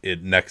Showcase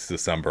next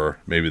December.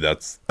 Maybe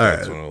that's when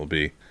it'll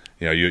be.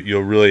 You know,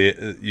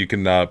 you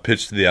can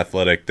pitch to the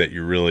Athletic that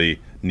you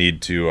really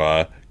need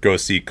to go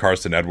see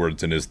Carson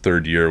Edwards in his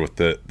third year with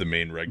the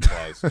main reg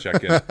clause.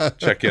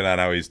 check in on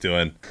how he's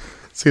doing.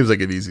 Seems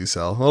like an easy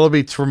sell. Well, it'll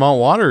be Tremont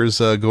Waters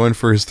going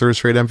for his third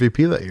straight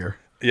MVP that year.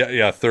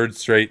 Yeah, third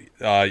straight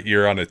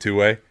year on a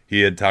two-way.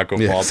 He had Taco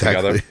Fall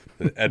together.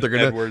 They're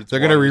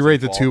gonna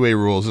rewrite the two-way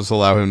rules, just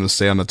allow him to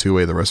stay on the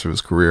two-way the rest of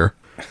his career.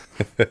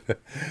 All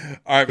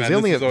right, man.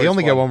 They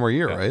only get one more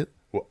year, right?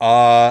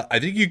 I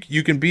think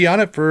you can be on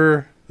it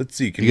for. Let's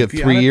see. Can you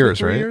get 3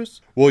 years, right?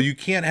 Years? Well, you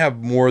can't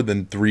have more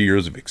than 3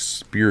 years of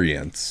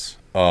experience.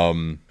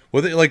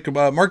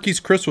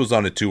 Marquise Chris was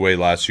on a two-way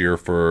last year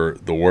for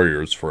the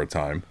Warriors for a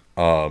time.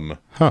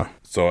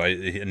 So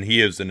and he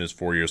is in his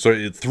 4 years.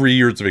 So 3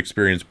 years of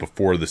experience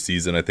before the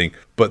season, I think.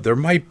 But there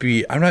might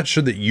be. I'm not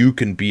sure that you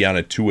can be on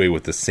a two-way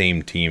with the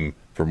same team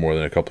for more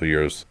than a couple of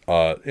years.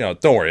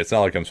 Don't worry. It's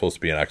not like I'm supposed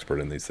to be an expert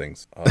in these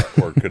things,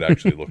 or could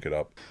actually look it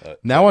up.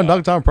 Now on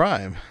Dunked On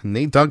Prime,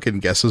 Nate Duncan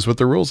guesses what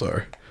the rules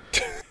are.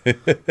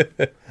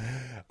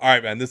 All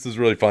right, man. This is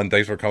really fun.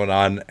 Thanks for coming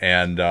on,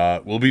 and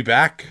we'll be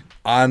back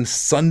on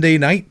Sunday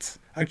night.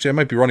 Actually, I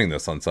might be running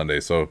this on Sunday,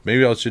 so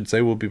maybe I should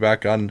say we'll be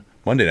back on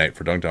Monday night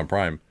for Dunked On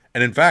Prime.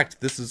 And in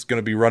fact, this is going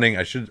to be running.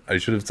 I should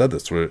have said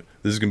this. This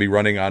is going to be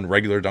running on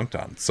regular Dunked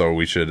On. So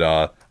we should.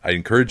 I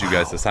encourage you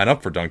guys to sign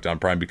up for Dunked On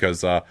Prime,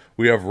 because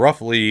we have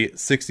roughly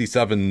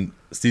 67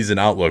 season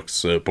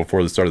outlooks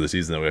before the start of the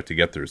season that we have to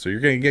get through. So you're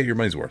going to get your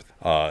money's worth.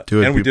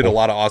 We did a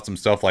lot of awesome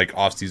stuff like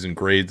off-season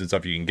grades and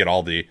stuff. You can get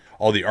all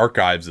the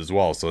archives as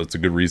well. So it's a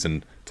good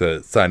reason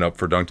to sign up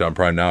for Dunked On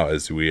Prime now,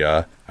 as we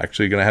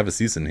actually going to have a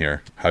season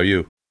here. How are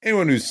you?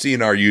 Anyone who's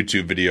seen our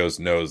YouTube videos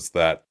knows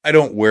that I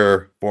don't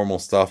wear formal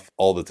stuff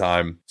all the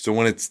time. So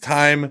when it's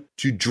time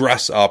to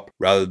dress up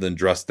rather than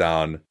dress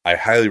down, I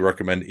highly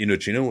recommend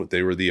Indochino.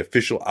 They were the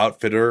official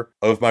outfitter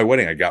of my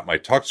wedding. I got my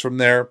tux from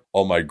there.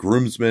 All my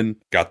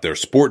groomsmen got their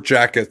sport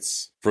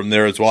jackets from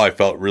there as well. I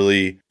felt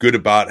really good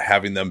about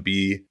having them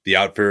be the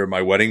outfitter of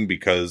my wedding,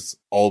 because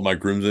all of my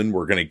groomsmen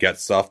were going to get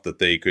stuff that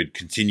they could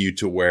continue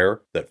to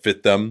wear that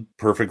fit them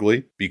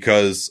perfectly.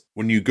 Because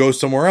when you go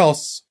somewhere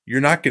else,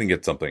 you're not going to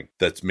get something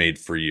that's made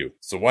for you.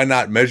 So why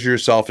not measure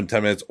yourself in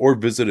 10 minutes or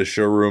visit a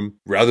showroom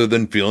rather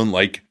than feeling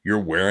like you're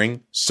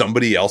wearing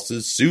somebody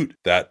else's suit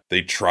that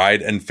they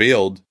tried and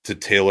failed to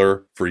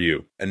tailor for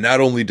you. And not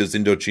only does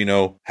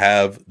Indochino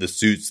have the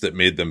suits that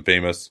made them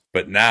famous,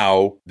 but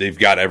now they've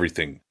got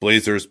everything.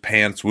 Blazers,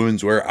 pants,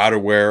 women's wear,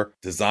 outerwear,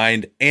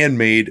 designed and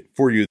made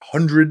for you.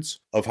 Hundreds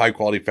of high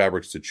quality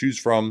fabrics to choose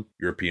from.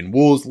 European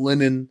wools,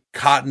 linen,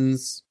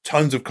 cottons,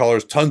 tons of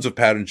colors, tons of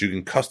patterns. You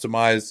can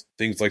customize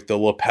things like the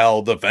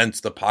lapel, the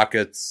vents, the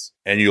pockets,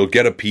 and you'll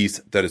get a piece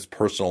that is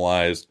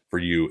personalized for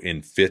you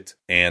in fit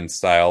and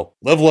style.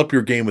 Level up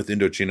your game with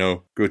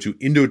Indochino. Go to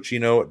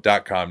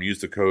Indochino.com.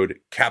 Use the code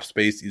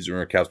CAPSPACE. Use the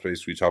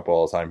CAPSPACE we talk about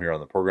all the time here on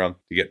the program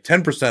to get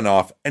 10%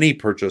 off any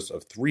purchase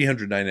of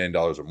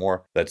 $399 or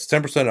more. That's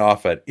 10%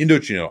 off at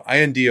Indochino,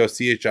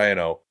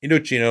 Indochino,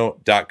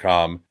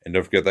 Indochino.com. And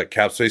don't forget that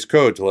CAPSPACE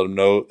code to let them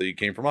know that you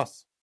came from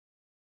us.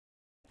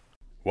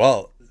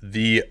 Well,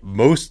 the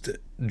most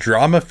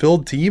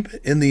drama-filled team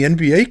in the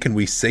NBA. Can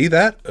we say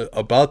that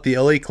about the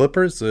LA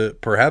Clippers?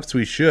 Perhaps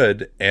we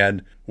should.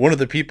 And one of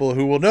the people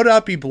who will no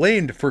doubt be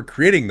blamed for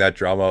creating that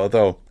drama,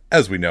 although,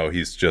 as we know,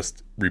 he's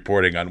just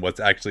reporting on what's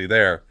actually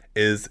there,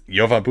 is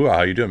Jovan Buha.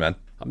 How you doing, man?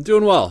 I'm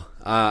doing well.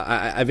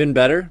 I've been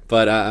better,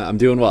 but I'm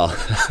doing well.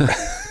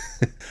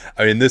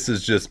 I mean, this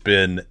has just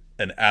been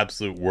an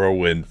absolute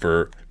whirlwind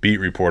for beat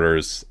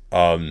reporters.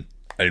 I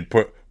mean,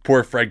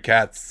 poor Fred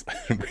Katz.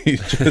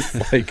 He's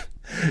just like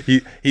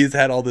he's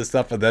had all this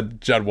stuff, and then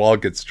John Wall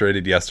gets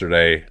traded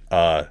yesterday,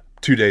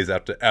 2 days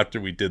after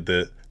we did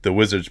the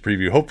Wizards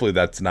preview. Hopefully,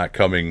 that's not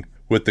coming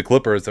with the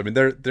Clippers. I mean,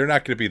 they're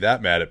not going to be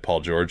that mad at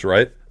Paul George,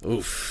 right?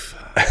 Oof,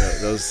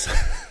 those.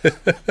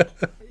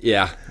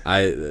 Yeah,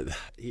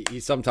 he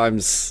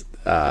sometimes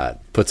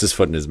puts his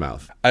foot in his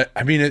mouth.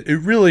 I mean, it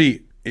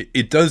really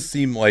does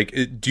seem like.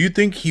 Do you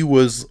think he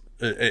was?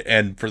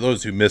 And for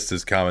those who missed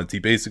his comments, he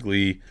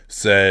basically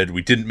said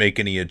we didn't make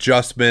any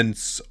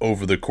adjustments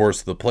over the course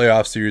of the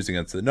playoff series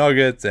against the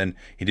Nuggets, and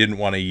he didn't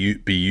want to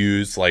be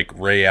used like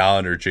Ray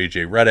Allen or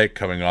JJ Redick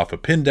coming off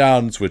of pin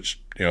downs, which,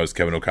 as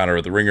Kevin O'Connor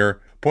of The Ringer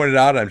pointed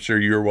out, I'm sure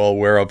you're well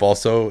aware of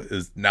also,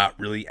 is not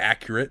really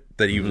accurate,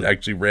 that he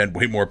actually ran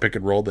way more pick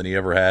and roll than he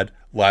ever had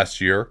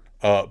last year.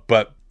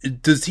 But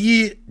do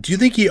you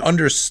think he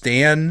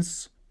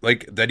understands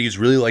like that he's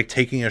really like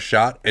taking a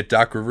shot at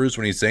Doc Rivers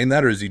when he's saying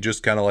that, or is he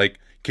just kind of like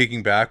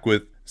kicking back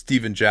with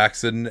Steven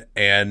Jackson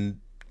and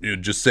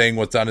just saying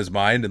what's on his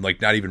mind and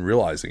like not even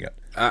realizing it?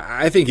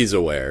 I think he's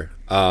aware.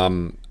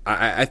 And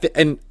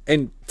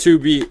to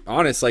be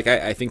honest, like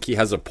I think he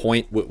has a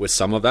point with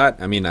some of that.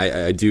 I mean,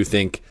 I do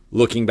think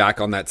looking back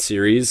on that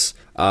series,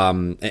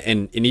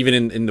 and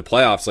even in the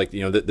playoffs, like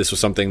this was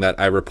something that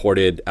I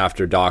reported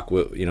after Doc,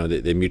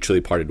 they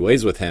mutually parted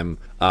ways with him.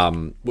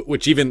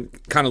 Which even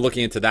kind of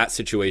looking into that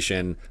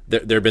situation,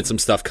 there have been some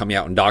stuff coming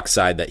out on Doc's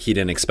side that he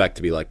didn't expect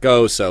to be let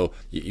go. So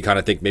you kind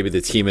of think maybe the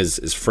team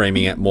is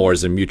framing it more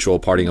as a mutual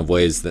parting of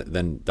ways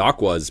than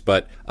Doc was,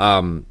 but.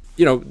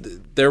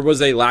 There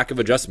was a lack of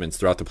adjustments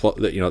throughout the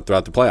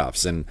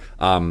playoffs, and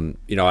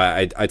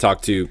I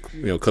talked to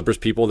Clippers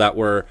people that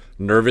were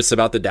nervous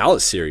about the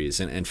Dallas series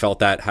and felt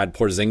that had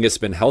Porzingis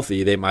been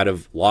healthy, they might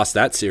have lost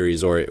that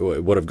series, or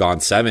it would have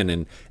gone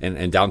 7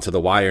 and down to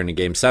the wire in a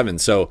game 7.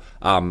 So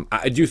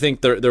I do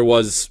think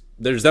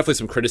there's definitely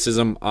some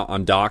criticism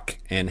on Doc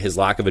and his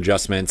lack of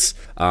adjustments,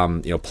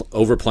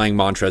 overplaying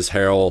Montrezl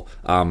Harrell,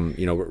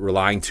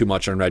 relying too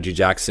much on Reggie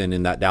Jackson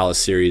in that Dallas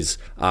series.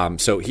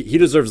 So he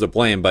deserves the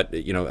blame. But,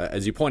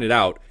 as you pointed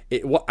out,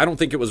 I don't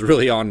think it was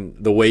really on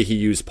the way he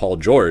used Paul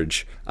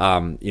George.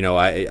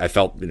 I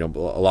felt, a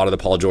lot of the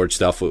Paul George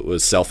stuff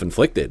was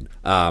self-inflicted.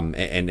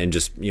 And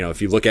just,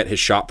 if you look at his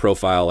shot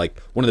profile, like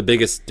one of the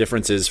biggest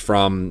differences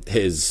from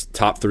his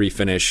top 3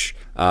 finish,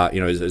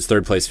 his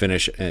third place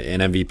finish in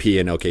MVP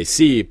in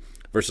OKC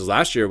versus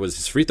last year was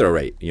his free throw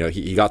rate.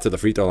 He got to the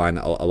free throw line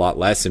a lot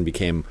less and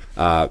became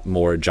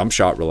more jump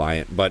shot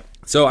reliant. But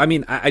so, I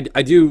mean, I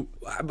do.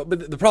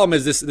 But the problem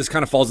is this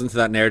kind of falls into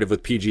that narrative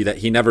with PG that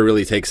he never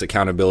really takes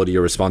accountability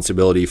or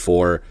responsibility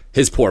for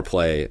his poor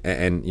play.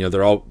 And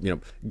they're all,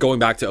 going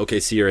back to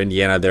OKC or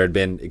Indiana, there had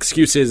been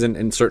excuses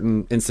in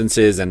certain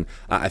instances. And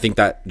I think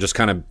that just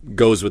kind of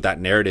goes with that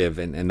narrative.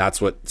 And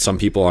that's what some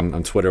people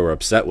on Twitter were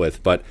upset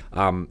with. But,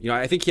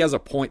 I think he has a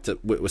point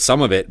with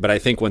some of it. But I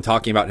think when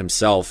talking about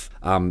himself,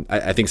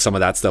 I think some of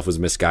that stuff was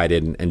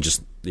misguided and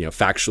just,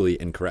 factually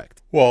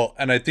incorrect. Well,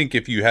 and I think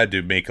if you had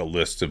to make a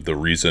list of the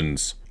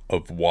reasons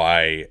of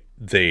why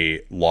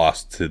they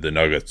lost to the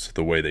Nuggets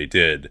the way they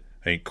did,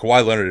 I mean,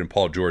 Kawhi Leonard and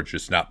Paul George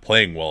just not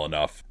playing well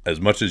enough. As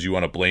much as you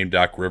want to blame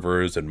Doc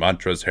Rivers and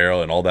Montrezl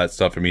Harrell and all that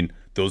stuff, I mean,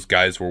 those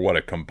guys were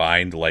a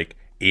combined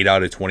 8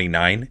 out of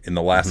 29 in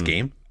the last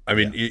game. I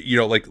mean,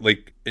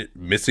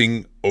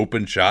 missing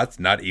open shots,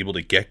 not able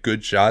to get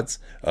good shots,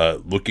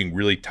 looking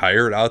really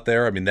tired out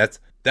there. I mean, that's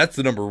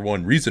the number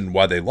one reason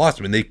why they lost.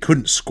 I mean, they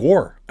couldn't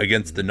score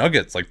against the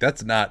Nuggets.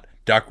 That's not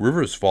Doc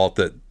Rivers' fault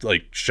that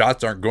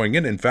shots aren't going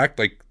in. In fact,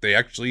 they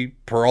actually,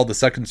 per all the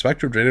second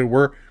spectrum data,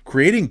 were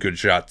creating good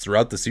shots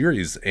throughout the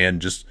series,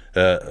 and just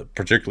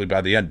particularly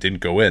by the end didn't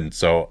go in.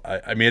 So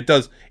I mean, it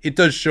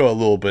does show a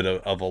little bit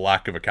of a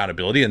lack of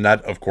accountability, and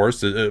that, of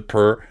course,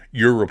 per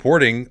your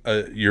reporting,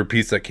 your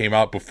piece that came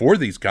out before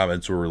these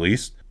comments were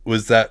released,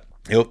 was that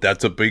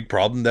that's a big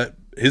problem that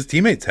his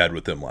teammates had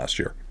with him last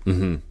year.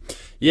 Mm-hmm.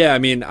 Yeah, I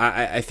mean,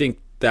 I think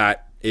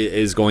that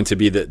is going to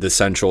be the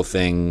central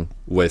thing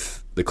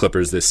with the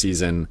Clippers this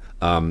season.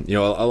 A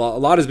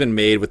lot has been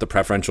made with the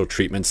preferential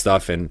treatment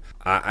stuff, and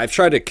I've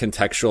tried to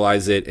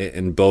contextualize it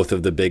in both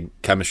of the big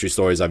chemistry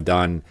stories I've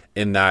done,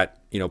 in that,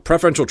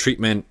 preferential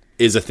treatment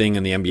is a thing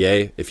in the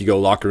NBA. If you go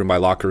locker room by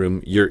locker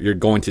room, you're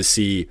going to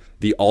see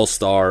the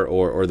all-star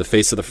or the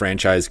face of the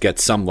franchise get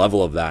some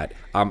level of that.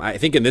 I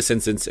think in this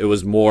instance, it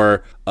was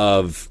more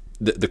of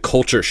the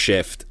culture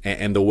shift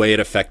and the way it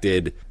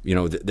affected,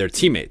 their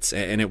teammates.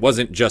 And it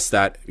wasn't just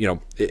that,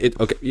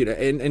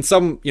 and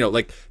some,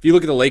 if you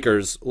look at the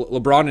Lakers,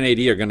 LeBron and AD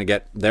are going to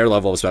get their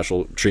level of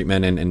special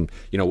treatment and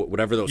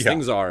whatever those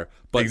things are.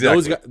 But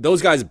exactly.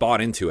 those guys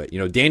bought into it.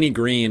 Danny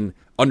Green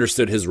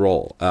understood his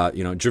role.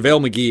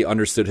 JaVale McGee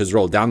understood his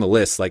role down the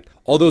list. Like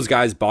all those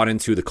guys bought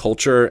into the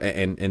culture,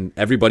 and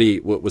everybody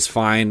was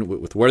fine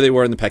with where they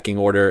were in the pecking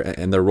order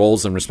and their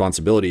roles and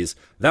responsibilities.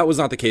 That was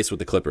not the case with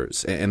the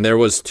Clippers. And there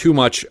was too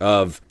much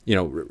of,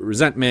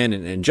 resentment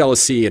and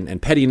jealousy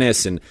and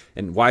pettiness and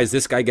why is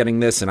this guy getting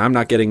this and I'm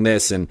not getting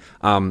this. And,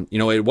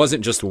 it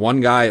wasn't just one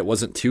guy. It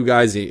wasn't two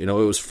guys. It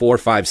was 4,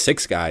 5,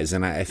 6 guys.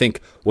 And I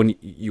think when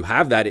you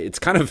have that, it's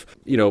kind of,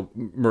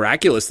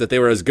 miraculous that they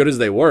were as good as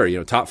they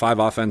were, top 5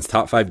 offense,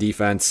 top 5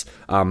 defense,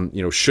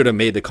 should have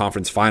made the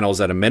conference finals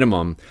at a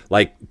minimum.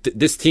 Like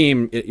this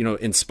team,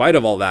 in spite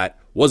of all that,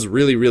 was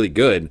really, really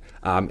good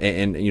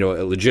and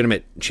a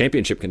legitimate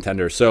championship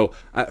contender. So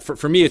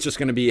for me, it's just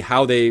going to be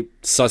how they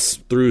suss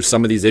through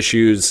some of these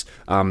issues.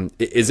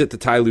 Is it the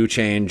Ty Lue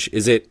change?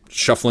 Is it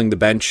shuffling the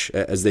bench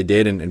as they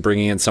did and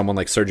bringing in someone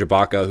like Serge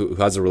Ibaka who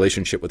has a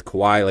relationship with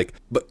Kawhi?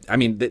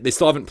 They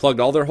still haven't plugged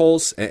all their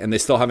holes and they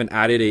still haven't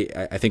added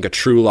a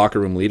true locker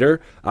room leader.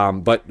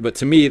 But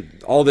to me,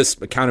 all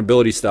this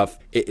accountability stuff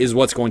is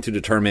what's going to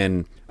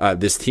determine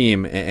this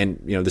team and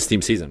this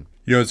team season.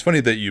 It's funny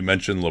that you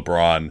mentioned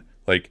LeBron.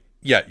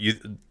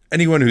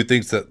 Anyone who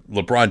thinks that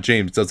LeBron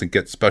James doesn't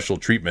get special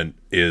treatment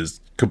is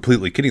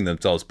completely kidding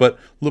themselves. But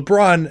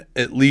LeBron,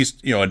 at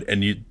least,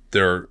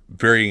 there are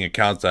varying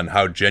accounts on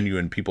how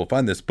genuine people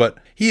find this, but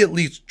he at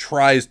least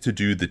tries to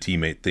do the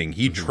teammate thing.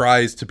 He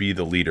tries to be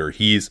the leader.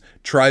 He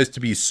tries to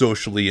be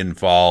socially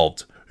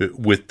involved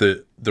with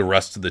the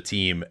rest of the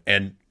team.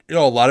 And, a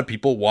lot of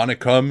people want to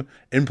come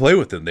and play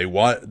with him.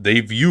 They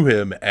view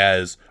him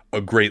as a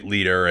great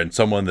leader and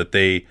someone that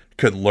they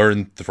could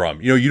learn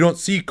from. You don't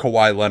see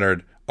Kawhi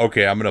Leonard,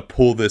 okay, I'm going to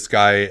pull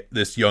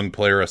this young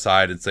player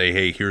aside and say,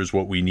 hey, here's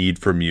what we need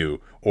from you.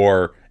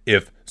 Or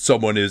if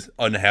someone is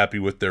unhappy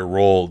with their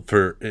role,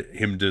 for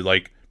him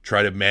to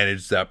try to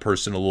manage that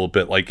person a little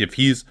bit. If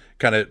he's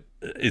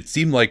it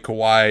seemed like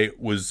Kawhi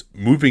was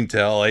moving to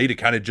LA to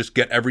kind of just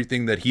get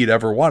everything that he'd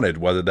ever wanted,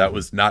 whether that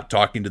was not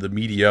talking to the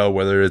media,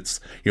 whether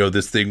it's,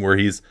 this thing where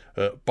he's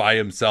by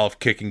himself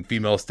kicking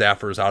female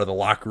staffers out of the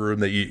locker room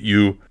that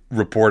you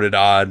reported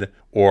on,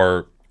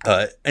 or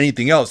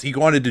anything else. He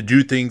wanted to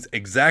do things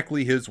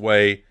exactly his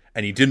way,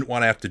 and he didn't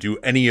want to have to do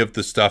any of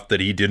the stuff that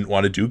he didn't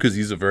want to do because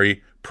he's a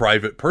very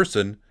private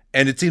person.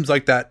 And it seems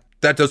like that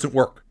doesn't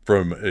work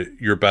from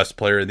your best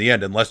player in the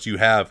end, unless you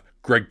have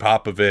Greg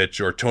Popovich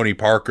or Tony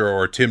Parker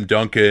or Tim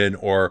Duncan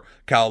or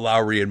Kyle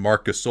Lowry and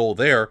Marc Gasol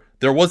there.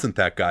 There wasn't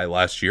that guy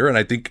last year. And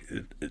I think,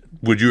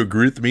 would you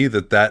agree with me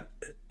that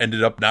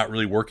ended up not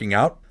really working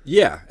out?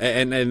 Yeah,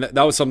 and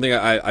that was something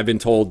I've been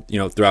told,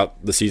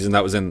 throughout the season.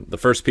 That was in the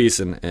first piece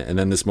and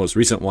then this most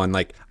recent one.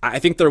 I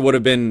think there would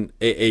have been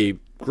a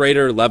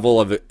greater level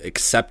of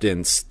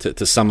acceptance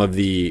to some of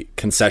the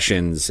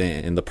concessions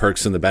and the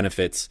perks and the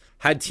benefits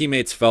had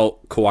teammates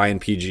felt Kawhi and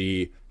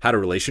PG had a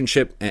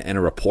relationship and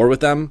a rapport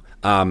with them.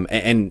 What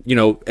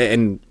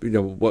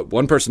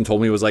one person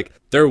told me was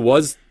there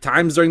was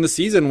times during the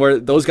season where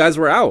those guys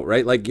were out,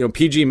 right?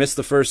 PG missed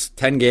the first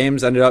 10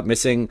 games, ended up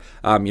missing,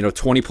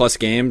 20 plus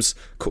games.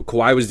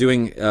 Kawhi was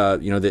doing,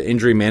 the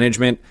injury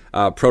management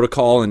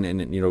protocol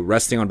and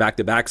resting on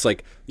back-to-backs.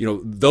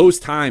 Those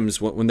times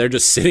when they're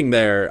just sitting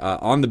there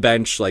on the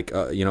bench,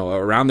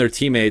 around their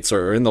teammates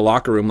or in the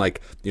locker room,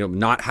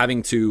 not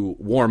having to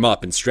warm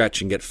up and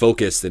stretch and get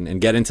focused and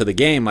get into the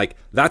game,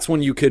 that's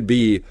when you could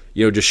be,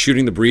 just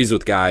shooting the breeze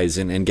with guys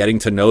and getting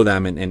to know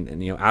them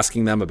and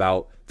asking them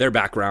about their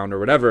background or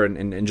whatever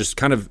and just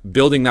kind of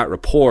building that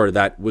rapport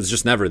that was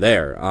just never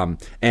there.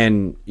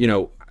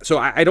 So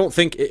I don't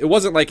think it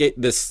wasn't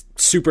this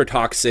super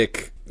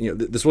toxic,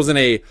 this wasn't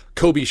a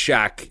Kobe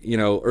Shaq,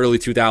 early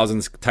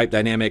 2000s type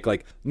dynamic.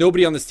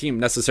 Nobody on this team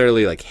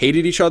necessarily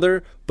hated each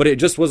other, but it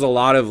just was a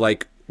lot of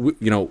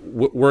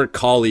we're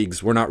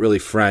colleagues. We're not really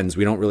friends.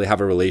 We don't really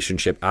have a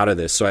relationship out of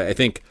this. So I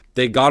think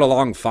they got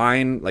along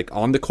fine,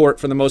 on the court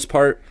for the most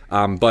part.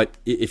 But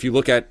if you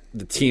look at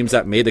the teams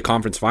that made the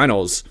conference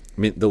finals,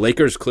 I mean, the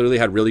Lakers clearly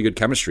had really good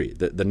chemistry.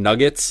 The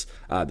Nuggets,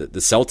 the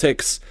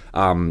Celtics,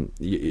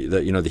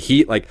 the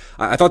Heat.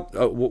 I thought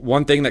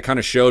one thing that kind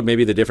of showed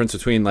maybe the difference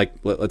between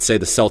let's say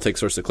the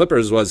Celtics versus the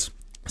Clippers was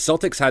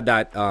Celtics had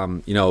that,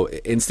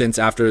 instance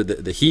after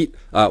the Heat,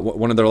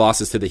 one of their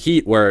losses to the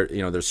Heat, where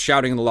there's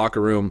shouting in the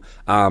locker room,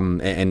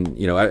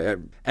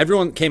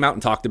 everyone came out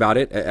and talked about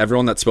it.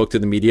 Everyone that spoke to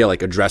the media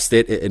addressed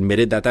it,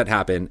 admitted that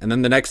happened, and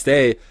then the next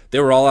day they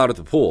were all out at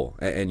the pool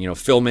and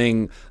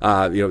filming.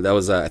 That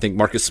was I think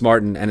Marcus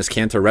Smart and Enes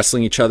Kanter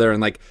wrestling each other,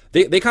 and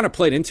they kind of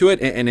played into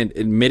it and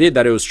admitted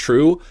that it was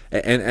true,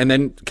 and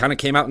then kind of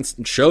came out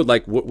and showed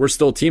we're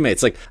still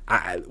teammates.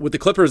 With the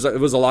Clippers, it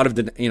was a lot of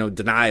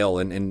denial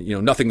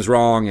and nothing's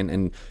wrong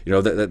and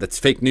that's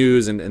fake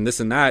news and this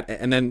and that.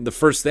 And then the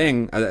first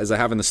thing, as I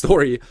have in the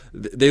story,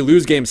 they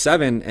lose game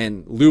 7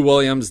 and Lou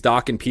Williams,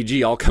 Doc, and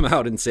PG all come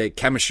out and say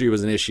chemistry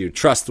was an issue,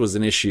 trust was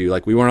an issue,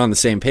 we weren't on the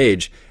same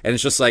page. And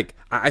it's just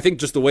I think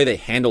just the way they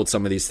handled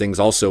some of these things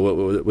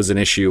also was an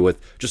issue with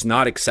just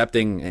not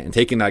accepting and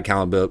taking that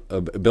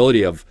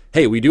accountability of,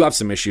 hey, we do have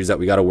some issues that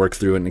we got to work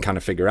through and kind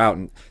of figure out,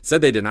 and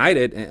said they denied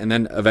it, and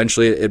then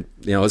eventually it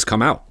has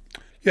come out.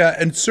 Yeah,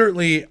 and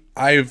certainly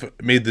I've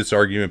made this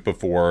argument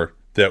before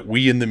that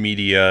we in the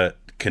media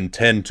can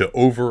tend to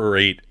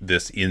overrate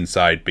this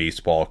inside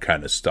baseball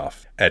kind of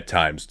stuff at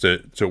times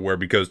to where,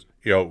 because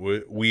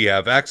we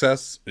have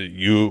access,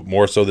 you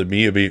more so than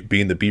me,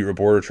 being the beat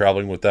reporter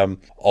traveling with them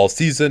all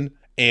season,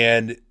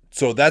 and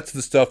so that's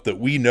the stuff that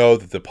we know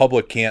that the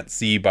public can't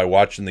see by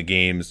watching the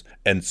games.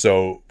 And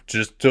so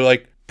just to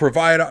like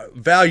provide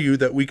value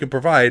that we can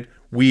provide,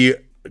 we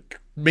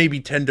maybe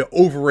tend to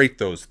overrate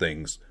those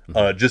things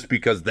just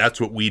because that's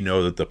what we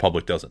know that the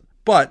public doesn't.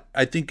 But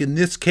I think in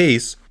this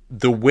case,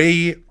 the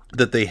way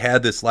that they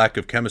had this lack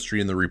of chemistry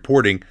in the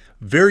reporting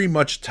very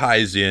much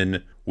ties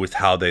in with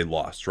how they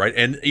lost, right?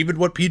 And even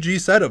what PG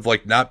said of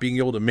like not being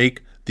able to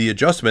make the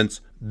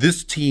adjustments,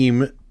 this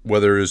team,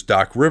 whether it's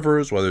Doc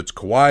Rivers, whether it's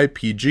Kawhi,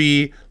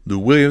 PG, Lou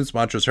Williams,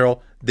 Montrezl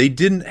Harrell, they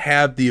didn't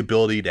have the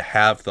ability to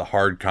have the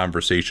hard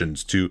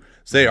conversations to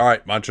say, all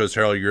right, Montrezl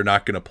Harrell, you're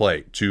not going to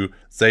play. To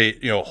say,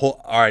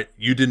 all right,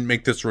 you didn't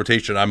make this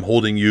rotation, I'm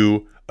holding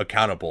you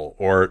accountable.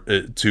 Or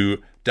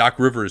to Doc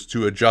Rivers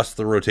to adjust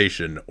the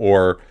rotation,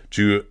 or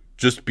to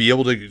just be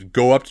able to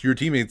go up to your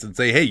teammates and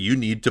say, hey, you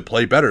need to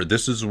play better.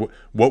 This is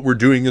what we're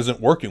doing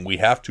isn't working. We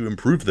have to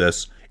improve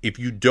this. If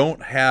you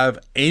don't have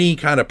any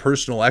kind of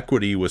personal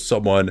equity with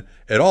someone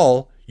at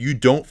all, you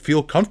don't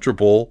feel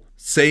comfortable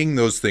saying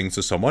those things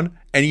to someone,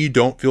 and you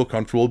don't feel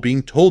comfortable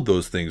being told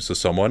those things to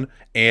someone.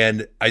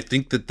 And I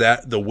think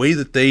that the way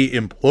that they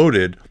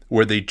imploded,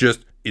 where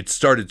it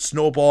started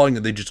snowballing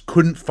and they just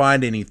couldn't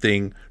find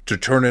anything to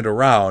turn it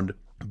around,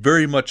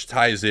 very much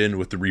ties in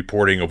with the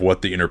reporting of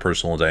what the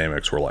interpersonal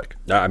dynamics were like.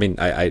 I mean,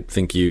 I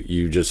think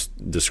you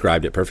just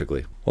described it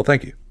perfectly. Well,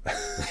 thank you.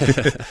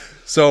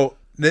 So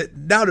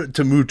now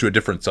to move to a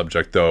different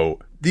subject, though,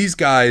 these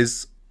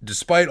guys,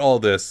 despite all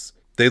this,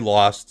 they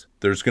lost.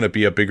 There's going to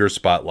be a bigger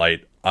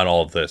spotlight on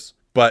all of this,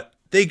 but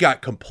they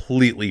got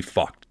completely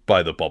fucked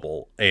by the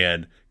bubble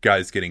and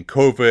guys getting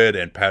COVID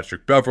and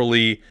Patrick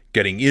Beverley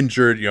getting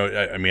injured.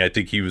 I mean, I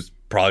think he was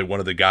probably one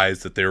of the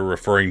guys that they were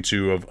referring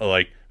to of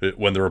like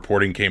when the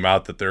reporting came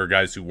out that there are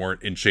guys who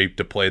weren't in shape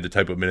to play the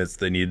type of minutes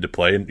they needed to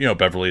play. And,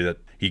 Beverley, that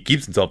he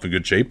keeps himself in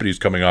good shape, but he's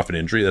coming off an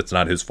injury. That's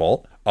not his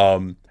fault.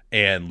 And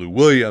Lou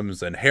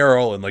Williams and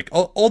Harrell and like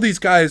all these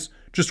guys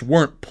just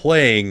weren't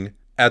playing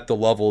at the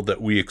level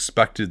that we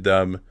expected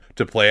them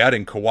to play at.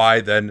 And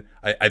Kawhi, then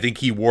I think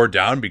he wore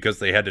down because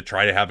they had to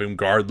try to have him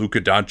guard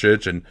Luka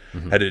Doncic and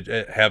had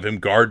to have him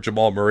guard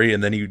Jamal Murray.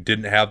 And then he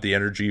didn't have the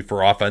energy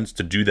for offense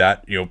to do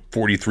that,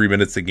 43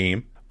 minutes a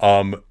game,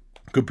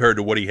 compared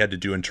to what he had to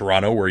do in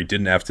Toronto, where he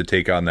didn't have to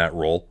take on that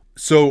role.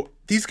 So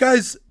these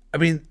guys, I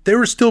mean, they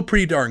were still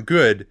pretty darn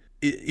good.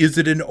 Is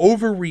it an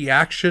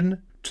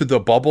overreaction to the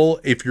bubble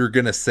if you're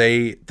going to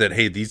say that,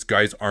 hey, these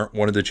guys aren't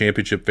one of the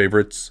championship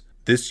favorites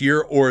this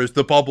year? Or is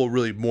the bubble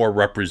really more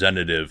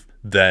representative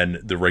than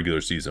the regular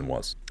season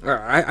was?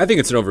 I think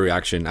it's an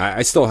overreaction.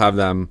 I still have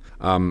them.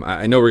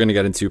 I know we're going to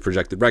get into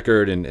projected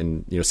record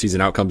and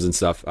season outcomes and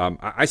stuff.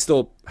 I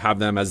still have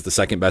them as the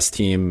second best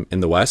team in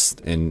the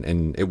West,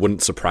 and it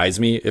wouldn't surprise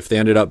me if they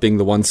ended up being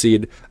the 1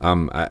 seed.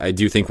 I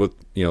do think with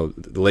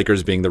the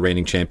Lakers being the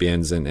reigning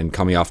champions and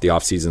coming off the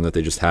offseason that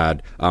they just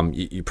had,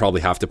 you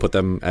probably have to put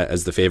them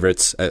as the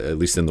favorites, at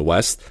least in the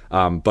West.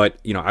 But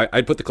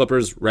I'd put the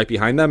Clippers right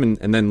behind them,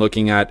 and then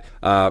looking at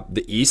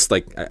the East,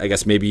 like I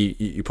guess maybe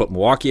you put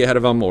Milwaukee ahead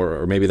of them,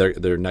 or maybe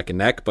they're neck and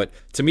neck. But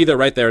to me, they're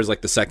right there as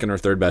like the second or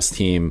third best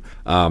team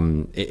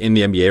in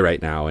the NBA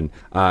right now. And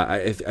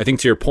I think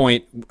to your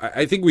point,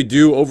 I think we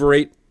do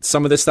overrate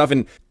some of this stuff.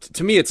 And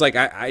to me, it's like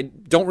I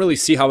don't really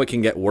see how it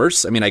can get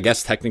worse. I mean, I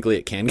guess technically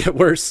it can get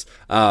worse.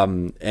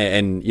 And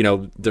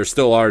there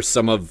still are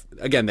some of,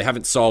 again, they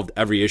haven't solved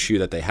every issue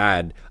that they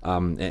had.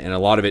 And a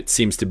lot of it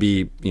seems to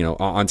be,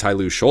 on Ty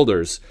Lue's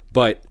shoulders.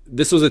 But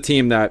this was a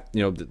team that,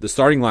 the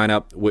starting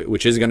lineup,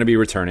 which is going to be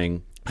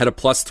returning, had a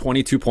plus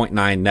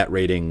 22.9 net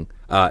rating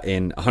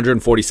in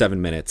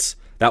 147 minutes.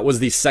 That was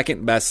the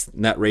second best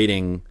net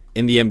rating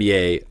in the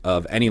NBA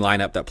of any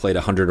lineup that played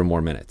 100 or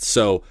more minutes.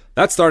 So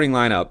that starting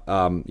lineup,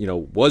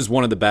 was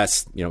one of the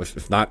best,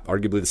 if not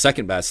arguably the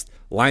second best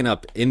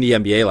lineup in the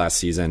NBA last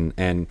season.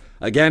 And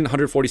again,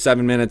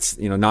 147 minutes,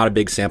 not a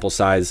big sample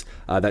size.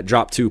 That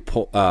dropped to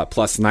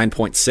plus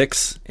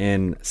 9.6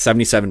 in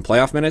 77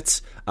 playoff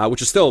minutes,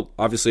 which is still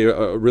obviously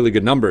a really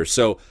good number.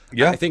 So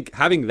yeah, I think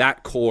having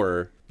that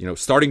core,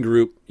 starting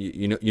group,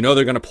 they're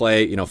going to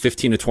play,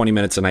 15 to 20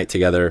 minutes a night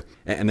together.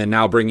 And then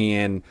now bringing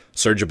in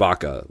Serge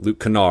Ibaka,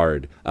 Luke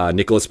Kennard,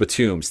 Nicholas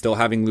Batum, still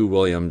having Lou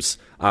Williams.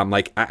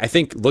 I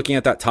think looking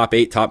at that top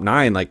 8, top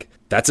 9, like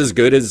that's as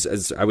good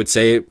as I would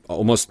say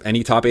almost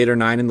any top 8 or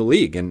 9 in the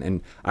league.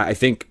 And I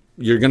think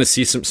you're going to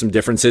see some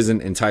differences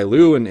in Ty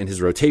Lue and his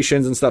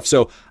rotations and stuff.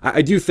 So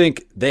I do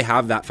think they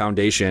have that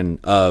foundation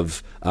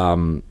of,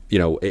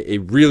 a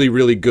really,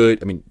 really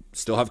good,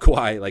 still have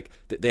Kawhi. Like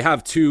they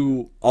have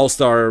 2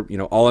 all-star,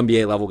 all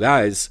NBA level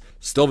guys.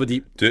 Still have a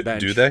deep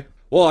bench. Do they?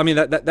 Well,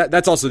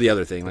 that's also the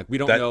other thing. Like we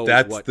don't know.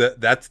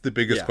 That's the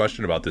biggest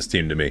question about this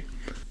team to me.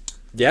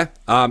 Yeah.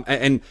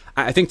 And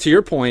I think to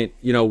your point,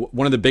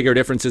 one of the bigger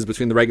differences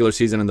between the regular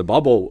season and the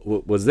bubble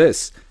was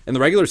this. In the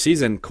regular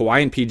season,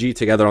 Kawhi and PG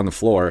together on the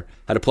floor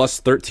had a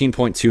plus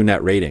 13.2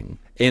 net rating.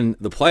 In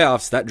the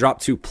playoffs, that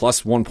dropped to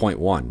plus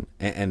 1.1.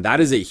 And that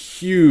is a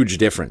huge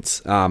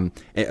difference,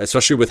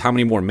 especially with how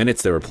many more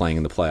minutes they were playing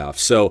in the playoffs.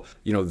 So,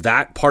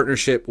 that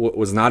partnership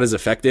was not as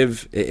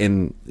effective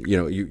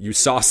you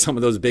saw some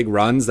of those big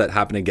runs that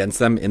happened against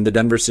them in the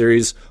Denver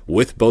series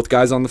with both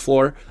guys on the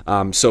floor.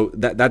 So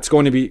that's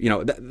going to be,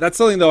 that's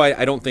something, though,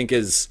 I don't think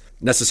is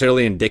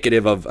necessarily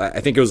indicative of.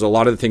 I think it was a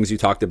lot of the things you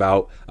talked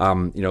about.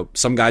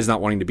 Some guys not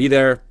wanting to be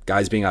there,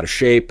 guys being out of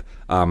shape,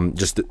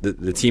 just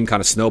the team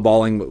kind of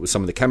snowballing with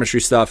some of the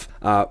chemistry stuff.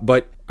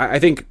 But I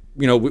think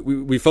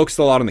we focused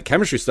a lot on the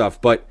chemistry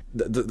stuff, but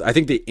I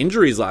think the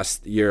injuries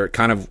last year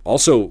kind of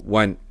also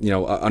went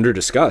under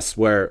discussed,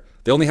 where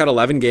they only had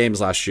 11 games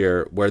last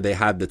year where they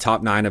had the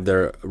top 9 of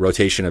their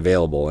rotation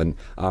available. And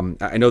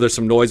I know there's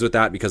some noise with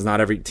that because not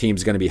every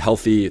team's going to be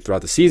healthy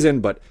throughout the season,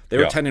 but they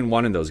were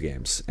 10-1 in those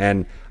games.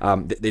 And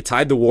they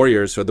tied the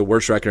Warriors, who had the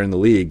worst record in the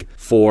league,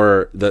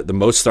 for the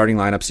most starting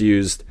lineups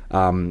used.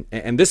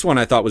 And this one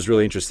I thought was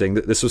really interesting.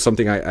 This was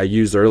something I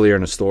used earlier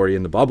in a story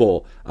in the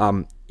bubble.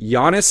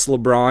 Giannis,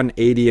 LeBron,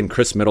 AD, and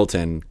Chris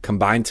Middleton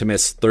combined to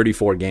miss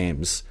 34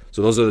 games.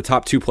 So those are the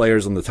top 2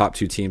 players on the top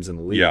 2 teams in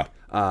the league. Yeah.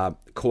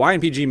 Kawhi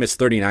and PG missed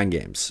 39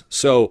 games.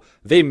 So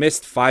they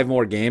missed 5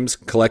 more games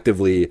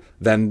collectively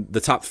than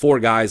the top 4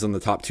 guys on the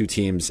top 2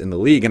 teams in the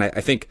league. And I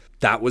think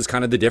that was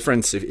kind of the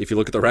difference if you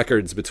look at the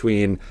records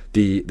between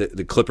the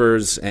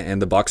Clippers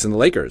and the Bucks and the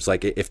Lakers.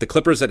 Like, if the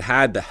Clippers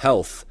had the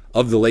health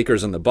of the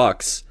Lakers and the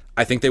Bucks,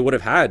 I think they would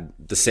have had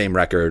the same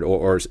record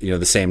or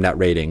the same net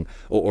rating,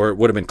 or it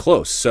would have been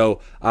close.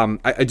 So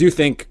I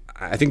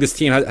think this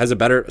team has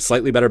a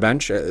slightly better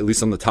bench, at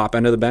least on the top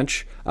end of the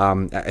bench.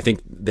 I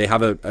think they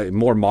have a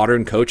more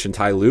modern coach in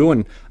Ty Lue,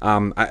 and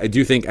I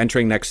do think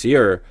entering next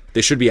year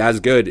they should be as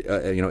good,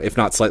 if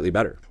not slightly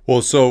better.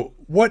 Well, so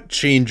what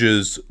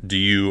changes do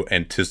you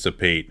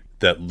anticipate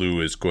that Lue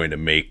is going to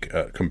make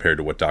compared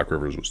to what Doc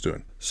Rivers was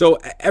doing? So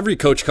every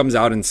coach comes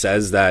out and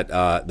says that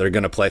they're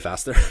going to play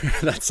faster.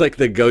 That's like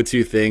the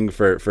go-to thing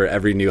for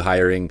every new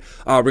hiring.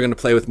 We're going to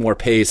play with more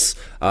pace,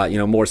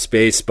 more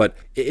space. But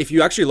if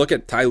you actually look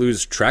at Ty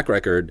Lue's track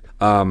record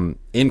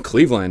in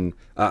Cleveland,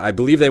 I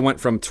believe they went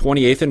from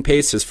 28th in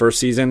pace his first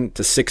season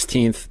to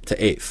 16th to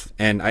 8th.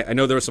 And I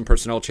know there were some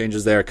personnel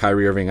changes there.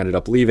 Kyrie Irving ended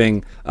up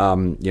leaving.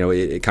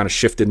 It kind of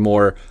shifted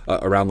more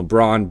around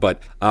LeBron.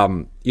 But,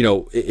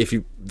 if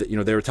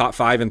they were top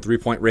 5 in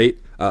 3-point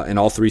rate in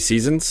all 3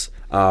 seasons.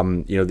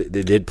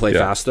 They did play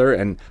faster.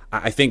 And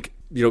I think,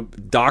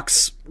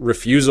 Doc's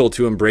refusal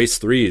to embrace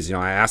threes.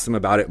 I asked him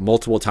about it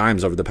multiple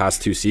times over the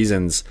past 2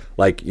 seasons.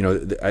 Like,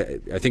 I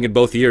think in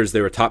both years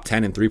they were top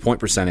 10 in 3-point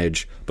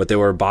percentage, but they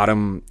were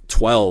bottom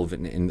 12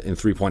 in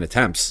 3-point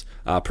attempts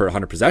per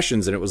 100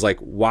 possessions. And it was like,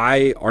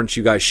 why aren't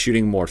you guys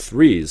shooting more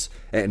threes?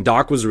 And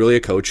Doc was really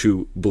a coach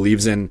who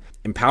believes in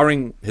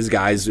empowering his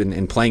guys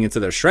and playing into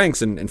their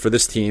strengths. And for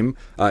this team,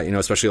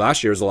 especially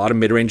last year, there's a lot of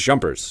mid-range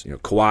jumpers.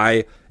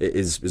 Kawhi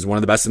is one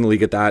of the best in the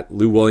league at that.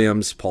 Lou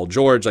Williams, Paul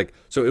George.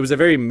 So it was a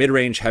very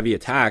mid-range heavy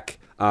attack.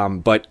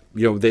 But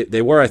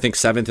they were, I think,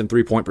 7th in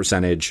 3-point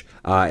percentage,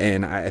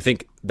 and I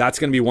think that's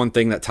going to be one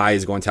thing that Ty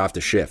is going to have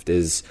to shift.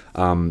 Is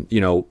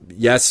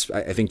yes,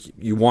 I think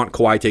you want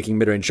Kawhi taking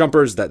mid-range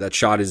jumpers. That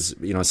shot is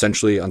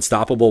essentially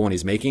unstoppable when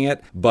he's making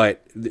it.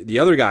 But the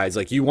other guys,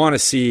 like, you want to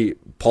see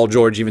Paul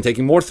George even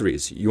taking more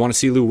threes. You want to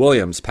see Lou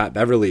Williams, Pat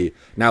Beverly,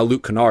 now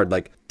Luke Kennard.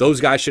 Like, those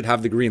guys should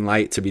have the green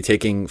light to be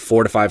taking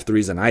 4 to 5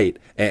 threes a night.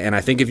 And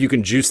I think if you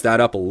can juice that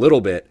up a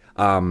little bit,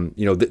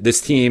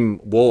 this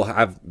team will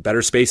have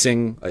better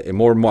spacing, a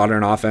more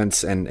modern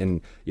offense,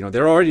 and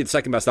they're already the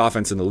second best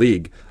offense in the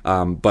league.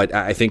 But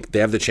I think they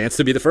have the chance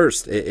to be the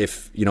first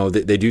if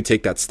they do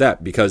take that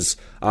step, because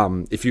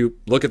if you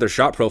look at their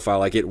shot profile,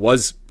 like, it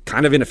was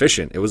kind of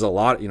inefficient. It was a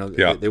lot.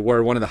 They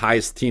were one of the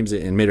highest teams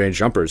in mid-range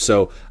jumpers.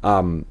 So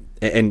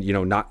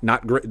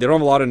not great. They don't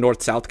have a lot of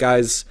north-south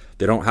guys.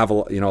 They don't have a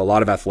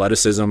lot of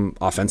athleticism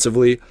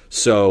offensively.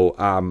 So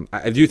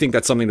I do think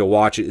that's something to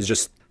watch. Is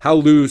just how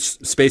Lue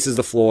spaces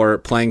the floor,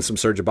 playing some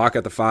Serge Ibaka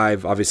at the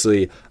 5,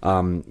 obviously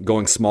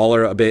going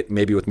smaller a bit,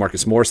 maybe with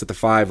Marcus Morris at the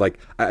 5. Like,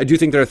 I do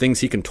think there are things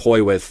he can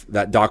toy with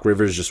that Doc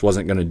Rivers just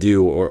wasn't going to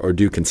do or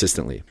do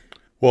consistently.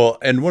 Well,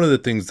 and one of the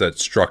things that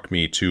struck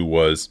me too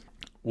was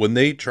when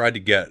they tried to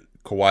get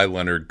Kawhi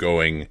Leonard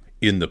going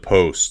in the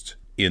post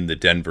in the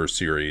Denver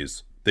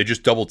series, they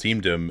just double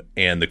teamed him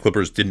and the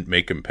Clippers didn't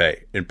make him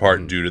pay, in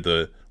part due to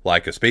the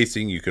lack of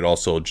spacing. You could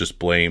also just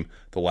blame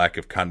the lack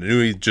of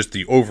continuity, just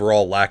the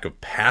overall lack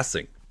of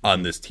passing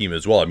on this team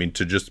as well. I mean,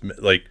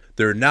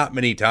 there are not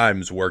many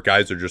times where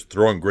guys are just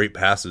throwing great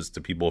passes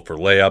to people for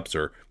layups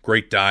or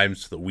great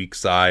dimes to the weak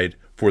side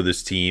for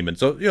this team. And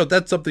so,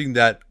 that's something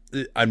that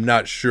I'm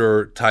not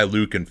sure Ty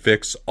Lue can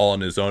fix all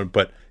on his own,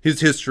 but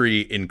his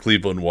history in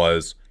Cleveland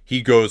was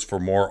he goes for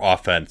more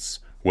offense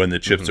when the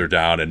chips are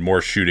down and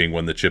more shooting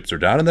when the chips are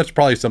down. And that's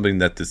probably something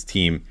that this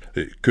team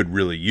could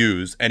really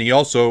use. And he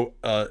also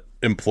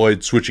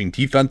employed switching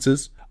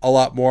defenses a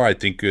lot more. I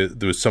think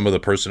there's some of the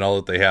personnel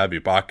that they have.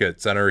 Ibaka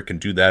at center can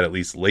do that at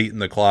least late in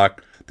the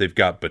clock. They've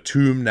got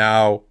Batum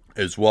now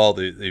as well.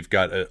 They've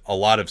got a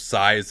lot of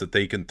size that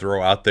they can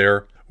throw out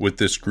there with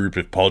this group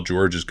if Paul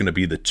George is going to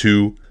be the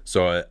 2.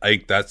 So I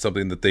think that's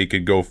something that they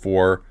could go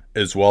for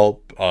as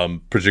well,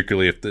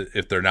 particularly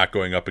if they're not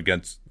going up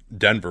against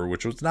Denver,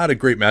 which was not a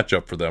great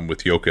matchup for them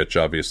with Jokic,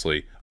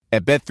 obviously.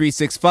 At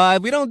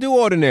Bet365, we don't do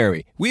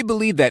ordinary. We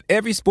believe that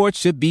every sport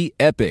should be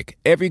epic.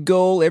 Every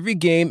goal, every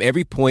game,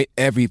 every point,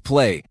 every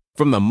play.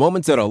 From the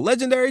moments that are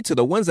legendary to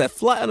the ones that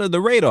fly under the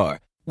radar.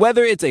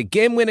 Whether it's a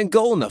game-winning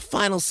goal in the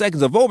final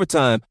seconds of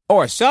overtime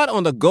or a shot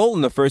on the goal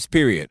in the first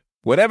period.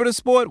 Whatever the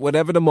sport,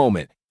 whatever the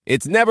moment.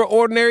 It's never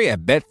ordinary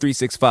at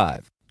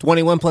Bet365.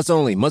 21 plus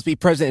only. Must be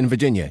present in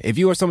Virginia. If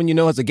you or someone you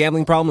know has a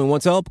gambling problem and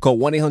wants help, call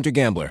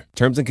 1-800-GAMBLER.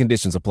 Terms and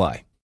conditions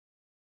apply.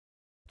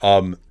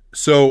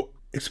 So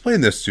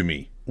explain this to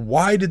me.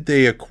 Why did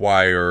they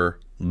acquire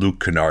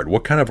Luke Kennard?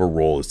 What kind of a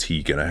role is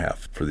he going to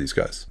have for these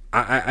guys?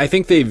 I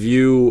think they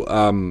view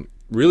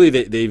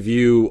they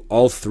view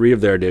all 3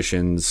 of their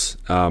additions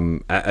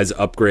as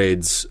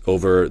upgrades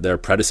over their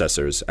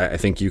predecessors. I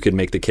think you could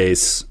make the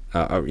case,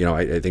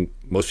 I think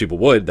most people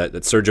would,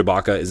 that Serge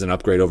Ibaka is an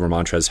upgrade over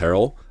Montrezl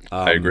Harrell.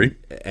 I agree.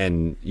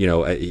 And,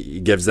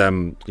 it gives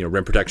them,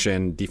 rim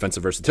protection,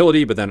 defensive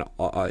versatility, but then,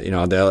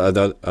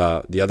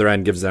 the other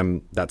end gives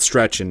them that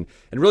stretch and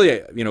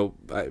really,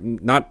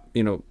 not,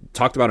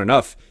 talked about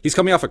enough. He's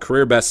coming off a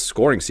career best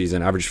scoring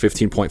season, averaged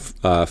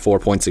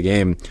 15.4 points a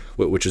game,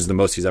 which is the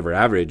most he's ever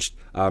averaged.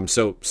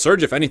 So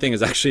Serge, if anything,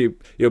 is actually,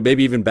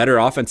 maybe even better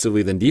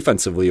offensively than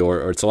defensively,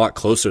 or it's a lot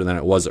closer than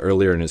it was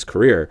earlier in his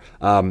career.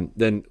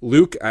 Then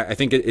Luke, I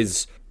think,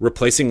 is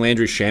replacing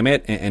Landry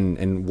Shamet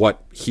and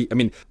what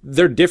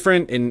they're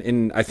different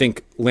in I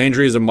think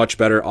Landry is a much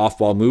better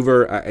off-ball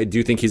mover. I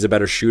do think he's a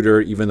better shooter,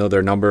 even though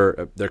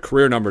their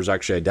career numbers are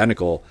actually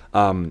identical.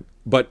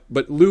 But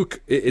Luke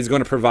is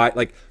going to provide,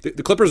 like, the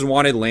Clippers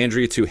wanted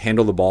Landry to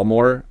handle the ball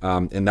more,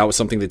 and that was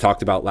something they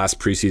talked about last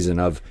preseason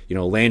of,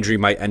 Landry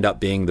might end up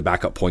being the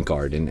backup point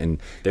guard,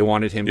 and they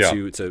wanted him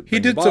to he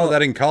did some of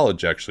that in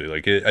college, actually.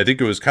 Like, I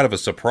think it was kind of a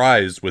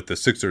surprise with the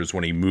Sixers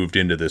when he moved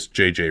into this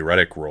JJ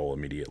Redick role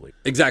immediately.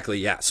 Exactly,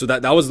 yeah. So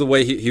that was the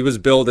way he was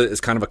built, as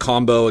kind of a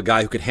combo, a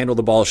guy who could handle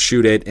the ball,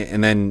 shoot it,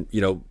 and then,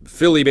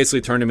 Philly basically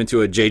turned him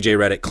into a JJ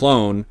Redick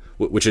clone,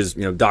 which is,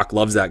 Doc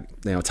loves that,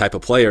 type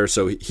of player,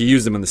 so he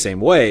used him in the same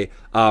way.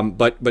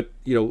 But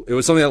it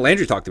was something that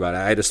Landry talked about.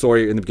 I had a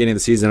story in the beginning of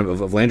the season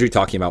of Landry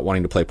talking about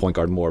wanting to play point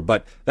guard more,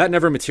 but that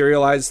never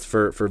materialized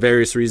for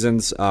various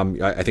reasons.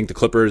 I think the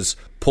Clippers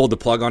pulled the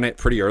plug on it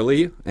pretty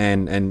early,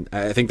 and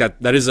I think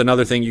that is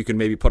another thing you can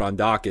maybe put on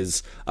Doc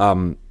is,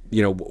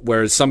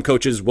 whereas some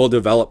coaches will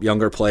develop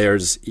younger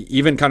players,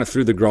 even kind of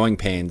through the growing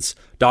pains,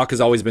 Doc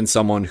has always been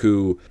someone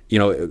who, we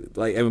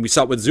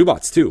saw it with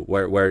Zubats too,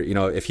 where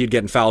if he'd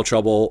get in foul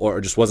trouble or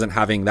just wasn't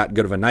having that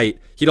good of a night,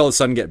 he'd all of a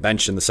sudden get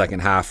benched in the second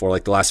half or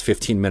like the last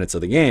 15 minutes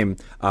of the game,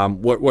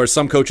 where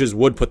some coaches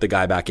would put the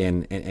guy back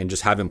in and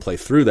just have him play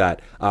through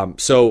that.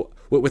 So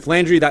with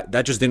Landry, that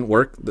just didn't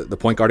work, the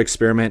point guard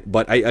experiment.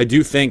 But I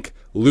do think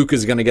Luke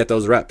is going to get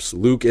those reps.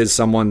 Luke is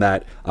someone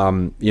that,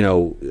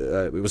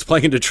 was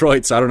playing in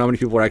Detroit, so I don't know how many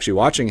people were actually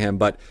watching him,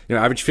 but,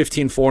 averaged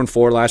 15, 4, and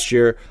 4 last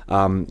year,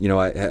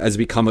 has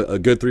become a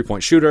good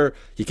three-point shooter.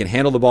 He can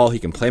handle the ball. He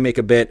can play make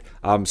a bit.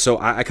 So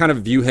I kind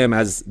of view him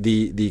as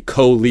the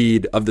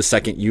co-lead of the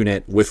second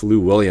unit with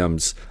Lou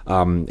Williams.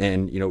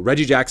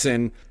 Reggie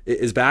Jackson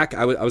is back.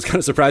 I was kind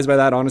of surprised by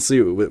that,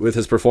 honestly, with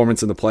his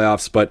performance in the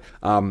playoffs, but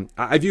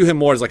I view him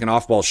more as like an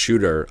off-ball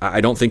shooter. I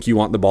don't think you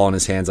want the ball in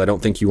his hands. I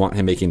don't think you want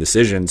him making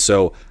decisions.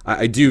 So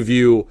I do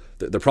view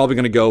they're probably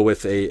going to go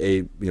with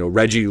a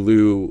Reggie,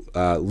 Lou,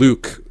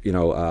 Luke,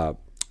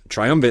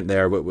 triumvirate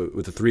there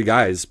with the 3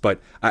 guys, but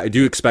I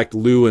do expect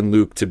Lou and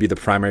Luke to be the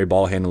primary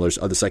ball handlers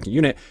of the second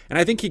unit, and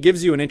I think he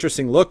gives you an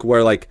interesting look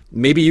where like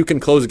maybe you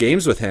can close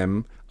games with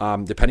him,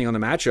 depending on the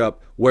matchup,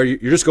 where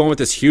you're just going with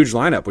this huge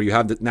lineup where you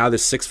have now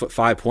this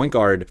 6'5" point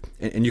guard,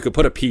 and you could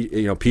put a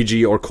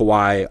PG or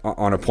Kawhi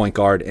on a point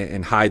guard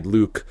and hide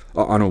Luke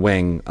on a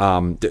wing.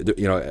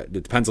 It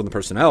depends on the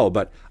personnel,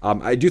 but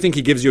I do think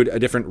he gives you a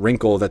different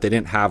wrinkle that they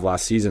didn't have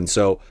last season.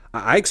 So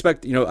I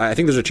expect, I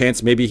think there's a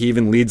chance maybe he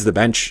even leads the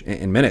bench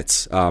in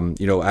minutes,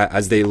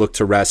 as they look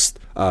to rest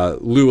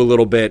Lou a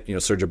little bit,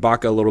 Serge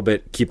Ibaka a little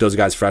bit, keep those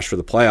guys fresh for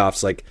the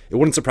playoffs. Like, it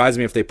wouldn't surprise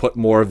me if they put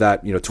more of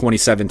that,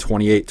 27,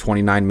 28,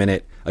 29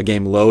 minute a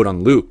game load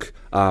on Luke.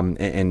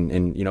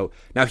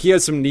 Now he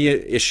has some knee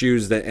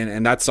issues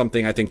and that's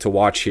something I think to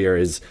watch here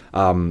is,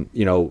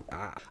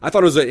 I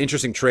thought it was an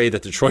interesting trade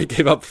that Detroit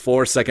gave up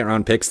 4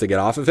 second-round picks to get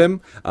off of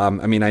him.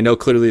 I know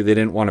clearly they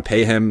didn't want to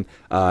pay him,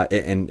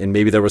 and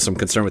maybe there was some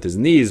concern with his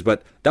knees,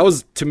 but that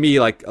was, to me,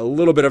 like a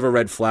little bit of a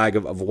red flag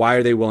of why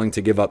are they willing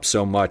to give up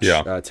so much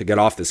to get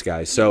off this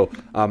guy. So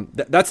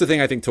that's the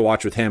thing I think to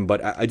watch with him,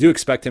 but I do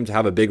expect him to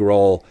have a big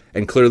role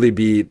and clearly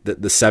be the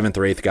 7th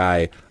or 8th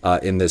guy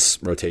in this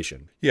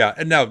rotation. Yeah,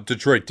 and now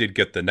Detroit did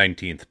get the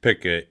 19th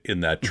pick in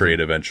that trade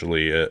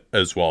eventually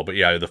as well. But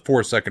yeah, the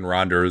 4 second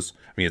rounders,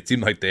 it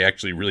seemed like they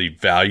actually really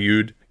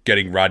valued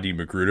getting Rodney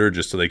Magruder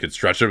just so they could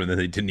stretch him, and then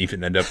they didn't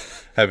even end up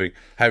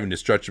having to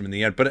stretch him in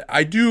the end. But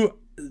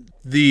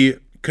the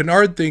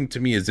Kennard thing to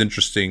me is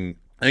interesting.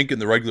 I think in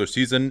the regular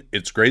season,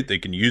 it's great. They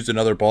can use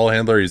another ball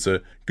handler. He's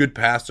a good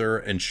passer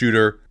and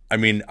shooter. I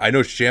mean, I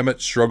know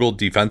Shamet struggled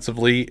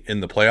defensively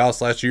in the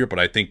playoffs last year, but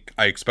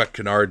I expect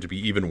Kennard to be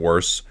even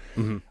worse.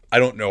 Mm-hmm. I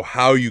don't know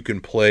how you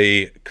can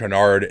play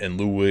Kennard and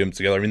Lou Williams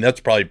together. I mean, that's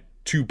probably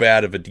too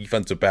bad of a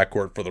defensive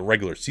backcourt for the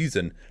regular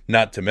season,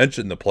 not to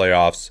mention the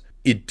playoffs.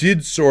 It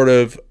did sort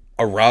of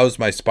arouse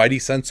my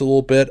spidey sense a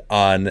little bit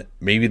on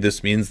maybe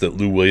this means that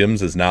Lou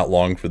Williams is not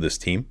long for this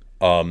team.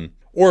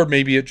 Or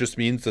maybe it just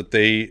means that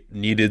they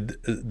needed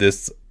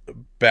this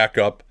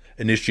backup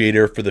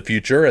initiator for the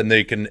future, and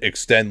they can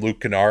extend Luke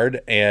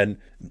Kennard, and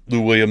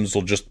Lou Williams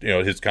will just,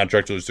 his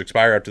contract will just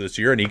expire after this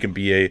year, and he can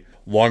be a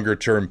longer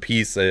term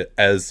piece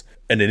as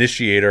an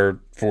initiator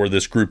for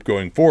this group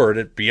going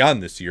forward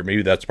beyond this year.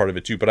 Maybe that's part of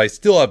it too, but I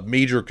still have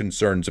major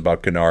concerns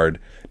about Kennard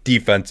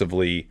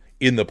defensively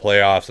in the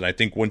playoffs, and I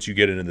think once you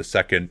get into the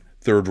second,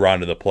 third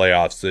round of the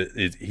playoffs,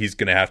 he's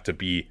going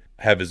to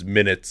have his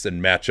minutes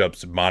and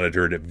matchups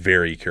monitored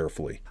very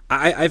carefully.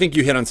 I think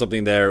you hit on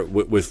something there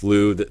with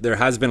Lou. There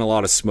has been a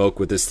lot of smoke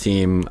with this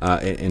team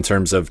in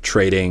terms of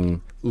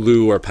trading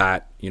Lou or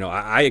Pat.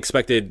 I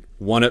expected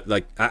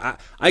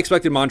I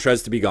expected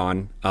Montrez to be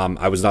gone.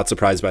 I was not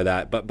surprised by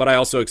that, but I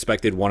also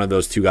expected one of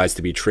those two guys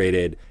to be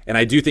traded. And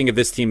I do think if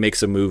this team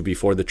makes a move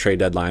before the trade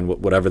deadline,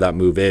 whatever that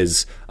move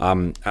is,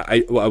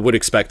 I would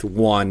expect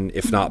one,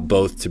 if not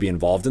both, to be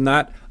involved in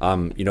that.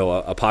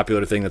 A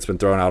popular thing that's been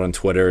thrown out on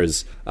Twitter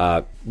is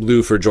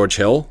Lou for George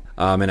Hill.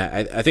 And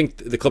I think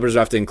the Clippers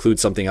have to include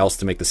something else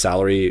to make the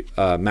salary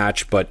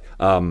match. But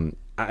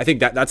I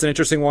think that's an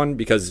interesting one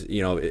because,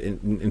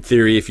 in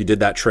theory, if you did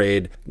that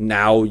trade,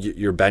 now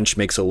your bench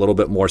makes a little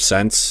bit more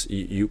sense.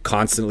 You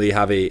constantly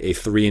have a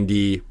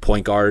 3-and-D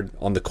point guard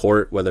on the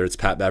court, whether it's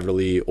Pat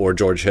Beverly or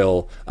George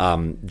Hill.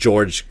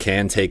 George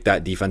can take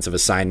that defensive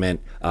assignment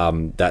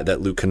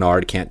that Luke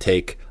Kennard can't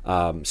take.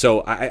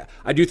 So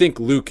I do think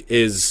Luke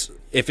is...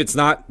 If it's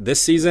not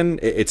this season,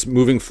 it's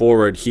moving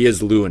forward. He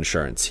is Lou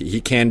insurance.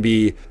 He can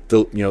be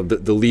the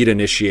lead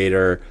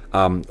initiator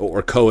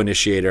or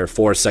co-initiator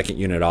for a second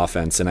unit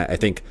offense, and I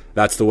think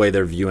that's the way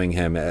they're viewing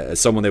him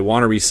as someone they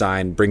want to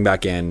re-sign, bring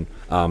back in,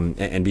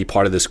 and be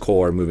part of this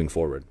core moving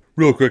forward.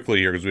 Real quickly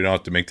here, because we don't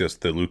have to make this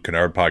the Luke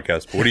Kennard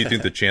podcast, but what do you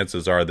think the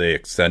chances are they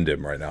extend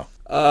him right now?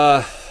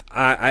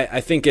 I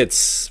think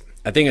it's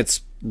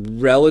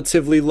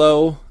relatively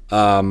low.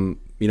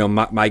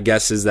 My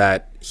guess is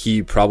that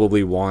he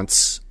probably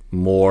wants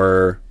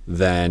more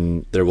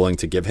than they're willing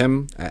to give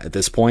him at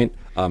this point.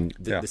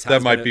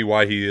 That might be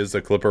why he is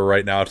a Clipper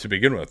right now to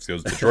begin with,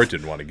 because Detroit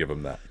didn't want to give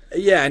him that.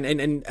 Yeah,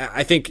 and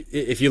I think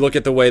if you look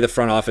at the way the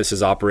front office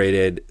has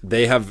operated,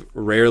 they have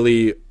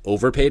rarely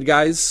overpaid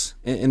guys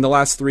in the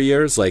last 3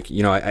 years. I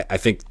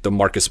think the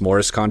Marcus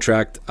Morris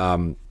contract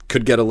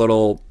could get a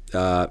little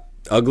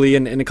ugly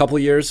in a couple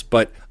of years,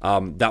 but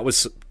that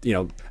was,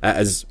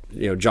 as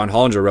John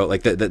Hollinger wrote,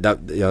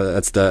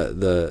 that's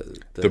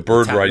the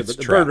bird rights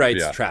trap. Bird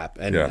rights trap.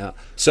 And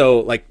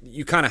so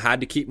you kind of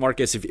had to keep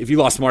Marcus. If you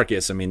lost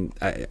Marcus, I mean,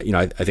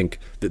 I think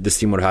that this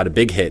team would have had a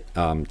big hit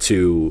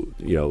to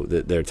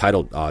their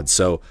title odds.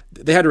 So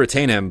they had to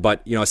retain him.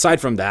 But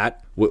aside from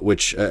that,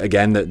 which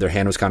again their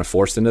hand was kind of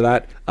forced into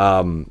that.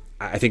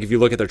 I think if you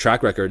look at their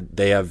track record,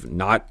 they have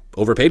not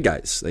overpaid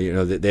guys.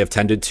 They have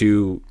tended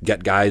to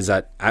get guys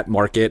at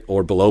market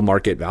or below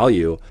market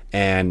value.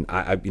 And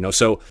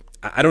so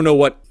I don't know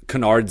what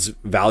Kennard's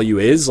value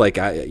is.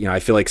 I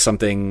feel like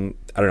something,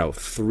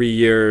 3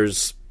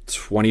 years,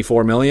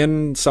 $24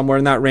 million, somewhere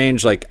in that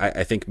range.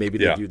 I think maybe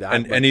they do that.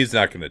 And he's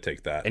not going to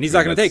take that. And he's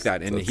not going to take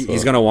that. And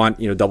he's going to want,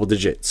 double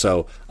digit.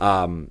 So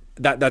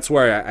that's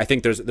where I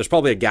think there's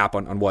probably a gap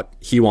on what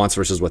he wants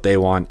versus what they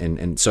want.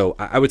 And so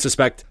I would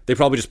suspect they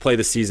probably just play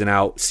the season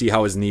out, see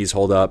how his knees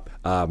hold up,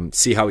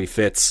 see how he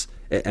fits,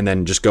 and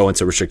then just go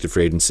into restricted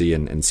free agency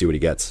and see what he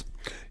gets.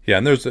 Yeah,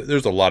 and there's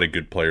a lot of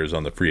good players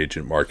on the free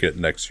agent market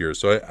next year.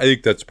 So I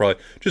think that's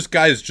probably just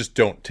guys just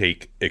don't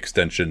take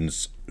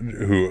extensions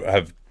who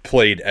have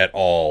played at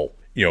all,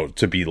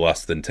 to be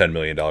less than $10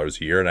 million a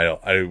year. And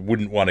I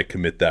wouldn't want to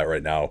commit that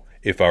right now.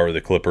 If I were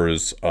the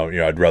Clippers,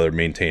 I'd rather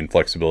maintain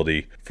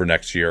flexibility for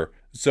next year.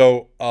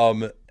 So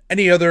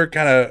any other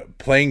kind of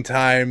playing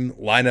time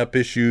lineup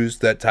issues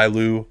that Ty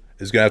Lue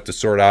is going to have to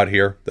sort out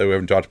here that we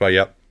haven't talked about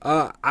yet?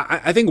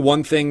 I think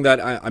one thing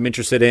that I'm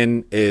interested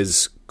in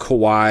is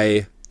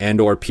Kawhi and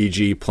or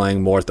PG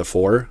playing more at the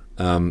 4.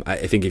 I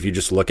think if you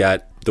just look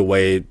at the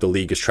way the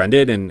league has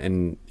trended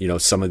and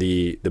some of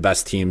the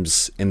best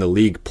teams in the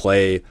league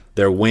play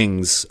their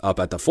wings up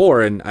at the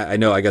 4, and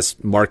I guess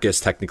Marcus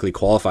technically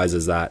qualifies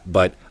as that,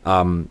 but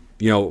from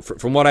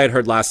what I had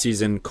heard last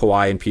season,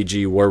 Kawhi and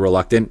PG were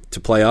reluctant to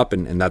play up,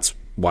 and that's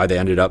why they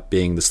ended up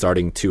being the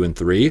starting 2 and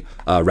 3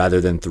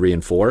 rather than 3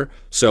 and 4.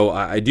 So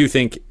I do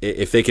think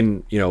if they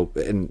can,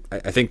 and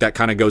I think that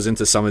kind of goes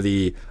into some of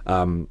the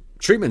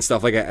treatment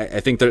stuff, like I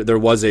think there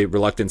was a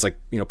reluctance. Like,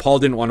 Paul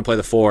didn't want to play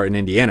the 4 in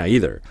Indiana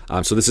either.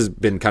 So this has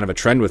been kind of a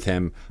trend with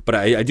him. But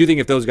I do think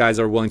if those guys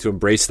are willing to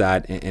embrace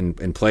that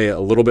and play a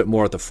little bit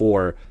more at the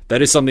 4,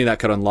 that is something that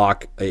could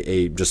unlock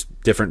a just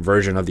different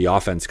version of the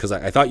offense. Because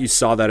I thought you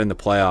saw that in the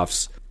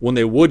playoffs when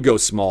they would go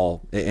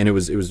small, and it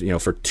was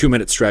for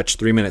 2-minute stretch,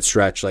 3-minute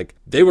stretch, like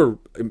they were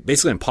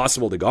basically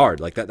impossible to guard.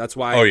 Like that's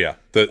why. Oh yeah,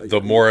 the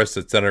Morris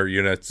at center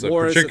units,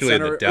 particularly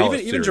in the Dallas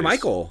even series.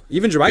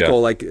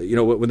 JaMychal, like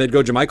when they'd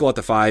go JaMychal at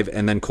the 5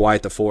 and then Kawhi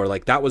at the 4,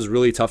 like that was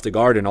really tough to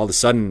guard. And all of a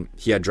sudden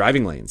he had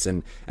driving lanes,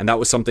 and that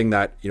was something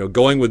that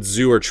going with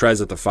Zoo or Trez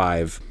at the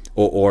 5.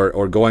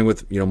 Or going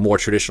with more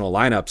traditional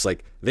lineups,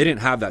 like they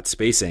didn't have that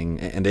spacing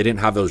and they didn't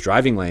have those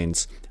driving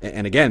lanes.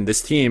 And again,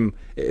 this team,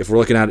 if we're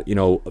looking at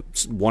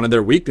one of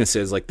their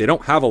weaknesses, like they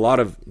don't have a lot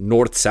of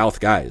north-south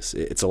guys.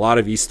 It's a lot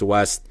of east to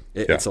west.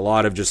 It's a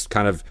lot of just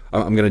kind of,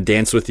 I'm going to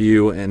dance with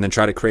you and then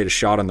try to create a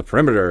shot on the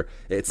perimeter.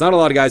 It's not a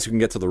lot of guys who can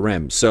get to the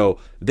rim. So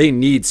they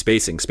need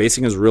spacing.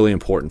 Spacing is really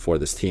important for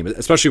this team,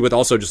 especially with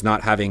also just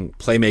not having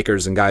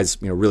playmakers and guys,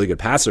 really good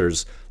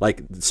passers.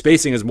 Like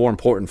spacing is more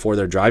important for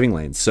their driving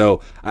lanes. So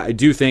I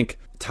do think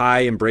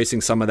Ty embracing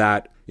some of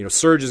that.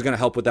 Serge is going to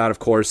help with that, of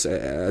course,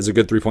 as a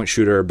good three-point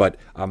shooter. But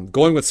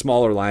going with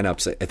smaller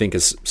lineups, I think,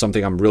 is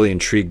something I'm really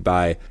intrigued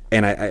by,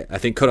 and I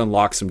think could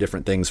unlock some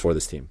different things for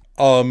this team.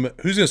 Who's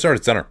going to start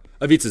at center?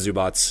 Ivica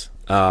Zubac.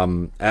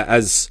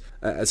 As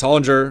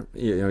Hollinger,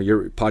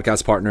 your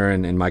podcast partner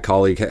and my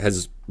colleague,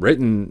 has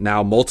written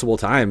now multiple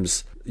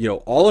times,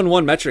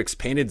 all-in-one metrics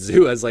painted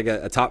Zoo as like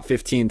a top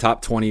 15,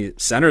 top 20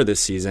 center this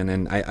season.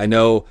 And I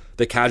know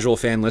the casual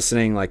fan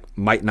listening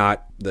might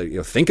not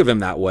think of him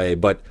that way,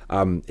 but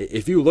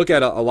if you look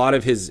at a lot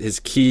of his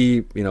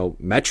key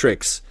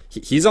metrics,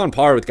 he's on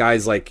par with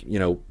guys like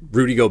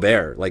Rudy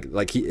Gobert.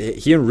 Like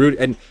he and Rudy,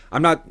 and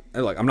I'm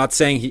not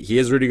saying he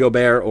is Rudy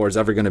Gobert or is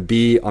ever going to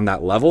be on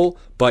that level,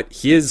 but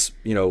he is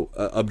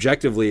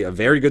objectively a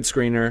very good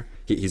screener.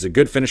 He's a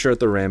good finisher at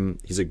the rim.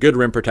 He's a good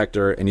rim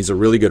protector, and he's a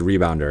really good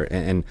rebounder.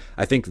 And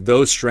I think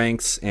those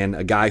strengths and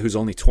a guy who's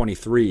only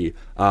 23,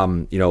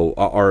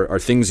 are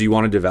things you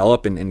want to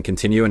develop and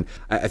continue. And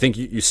I think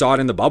you saw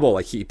it in the bubble.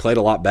 Like he played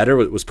a lot better,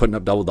 was putting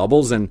up double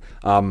doubles, and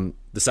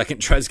the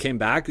second Trez came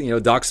back,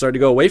 Doc started to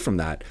go away from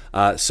that.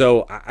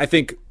 So I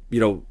think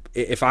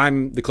if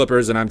I'm the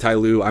Clippers and I'm Ty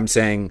Lue, I'm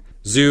saying,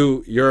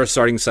 Zoo, you're a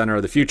starting center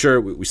of the future.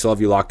 We still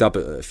have you locked up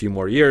a few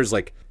more years.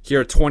 Like, here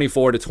are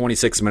 24 to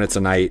 26 minutes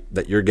a night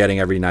that you're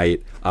getting every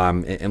night,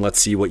 and let's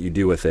see what you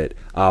do with it.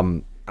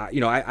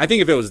 I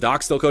think if it was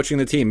Doc still coaching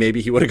the team,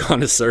 maybe he would have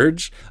gone to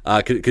Serge,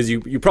 because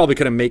you probably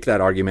couldn't make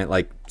that argument.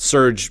 Like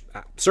Serge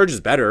is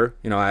better.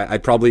 I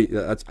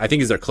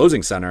think he's their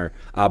closing center,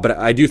 but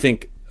I do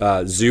think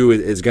Zoo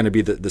is going to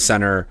be the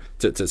center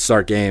to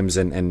start games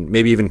and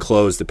maybe even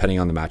close depending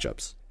on the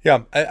matchups.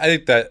 Yeah, I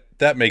think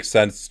that makes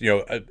sense.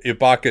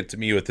 Ibaka, to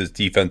me, with his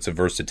defensive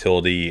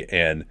versatility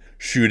and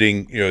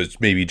shooting, is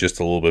maybe just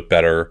a little bit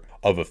better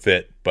of a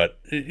fit. But,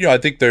 I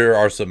think there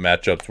are some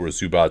matchups where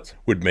Zubac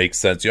would make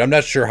sense. I'm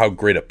not sure how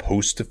great a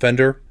post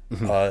defender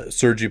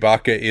Serge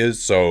Ibaka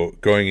is. So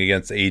going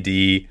against AD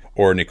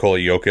or Nikola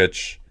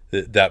Jokic,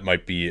 that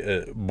might be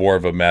more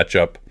of a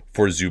matchup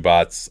for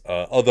Zubac.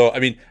 Although, I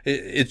mean,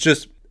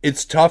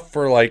 it's tough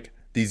for like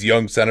these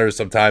young centers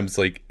sometimes.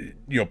 Like,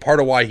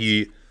 part of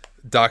why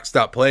Doc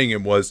stopped playing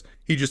him was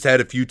he just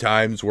had a few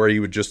times where he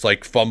would just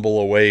like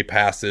fumble away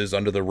passes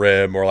under the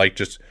rim or like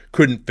just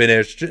couldn't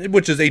finish,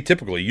 which is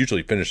atypical. He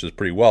usually finishes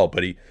pretty well,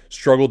 but he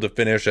struggled to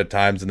finish at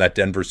times in that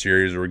Denver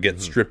series where he getting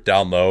stripped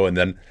down low, and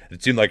then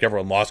it seemed like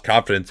everyone lost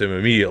confidence in him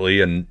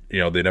immediately, and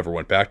they never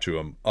went back to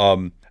him.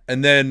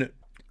 And then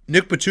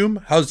Nick Batum,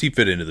 how does he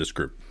fit into this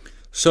group?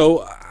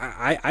 So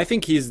I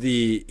think he's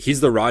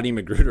the Rodney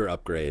McGruder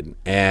upgrade,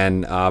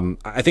 and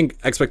I think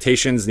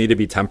expectations need to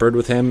be tempered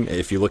with him.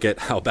 If you look at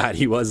how bad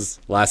he was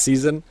last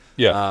season,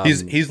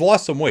 he's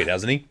lost some weight,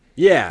 hasn't he?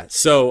 Yeah.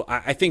 So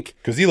I think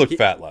because he looked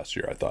fat last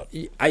year, I thought.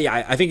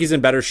 I think he's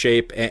in better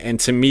shape, and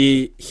to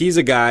me, he's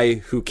a guy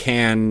who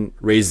can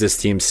raise this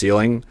team's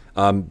ceiling.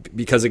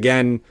 Because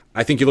again,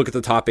 I think you look at the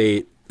top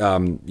 8.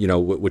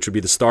 Which would be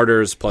the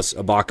starters plus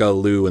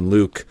Ibaka, Lou, and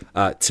Luke.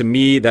 To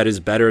me, that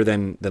is better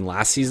than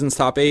last season's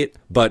top 8.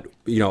 But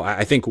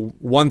I think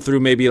 1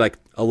 through maybe like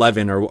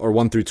 11 or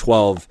 1 through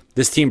 12,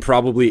 this team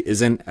probably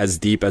isn't as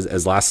deep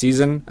as last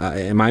season,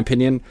 in my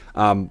opinion.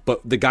 But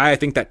the guy I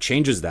think that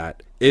changes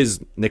that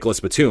is Nicholas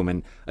Batum.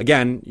 And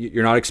again,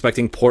 you're not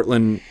expecting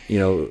Portland,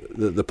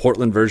 the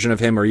Portland version of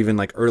him, or even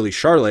like early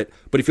Charlotte.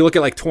 But if you look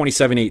at like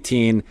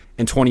 27-18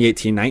 and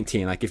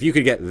 2018-19, like if you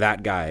could get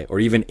that guy or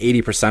even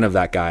 80% of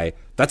that guy,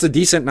 that's a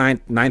decent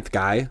ninth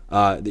guy.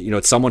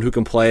 It's someone who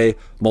can play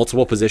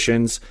multiple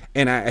positions.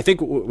 And I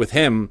think with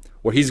him,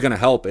 where he's going to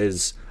help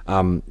is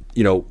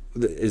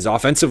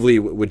offensively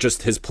with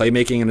just his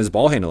playmaking and his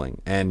ball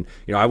handling. And,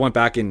 I went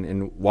back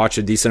and watched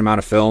a decent amount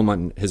of film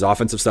on his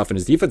offensive stuff and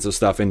his defensive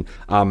stuff. And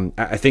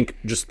I think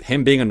just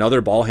him being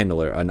another ball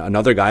handler,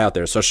 another guy out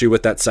there, especially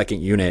with that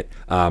second unit,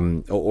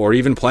 or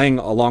even playing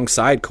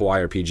alongside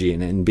Kawhi or PG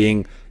and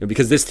being,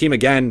 because this team,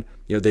 again,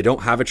 they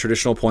don't have a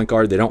traditional point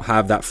guard. They don't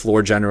have that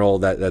floor general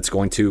that's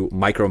going to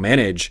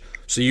micromanage.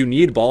 So you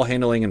need ball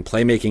handling and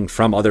playmaking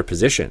from other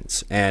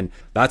positions. And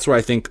that's where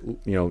I think,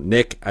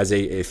 Nick as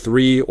a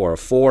 3 or a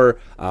 4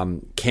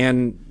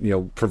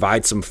 can,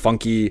 provide some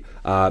funky,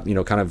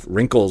 kind of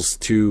wrinkles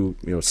to,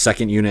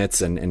 second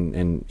units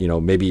and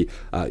maybe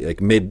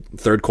like mid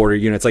third quarter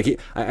units. Like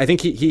I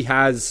think he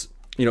has,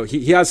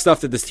 he has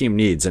stuff that this team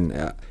needs.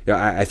 And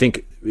I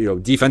think,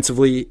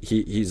 defensively,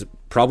 he's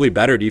probably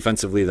better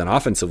defensively than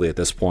offensively at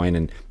this point,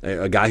 and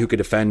a guy who could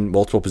defend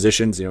multiple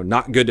positions,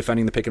 not good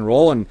defending the pick and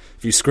roll, and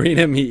if you screen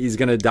him, he's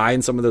going to die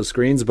in some of those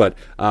screens, but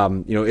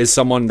is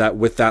someone that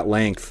with that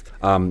length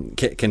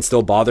can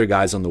still bother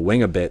guys on the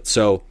wing a bit.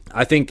 So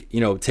I think,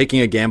 taking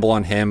a gamble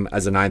on him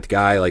as a 9th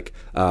guy,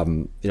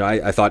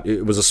 I thought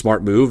it was a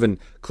smart move, and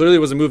clearly it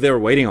was a move they were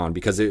waiting on,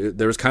 because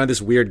there was kind of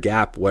this weird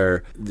gap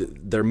where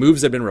their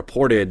moves had been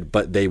reported,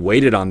 but they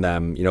waited on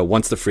them.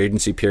 Once the free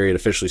agency period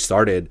officially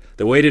started,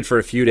 they waited for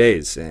a few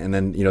days, and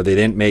then, they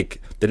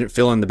didn't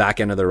fill in the back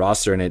end of their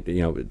roster, and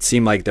it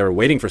seemed like they were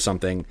waiting for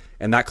something.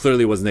 And that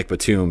clearly was Nick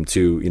Batum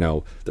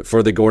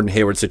for the Gordon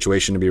Hayward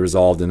situation to be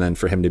resolved, and then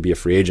for him to be a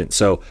free agent.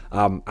 So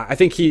I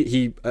think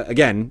he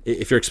again,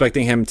 if you're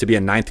expecting him to be a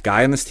 9th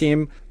guy on this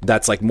team,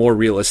 that's like more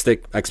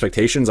realistic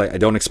expectations. I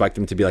don't expect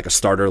him to be like a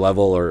starter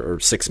level or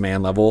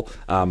 6-man level.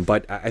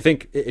 But I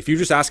think if you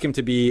just ask him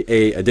to be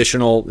a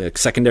additional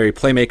secondary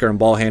playmaker and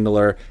ball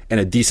handler and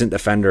a decent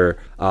defender,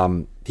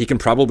 he can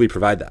probably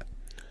provide that.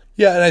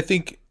 Yeah,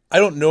 and I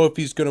don't know if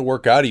he's going to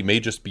work out. He may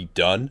just be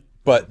done.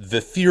 But the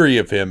theory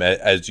of him,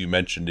 as you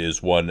mentioned,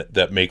 is one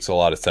that makes a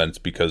lot of sense,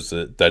 because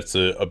that's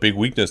a big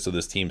weakness of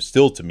this team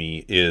still to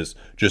me, is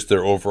just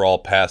their overall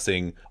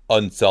passing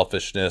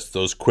unselfishness,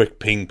 those quick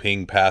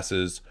ping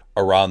passes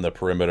around the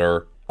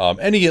perimeter.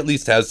 And he at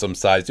least has some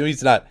size.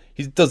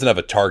 He doesn't have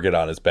a target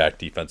on his back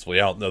defensively.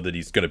 I don't know that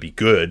he's going to be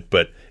good,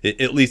 but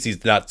at least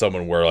he's not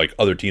someone where like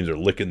other teams are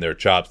licking their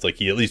chops. Like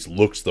he at least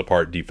looks the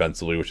part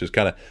defensively, which is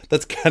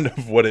that's kind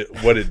of what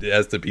it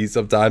has to be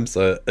sometimes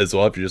as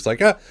well. If you're just like,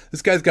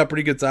 this guy's got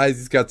pretty good size,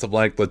 he's got some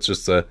length. Let's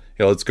just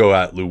let's go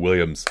at Lou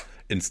Williams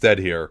instead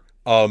here.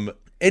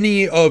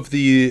 Any of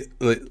the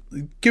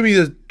give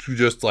me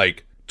just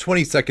like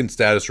 20-second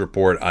status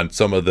report on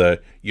some of the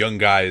young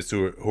guys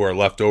who are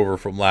left over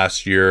from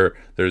last year.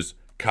 There's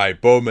Kai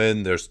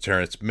Bowman, there's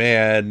Terrence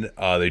Mann,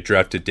 they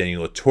drafted Danny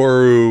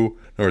Latoru,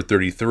 number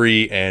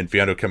 33, and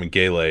Viando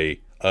Kamengele.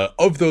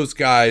 Of those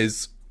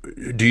guys,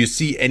 do you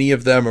see any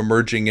of them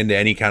emerging into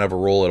any kind of a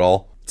role at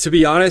all? To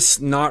be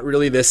honest, not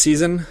really this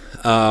season.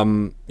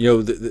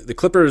 The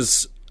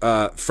Clippers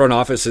front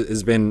office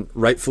has been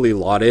rightfully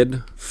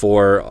lauded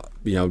for,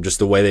 just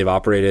the way they've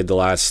operated the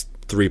last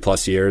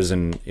 3+ years,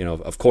 and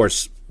of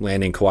course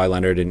landing Kawhi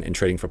Leonard and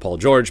trading for Paul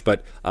George,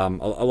 but a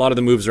lot of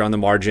the moves are on the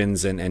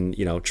margins,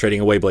 and trading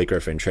away Blake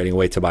Griffin, trading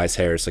away Tobias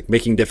Harris, like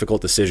making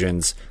difficult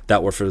decisions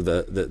that were for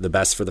the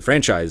best for the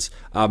franchise.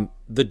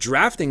 The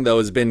drafting, though,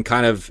 has been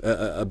kind of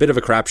a bit of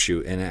a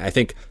crapshoot, and I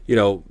think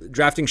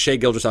drafting Shai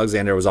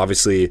Gilgeous-Alexander was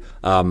obviously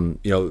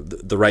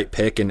the right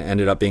pick, and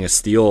ended up being a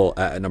steal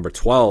at number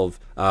 12.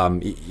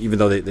 Even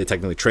though they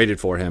technically traded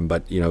for him,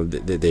 but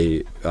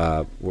they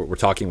were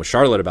talking with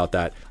Charlotte about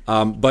that.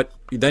 But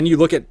then you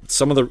look at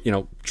some of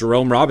the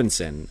Jerome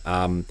Robinson.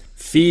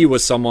 Fee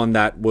was someone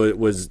that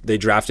was they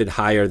drafted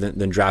higher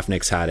than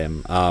DraftNix had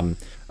him.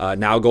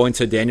 Now going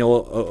to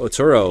Daniel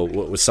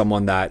Oturu was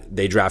someone that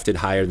they drafted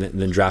higher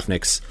than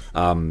DraftNix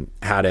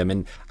had him,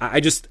 and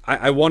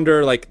I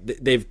wonder, like,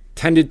 they've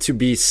tended to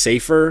be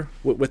safer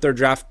with their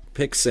draft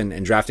picks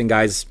and drafting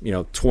guys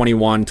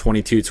 21,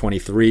 22,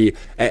 23,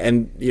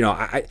 and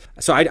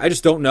I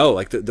just don't know,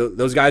 like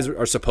those guys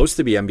are supposed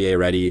to be NBA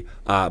ready,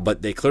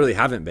 but they clearly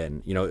haven't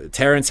been.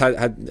 Terrence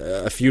had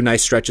a few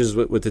nice stretches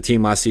with the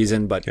team last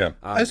season, but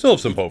I still have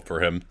some hope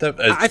for him.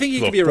 I think he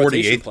could be a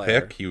rotation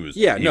player. Pick, he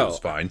was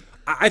fine.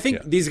 I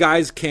think these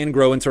guys can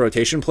grow into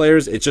rotation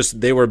players. It's just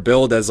they were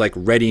billed as like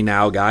ready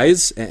now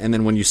guys, and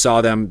then when you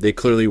saw them, they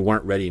clearly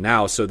weren't ready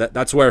now. So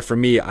that's where, for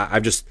me,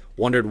 I've just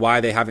wondered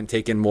why they haven't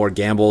taken more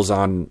gambles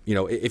on,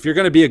 if you're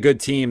going to be a good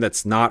team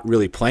that's not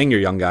really playing your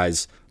young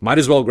guys, might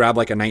as well grab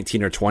like a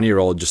 19 or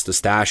 20-year-old just to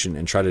stash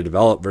and try to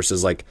develop,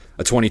 versus like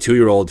a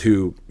 22-year-old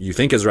who you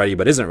think is ready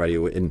but isn't ready.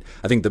 And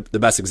I think the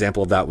best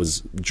example of that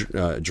was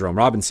Jerome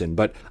Robinson.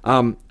 But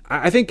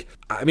I think,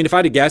 if I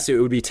had to guess, it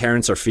would be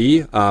Terrence or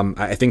Fee.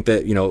 I think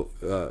that,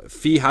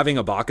 Fee having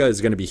Ibaka is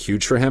going to be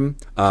huge for him,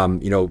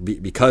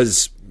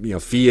 because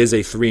Fee is a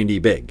 3-and-D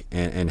big,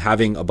 and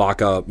having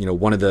Ibaka,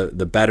 one of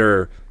the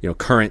better,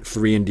 current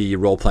 3-and-D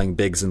role-playing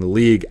bigs in the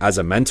league as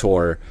a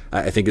mentor,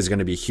 I think is going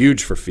to be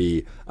huge for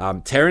Fee.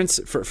 Terrence,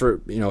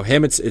 for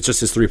him, it's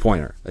just his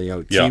 3-pointer.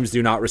 Teams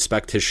do not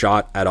respect his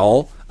shot at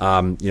all.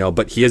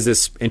 But he is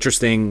this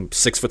interesting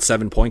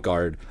 6'7" point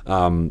guard,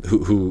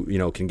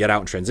 who can get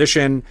out in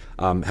transition,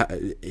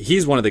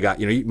 he's one of the guys,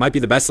 he might be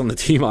the best on the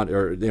team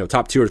or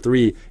top 2 or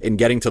 3 in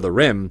getting to the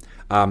rim.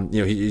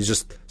 He's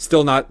just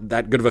still not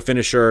that good of a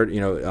finisher,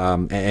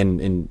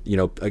 and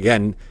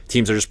again,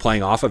 teams are just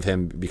playing off of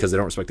him because they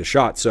don't respect the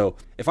shot. So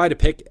if I had to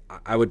pick,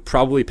 I would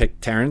probably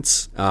pick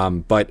Terrence.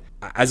 But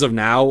as of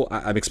now,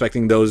 I'm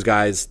expecting those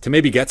guys to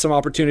maybe get some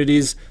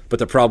opportunities, but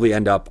to probably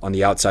end up on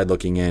the outside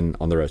looking in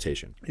on the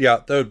rotation.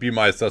 Yeah, that would be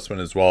my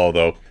assessment as well,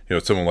 though.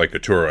 Someone like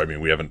Couture, I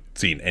mean, we haven't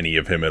seen any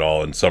of him at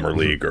all in Summer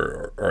League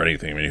or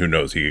anything. I mean, who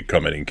knows? He could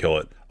come in and kill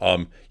it. I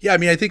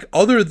mean, I think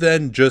other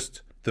than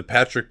just the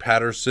Patrick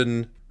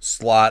Patterson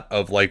slot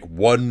of like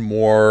one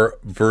more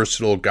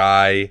versatile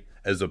guy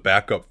as a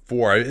backup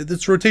 4,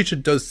 this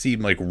rotation does seem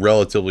like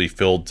relatively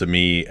filled to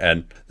me,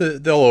 and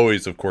they'll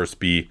always, of course,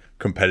 be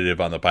competitive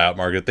on the buyout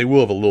market. They will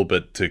have a little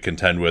bit to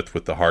contend with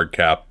the hard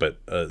cap, but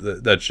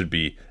that should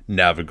be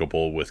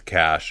navigable with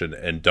cash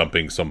and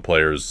dumping some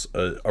players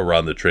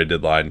around the trade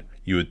deadline,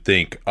 you would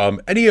think.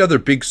 Any other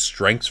big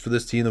strengths for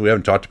this team that we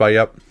haven't talked about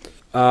yet?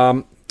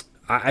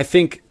 I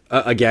think,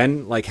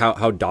 again, like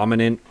how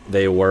dominant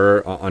they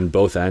were on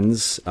both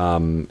ends.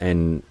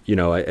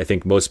 I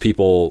think most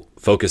people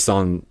focused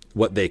on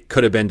what they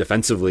could have been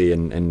defensively,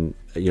 and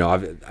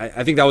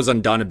I think that was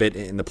undone a bit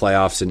in the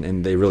playoffs,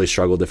 and they really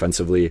struggled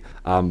defensively.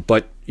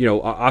 But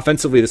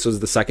offensively, this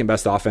was the second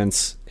best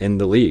offense in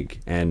the league,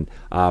 and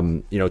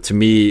to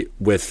me,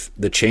 with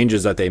the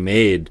changes that they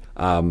made,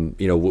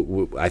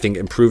 I think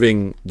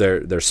improving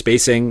their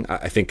spacing,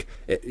 I think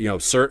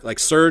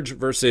Serge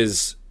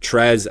versus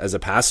Trez as a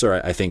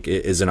passer, I think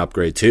is an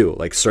upgrade too.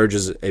 Like Serge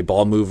is a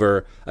ball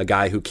mover, a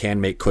guy who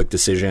can make quick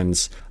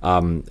decisions.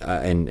 I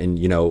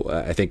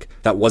think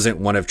that wasn't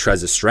one of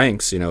Trez's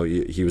strengths.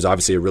 He was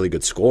obviously a really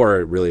good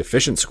scorer, really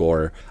efficient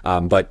scorer.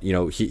 But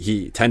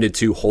he tended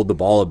to hold the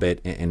ball a bit,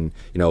 and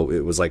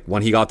it was like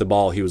when he got the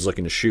ball, he was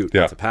looking to shoot,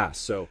 not to pass.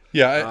 So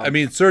I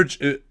mean, Serge,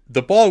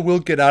 the ball will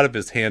get out of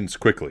his hands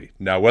quickly.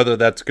 Now, whether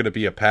that's going to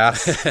be a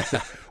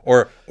pass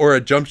or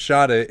a jump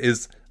shot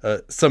is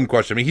some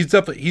question. I mean,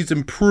 he's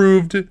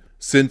improved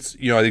since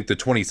I think the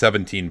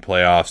 2017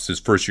 playoffs. His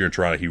first year in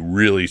Toronto, he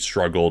really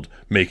struggled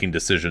making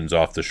decisions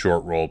off the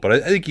short roll. But I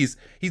think he's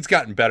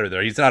gotten better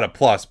there. He's not a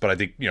plus, but I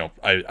think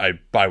I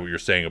buy what you're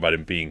saying about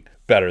him being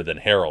better than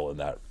Harrell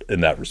in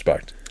that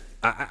respect.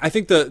 I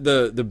think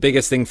the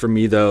biggest thing for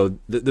me, though,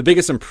 the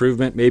biggest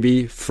improvement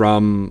maybe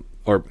from,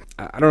 or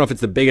I don't know if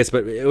it's the biggest,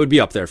 but it would be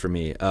up there for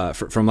me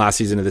from last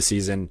season to this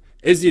season,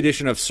 is the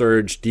addition of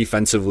Serge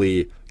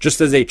defensively, just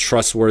as a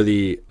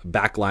trustworthy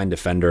backline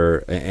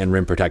defender and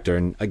rim protector.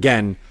 And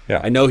again,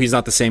 I know he's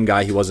not the same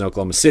guy he was in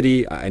Oklahoma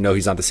City. I know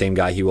he's not the same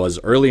guy he was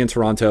early in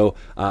Toronto,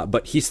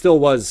 but he still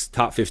was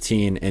top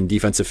 15 in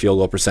defensive field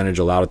goal percentage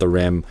allowed at the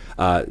rim.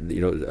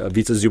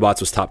 Ivica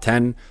Zubac was top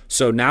 10.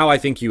 So now I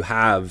think you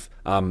have,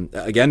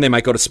 again, they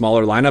might go to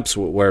smaller lineups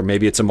where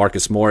maybe it's a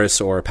Marcus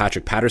Morris or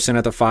Patrick Patterson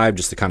at the 5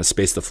 just to kind of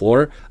space the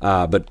floor.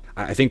 But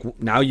I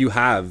think now you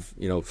have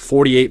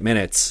 48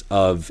 minutes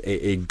of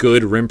a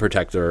good rim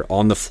protector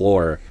on the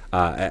floor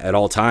at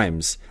all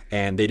times.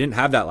 And they didn't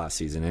have that last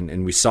season,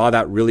 and we saw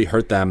that really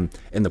hurt them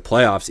in the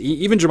playoffs.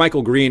 Even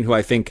JaMychal Green, who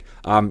I think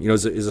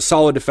is a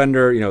solid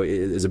defender,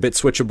 is a bit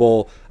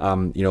switchable,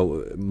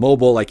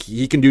 mobile, like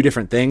he can do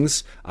different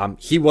things.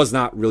 He was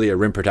not really a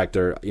rim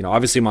protector.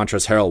 Obviously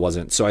Montrezl Harrell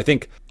wasn't. So I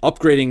think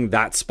upgrading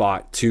that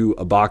spot to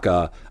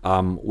Ibaka,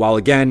 while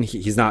again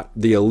he's not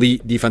the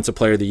elite defensive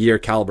player of the year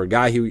caliber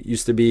guy he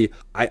used to be,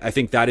 I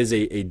think that is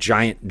a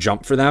giant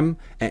jump for them,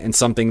 and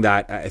something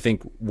that I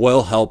think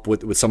will help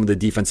with some of the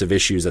defensive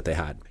issues that they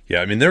had. Yeah,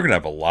 I mean, they're going to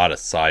have a lot of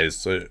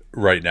size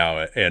right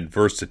now and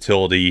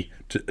versatility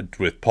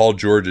with Paul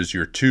George as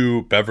your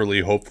 2.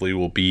 Beverly hopefully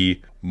will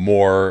be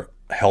more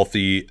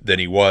healthy than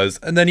he was.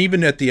 And then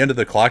even at the end of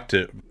the clock,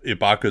 to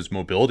Ibaka's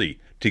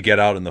mobility to get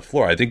out on the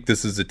floor. I think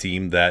this is a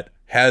team that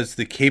has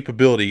the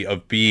capability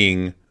of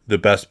being the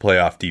best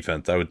playoff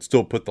defense. I would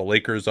still put the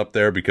Lakers up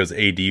there because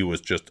AD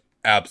was just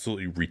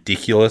absolutely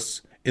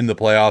ridiculous in the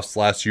playoffs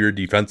last year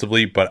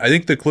defensively. But I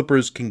think the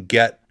Clippers can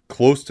get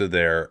close to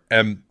there.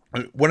 And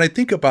when I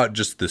think about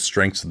just the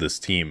strengths of this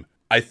team,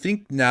 I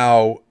think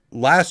now,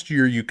 last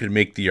year you could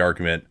make the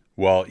argument,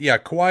 well, yeah,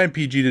 Kawhi and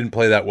PG didn't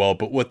play that well,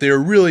 but what they were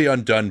really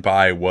undone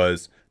by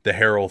was the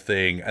Harrell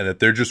thing, and that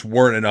there just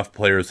weren't enough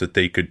players that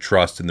they could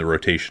trust in the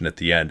rotation at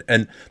the end.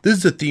 And this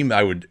is a theme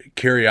I would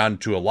carry on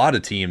to a lot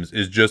of teams,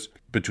 is just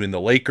between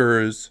the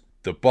Lakers,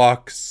 the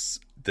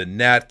Bucks, the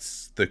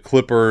Nets, the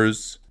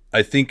Clippers.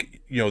 I think,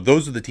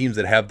 those are the teams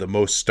that have the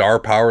most star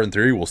power in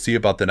theory. We'll see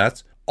about the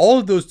Nets. All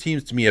of those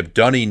teams to me have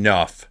done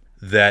enough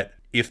that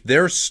if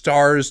their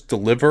stars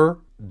deliver,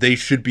 they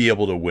should be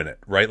able to win it,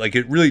 right? Like,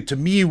 it really, to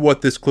me,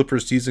 what this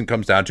Clippers season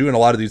comes down to, and a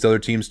lot of these other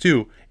teams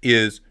too,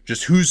 is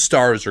just whose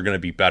stars are going to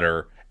be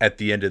better at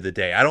the end of the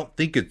day. I don't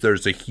think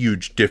there's a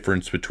huge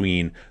difference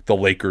between the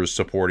Lakers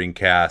supporting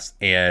cast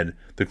and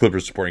the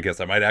Clippers supporting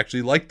cast. I might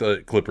actually like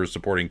the Clippers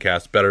supporting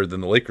cast better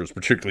than the Lakers,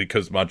 particularly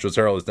because Montrezl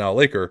Harrell is now a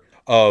Laker.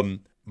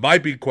 My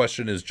big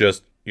question is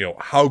just,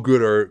 how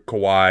good are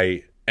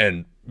Kawhi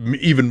and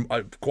even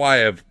Kawhi I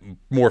have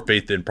more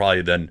faith in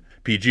probably than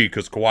PG,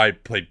 because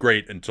Kawhi played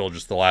great until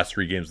just the last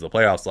 3 games of the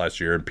playoffs last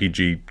year, and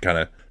PG kind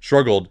of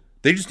struggled.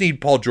 They just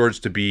need Paul George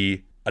to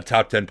be a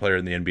top 10 player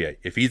in the NBA.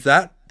 If he's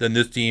that, then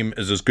this team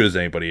is as good as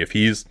anybody. If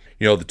he's,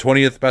 the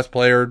 20th best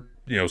player,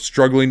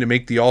 struggling to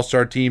make the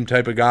all-star team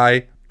type of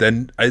guy,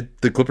 then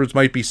the Clippers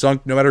might be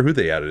sunk no matter who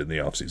they added in the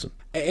offseason.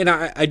 And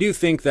I do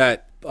think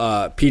that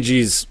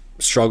PG's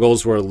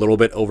struggles were a little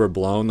bit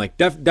overblown. Like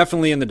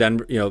definitely in the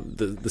Denver,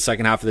 the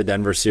second half of the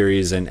Denver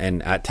series,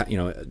 and at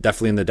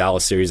definitely in the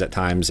Dallas series at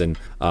times. And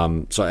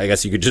so I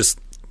guess you could just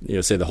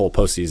say the whole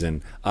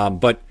postseason.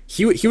 But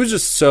he was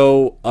just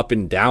so up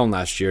and down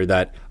last year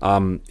that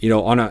on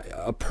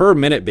a per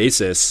minute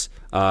basis,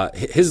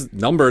 his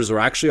numbers were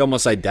actually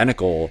almost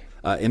identical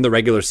in the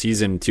regular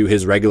season to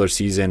his regular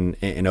season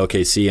in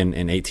OKC in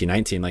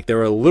 18-19. Like, they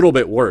were a little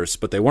bit worse,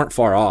 but they weren't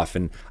far off.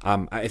 And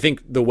I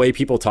think the way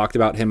people talked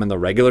about him in the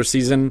regular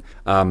season,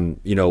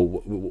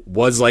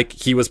 was like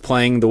he was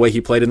playing the way he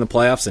played in the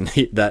playoffs, and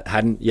that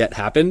hadn't yet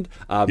happened.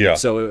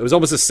 So it was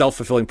almost a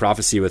self-fulfilling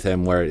prophecy with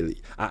him, where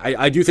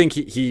I do think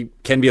he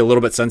can be a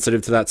little bit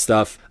sensitive to that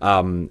stuff.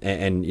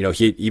 And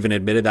he even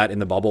admitted that in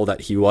the bubble, that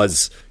he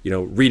was,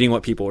 reading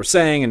what people were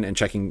saying and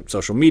checking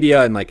social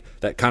media, and like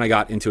that kind of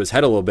got into his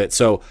head a little bit.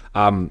 So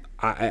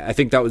I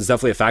think that was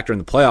definitely a factor in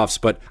the playoffs,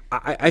 but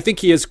I think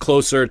he is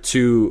closer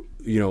to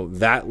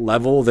that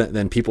level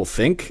than people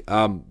think.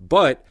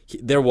 But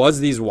there was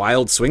these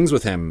wild swings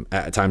with him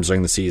at times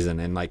during the season,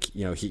 and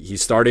he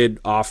started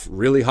off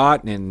really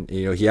hot, and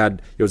he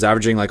was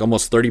averaging like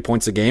almost 30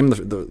 points a game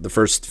the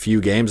first few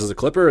games as a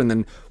Clipper, and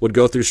then would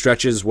go through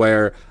stretches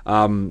where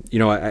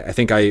I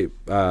think I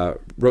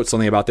wrote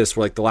something about this,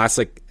 where like the last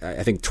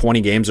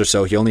 20 games or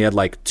so, he only had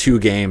like 2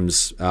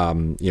 games, 2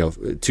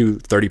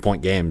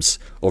 30-point games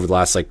over the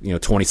last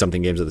 20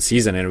 something games of the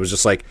season, and it was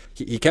just like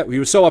he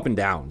was so up and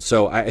down.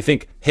 So I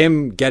think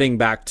him getting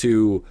back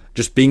to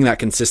just being that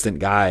consistent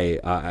guy,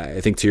 I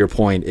think to your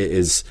point,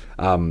 is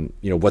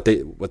what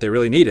they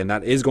really need, and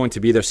that is going to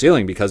be their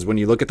ceiling. Because when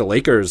you look at the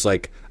Lakers, the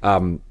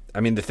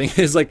thing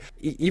is,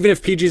 even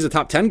if PG's a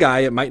top 10 guy,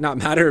 it might not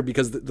matter,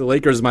 because the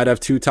Lakers might have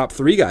 2 top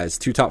 3 guys,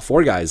 2 top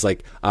 4 guys.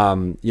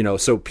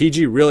 So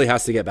PG really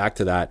has to get back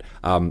to that.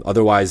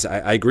 Otherwise,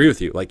 I agree with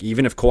you. Like,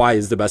 even if Kawhi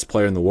is the best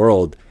player in the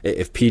world,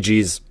 if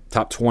PG's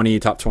top 20,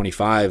 top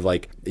 25,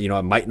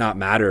 it might not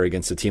matter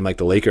against a team like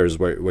the Lakers,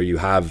 where you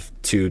have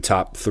 2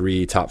 top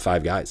 3, top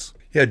 5 guys.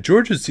 Yeah,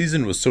 George's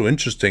season was so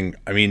interesting.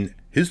 I mean,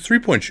 his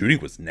three-point shooting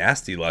was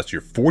nasty last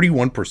year.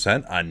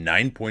 41% on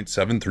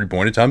 9.7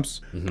 three-point attempts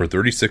per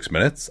 36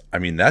 minutes. I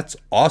mean, that's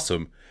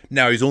awesome.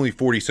 Now, he's only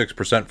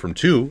 46% from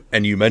 2,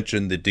 and you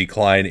mentioned the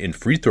decline in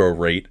free throw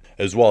rate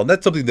as well. And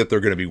that's something that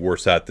they're going to be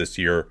worse at this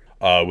year,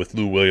 with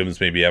Lou Williams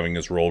maybe having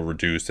his role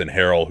reduced, and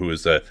Harrell, who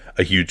is a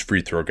huge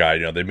free throw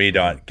guy. They may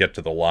not get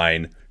to the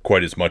line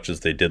quite as much as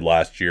they did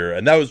last year.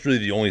 And that was really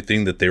the only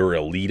thing that they were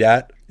elite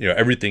at.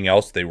 Everything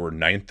else, they were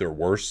 9th or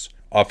worse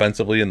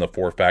offensively in the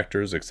 4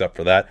 factors, except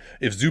for that.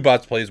 If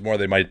Zubats plays more,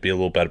 they might be a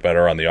little bit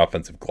better on the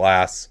offensive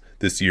glass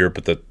this year,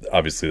 but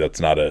obviously that's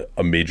not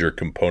a major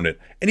component.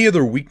 Any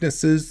other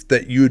weaknesses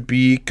that you would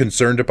be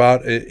concerned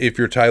about if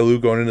you're Ty Lue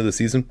going into the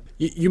season?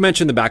 You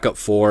mentioned the backup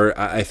 4.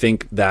 I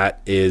think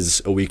that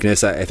is a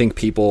weakness. I think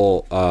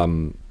people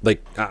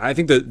I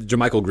think the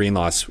JaMychal Green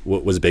loss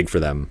was big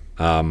for them.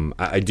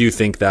 I do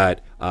think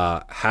that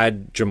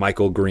had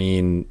JaMychal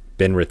Green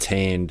been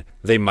retained,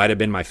 they might have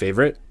been my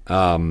favorite.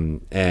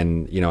 And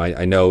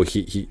I know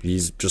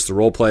he's just a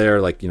role player,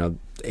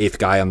 8th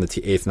guy on the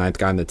 8th, 9th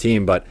guy on the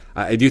team, but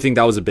I do think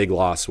that was a big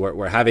loss.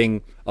 We're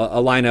having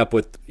a lineup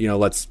with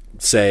let's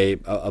say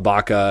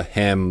Ibaka,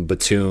 him,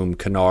 Batum,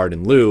 Kennard,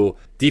 and Lou.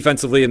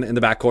 Defensively in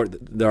the backcourt,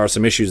 there are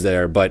some issues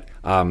there, but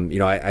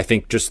I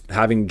think just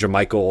having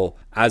JaMychal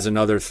as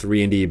another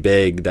 3-and-D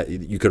big that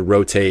you could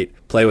rotate,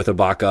 play with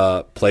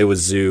Ibaka, play with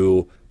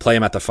Zoo, play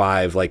him at the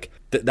 5,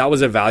 that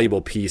was a valuable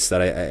piece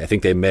that I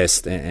think they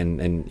missed,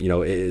 and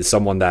is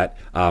someone that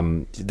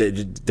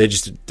they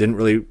just didn't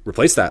really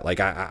replace that.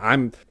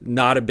 I'm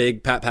not a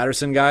big Pat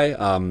Patterson guy.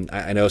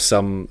 I know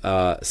some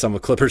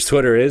of Clippers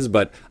Twitter is,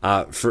 but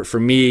for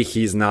me,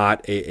 he's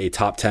not a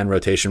top 10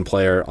 rotation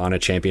player on a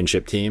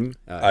championship team.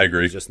 I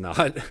agree. He's just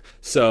not.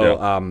 So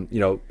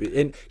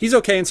and he's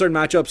okay in certain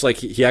matchups.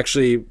 He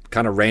actually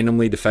kind of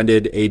randomly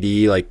defended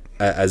AD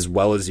as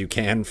well as you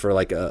can for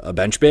a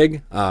bench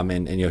big,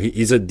 and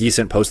he's a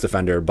decent post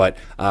defender, but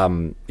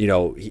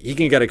he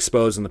can get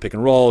exposed in the pick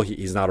and roll.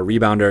 He's not a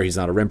rebounder, he's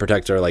not a rim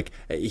protector.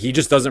 He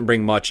just doesn't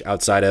bring much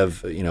outside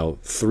of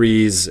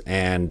threes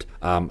and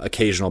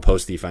occasional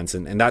post defense,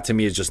 and that to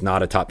me is just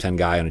not a top 10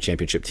 guy on a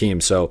championship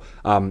team. So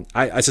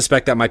I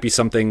suspect that might be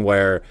something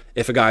where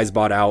if a guy's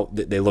bought out,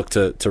 they look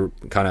to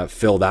kind of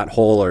fill that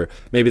hole, or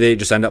maybe they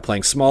just end up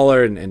playing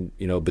smaller, and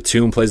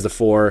Batum plays the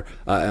 4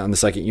 on the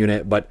second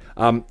unit. But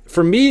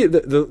for me,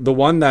 the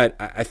one that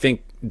I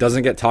think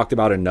doesn't get talked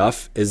about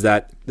enough is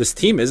that this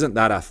team isn't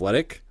that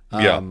athletic.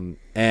 And,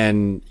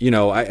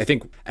 I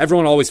think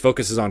everyone always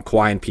focuses on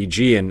Kawhi and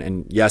PG.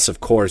 And yes, of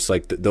course,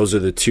 like those are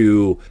the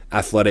two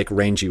athletic,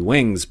 rangy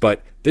wings.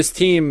 But this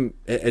team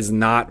is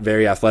not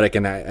very athletic.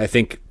 And I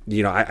think,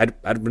 I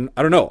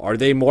don't know. Are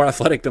they more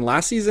athletic than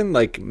last season?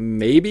 Like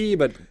maybe,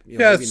 but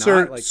maybe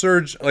not.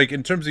 Serge, like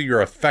in terms of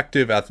your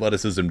effective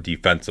athleticism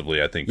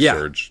defensively, I think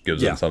Serge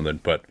gives them something.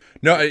 But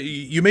no,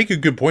 you make a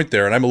good point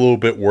there. And I'm a little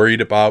bit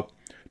worried about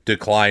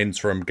declines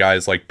from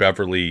guys like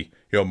Beverly.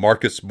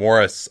 Marcus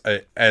Morris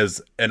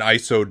as an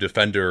ISO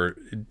defender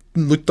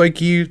looked like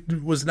he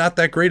was not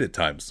that great at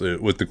times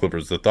with the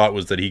Clippers. The thought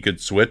was that he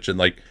could switch,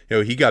 and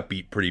he got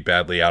beat pretty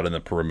badly out in the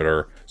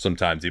perimeter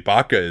sometimes.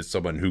 Ibaka is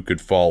someone who could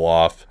fall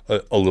off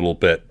a little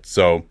bit.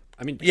 So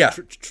I mean, yeah,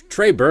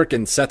 Trey Burke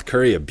and Seth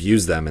Curry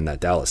abused them in that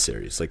Dallas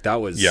series. Like that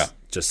was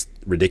just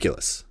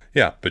ridiculous.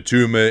 Yeah,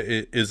 Batum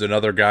is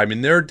another guy. I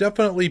mean, there are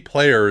definitely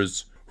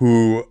players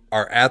who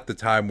are at the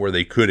time where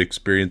they could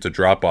experience a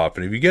drop off,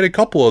 and if you get a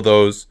couple of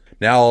those.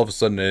 Now all of a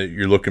sudden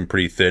you're looking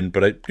pretty thin,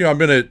 but I'm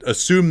going to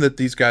assume that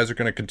these guys are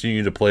going to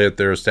continue to play at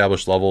their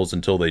established levels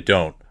until they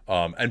don't.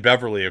 And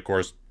Beverly, of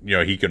course,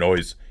 he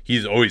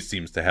always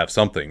seems to have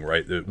something,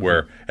 right?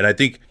 Where, and I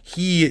think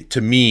he, to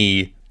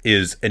me,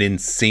 is an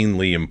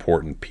insanely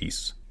important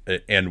piece.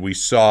 And we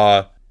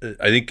saw,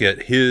 I think,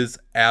 at his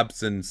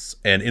absence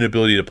and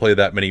inability to play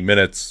that many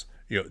minutes,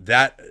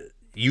 that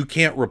you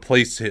can't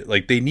replace it.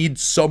 Like they need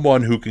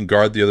someone who can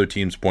guard the other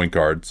team's point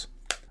guards,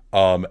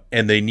 and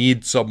they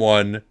need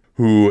someone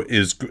who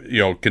is,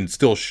 can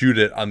still shoot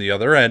it on the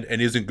other end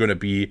and isn't going to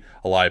be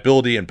a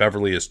liability. And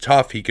Beverly is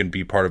tough. He can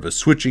be part of a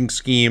switching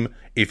scheme.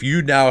 If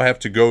you now have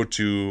to go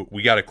to,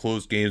 we got to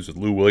close games with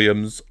Lou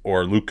Williams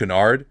or Luke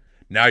Kennard,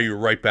 now you're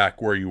right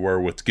back where you were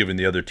with giving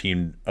the other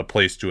team a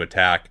place to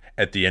attack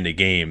at the end of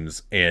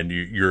games, and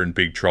you're in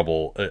big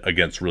trouble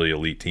against really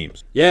elite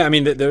teams. Yeah, I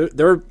mean, there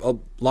are a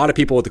lot of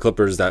people with the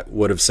Clippers that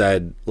would have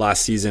said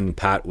last season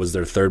Pat was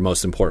their third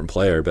most important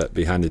player, but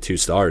behind the two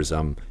stars.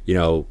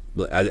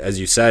 As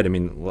you said, I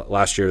mean,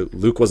 last year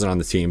Luke wasn't on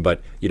the team,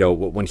 but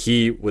when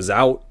he was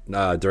out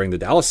during the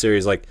Dallas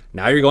series, like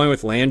now you're going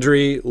with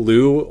Landry,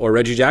 Lou, or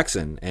Reggie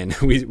Jackson, and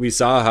we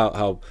saw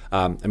how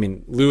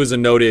Lou is a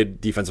noted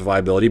defensive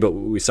liability, but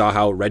we saw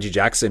how Reggie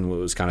Jackson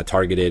was kind of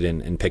targeted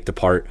and picked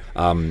apart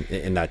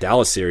in that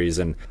Dallas series,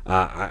 and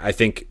I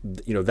think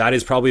that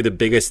is probably the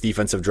biggest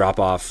defensive drop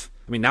off.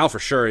 I mean, now for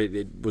sure,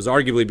 it was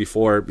arguably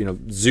before,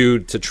 Zoo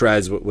to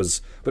Trez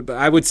was, but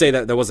I would say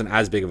that there wasn't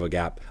as big of a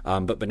gap.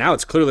 But now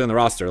it's clearly on the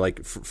roster,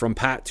 like from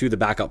Pat to the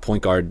backup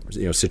point guard,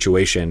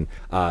 situation.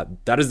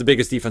 That is the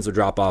biggest defensive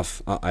drop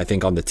off, I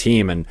think, on the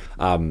team. And,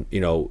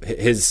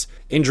 his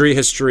injury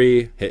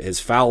history, his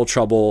foul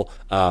trouble,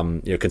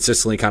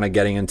 consistently kind of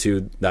getting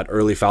into that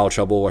early foul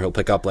trouble where he'll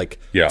pick up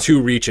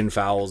two reach and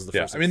fouls.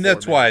 First,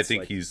 that's why I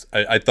think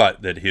I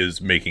thought that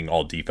his making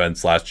all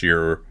defense last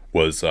year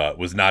was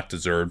not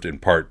deserved, in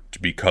part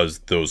because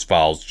those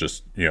fouls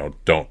just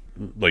don't,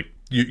 like,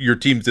 your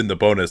team's in the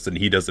bonus and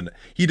he doesn't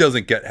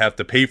have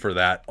to pay for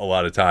that a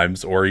lot of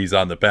times, or he's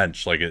on the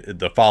bench. Like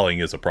the fouling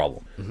is a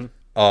problem.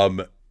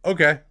 Mm-hmm.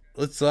 Okay,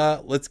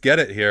 let's get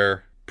it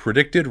here.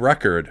 Predicted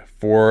record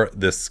for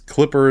this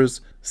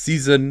Clippers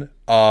season.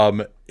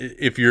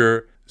 If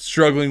you're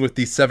struggling with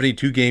the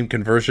 72 game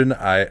conversion,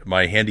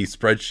 my handy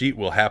spreadsheet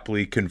will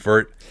happily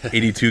convert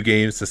 82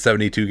 games to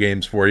 72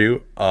 games for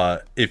you,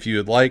 if you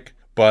would like.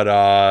 But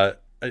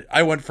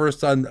I went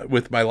first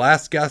with my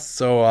last guess,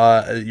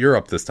 so you're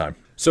up this time.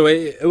 So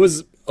it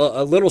was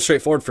a little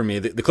straightforward for me.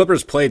 The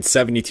Clippers played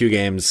 72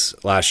 games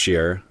last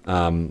year.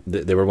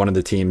 They were one of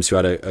the teams who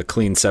had a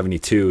clean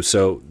 72.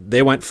 So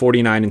they went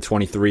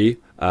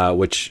 49-23,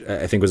 which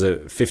I think was a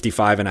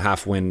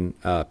 55.5 win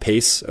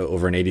pace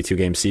over an 82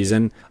 game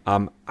season.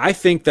 I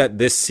think that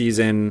this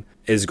season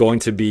is going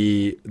to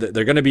be,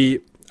 they're going to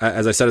be,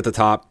 as I said at the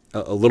top,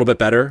 a little bit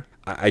better.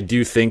 I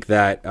do think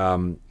that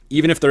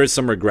even if there is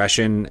some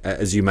regression,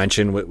 as you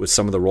mentioned, with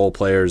some of the role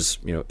players,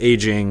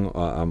 aging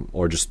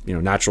or just,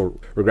 natural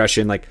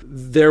regression, like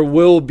there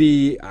will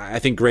be, I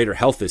think, greater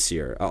health this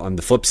year on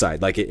the flip side.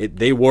 Like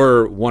they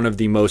were one of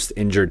the most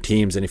injured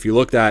teams. And if you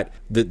looked at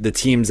the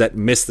teams that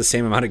missed the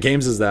same amount of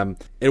games as them,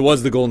 it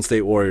was the Golden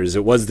State Warriors.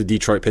 It was the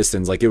Detroit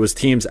Pistons. Like it was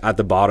teams at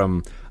the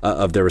bottom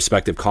of their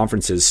respective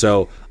conferences.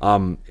 So,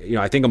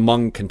 I think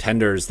among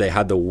contenders, they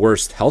had the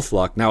worst health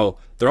luck. Now,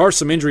 there are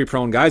some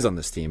injury-prone guys on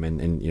this team,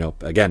 and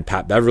again,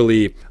 Pat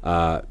Beverly,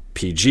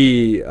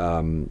 PG,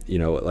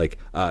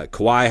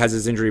 Kawhi has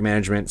his injury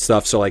management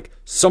stuff. So, like,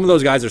 some of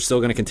those guys are still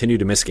going to continue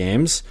to miss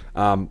games,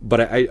 but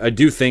I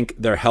do think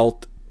their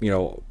health,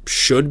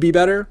 should be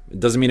better. It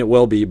doesn't mean it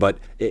will be, but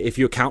if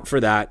you account for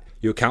that,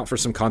 you account for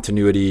some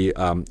continuity,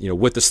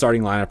 with the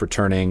starting lineup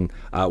returning,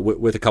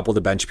 with a couple of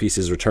the bench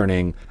pieces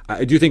returning.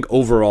 I do think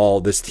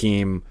overall this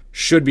team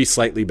should be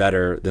slightly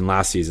better than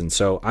last season.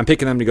 So I'm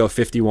picking them to go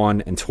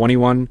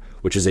 51-21,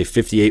 which is a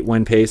 58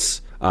 win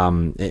pace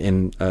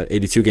in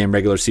 82 game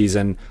regular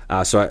season.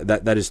 So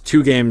that is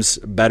 2 games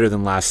better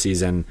than last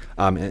season,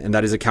 and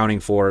that is accounting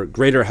for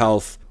greater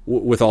health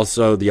with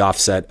also the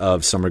offset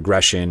of some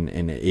regression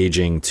and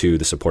aging to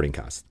the supporting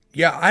cast.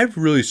 Yeah, I've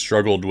really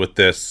struggled with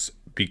this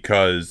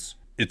because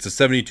it's a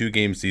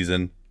 72-game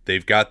season.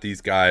 They've got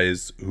these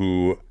guys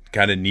who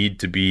kind of need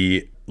to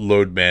be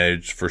load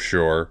managed for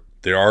sure.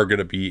 There are going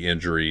to be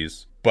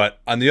injuries. But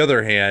on the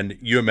other hand,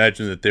 you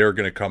imagine that they're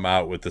going to come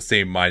out with the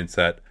same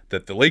mindset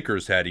that the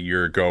Lakers had a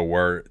year ago,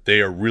 where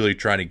they are really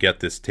trying to get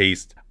this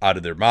taste out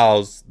of their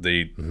mouths.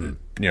 They,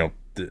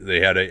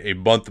 they had a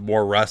month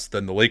more rest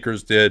than the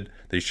Lakers did.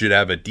 They should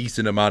have a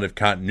decent amount of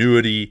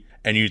continuity.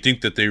 And you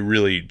think that they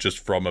really, just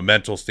from a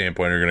mental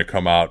standpoint, are going to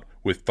come out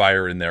with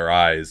fire in their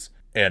eyes.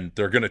 And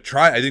they're going to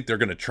try. I think they're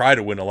going to try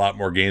to win a lot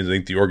more games. I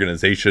think the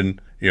organization,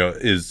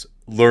 is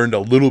learned a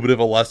little bit of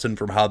a lesson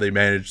from how they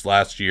managed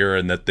last year,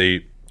 and that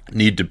they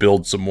need to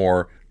build some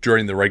more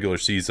during the regular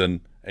season.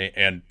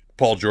 And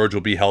Paul George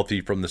will be healthy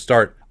from the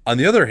start. On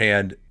the other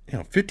hand,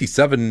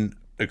 57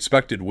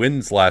 expected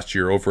wins last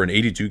year over an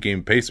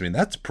 82-game pace. I mean,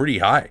 that's pretty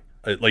high.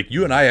 Like,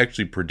 you and I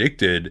actually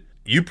predicted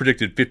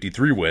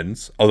 53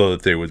 wins, although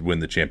that they would win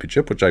the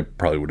championship, which I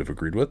probably would have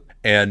agreed with.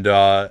 And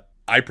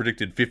I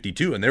predicted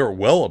 52, and they were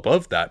well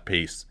above that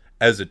pace,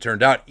 as it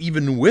turned out,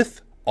 even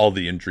with all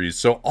the injuries.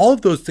 So all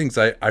of those things,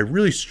 I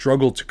really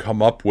struggle to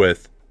come up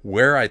with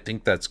where I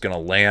think that's going to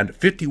land.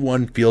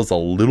 51 feels a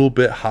little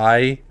bit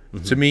high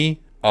to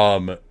me.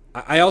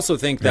 I also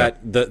think that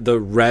the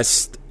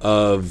rest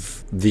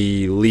of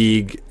the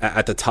league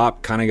at the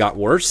top kind of got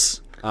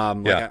worse.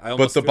 But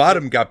the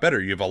bottom got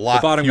better. You have a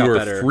lot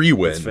fewer free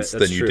wins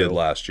than you did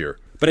last year.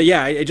 But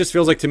it just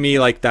feels like to me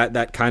like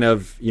that kind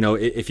of,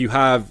 if you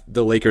have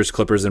the Lakers,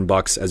 Clippers, and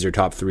Bucks as your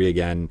top three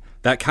again,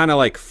 that kind of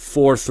like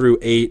 4 through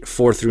 8,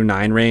 4 through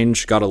 9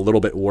 range got a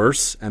little bit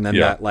worse. And then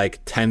that like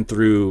 10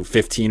 through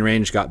 15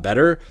 range got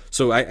better.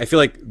 So I feel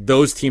like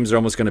those teams are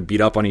almost going to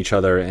beat up on each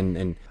other.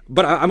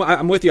 But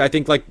I'm with you. I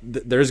think like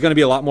there's going to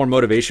be a lot more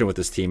motivation with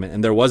this team.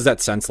 And there was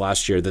that sense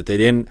last year that they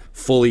didn't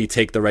fully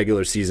take the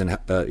regular season,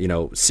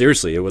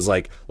 seriously. It was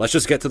like, let's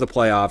just get to the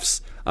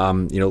playoffs.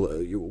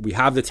 We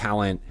have the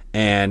talent,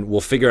 and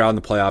we'll figure out in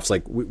the playoffs.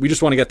 Like we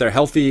just want to get there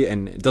healthy,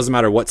 and it doesn't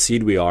matter what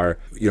seed we are.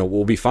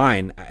 We'll be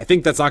fine. I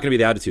think that's not going to be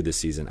the attitude this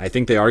season. I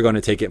think they are going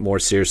to take it more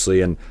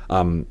seriously, and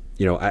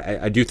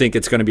I do think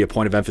it's going to be a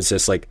point of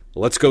emphasis. Like,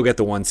 let's go get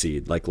the 1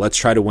 seed. Like, let's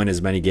try to win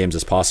as many games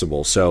as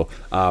possible. So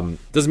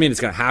doesn't mean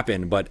it's going to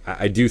happen, but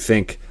I do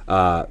think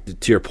to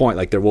your point,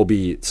 like there will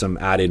be some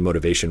added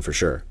motivation for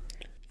sure.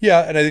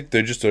 Yeah, and I think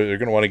they're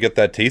going to want to get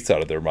that taste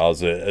out of their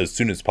mouths as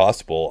soon as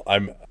possible.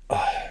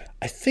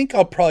 I think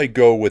I'll probably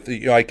go with,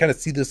 I kind of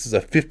see this as a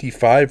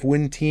 55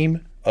 win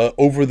team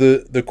over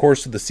the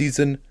course of the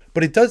season,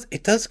 but it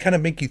does kind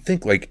of make you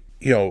think, like,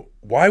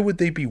 why would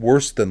they be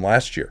worse than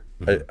last year?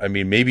 Mm-hmm. I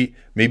mean, maybe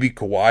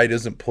Kawhi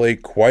doesn't play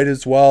quite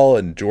as well,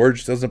 and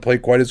George doesn't play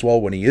quite as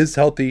well when he is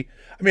healthy.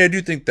 I mean, I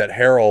do think that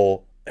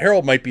Harold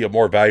might be a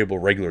more valuable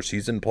regular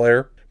season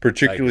player,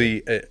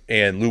 particularly,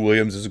 and Lou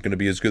Williams isn't going to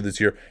be as good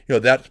this year.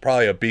 That's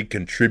probably a big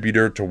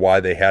contributor to why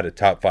they had a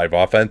top 5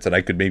 offense, and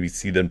I could maybe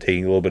see them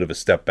taking a little bit of a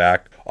step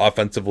back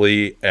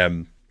offensively.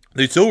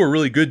 They still were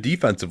really good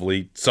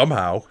defensively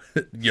somehow.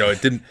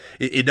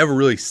 It never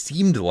really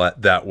seemed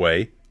that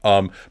way.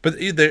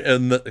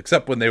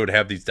 Except when they would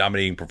have these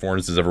dominating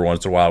performances every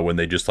once in a while, when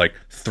they just like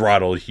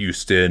throttled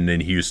Houston,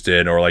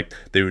 or like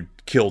they would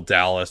kill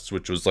Dallas,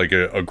 which was like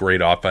a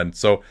great offense.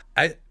 So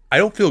I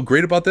don't feel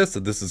great about this,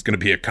 that this is going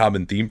to be a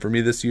common theme for me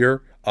this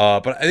year.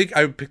 But I think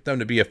I would pick them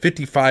to be a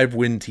 55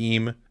 win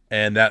team,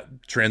 and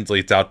that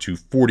translates out to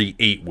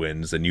 48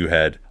 wins, and you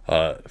had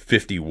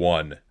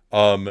 51.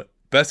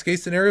 Best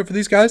case scenario for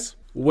these guys?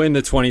 Win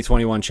the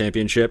 2021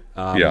 championship.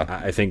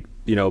 I think,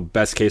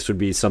 best case would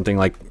be something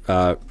like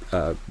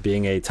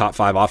being a top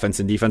 5 offense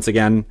and defense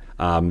again.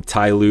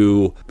 Ty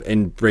Lue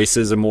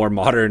embraces a more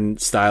modern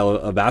style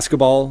of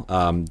basketball,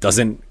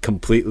 doesn't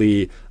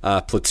completely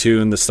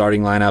platoon the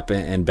starting lineup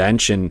and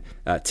bench, and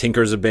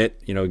tinkers a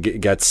bit,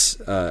 gets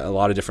a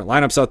lot of different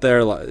lineups out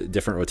there,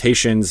 different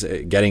rotations,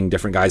 getting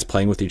different guys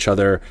playing with each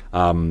other.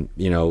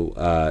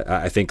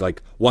 I think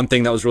like one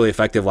thing that was really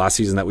effective last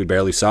season that we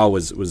barely saw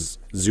was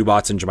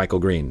Zubats and JaMychal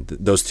Green.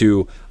 Those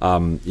two,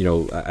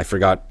 I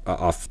forgot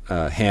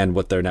offhand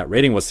what their net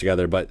rating was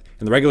together, but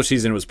in the regular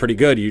season it was pretty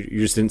good. You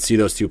just didn't see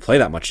those two play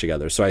that much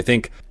together. So I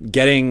think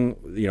getting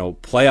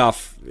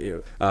playoff.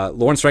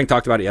 Lawrence Frank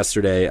talked about it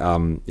yesterday.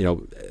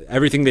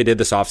 Everything they did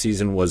this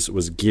offseason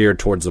was geared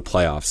towards the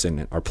playoffs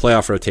and our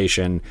playoff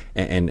rotation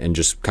and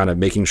just kind of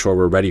making sure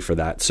we're ready for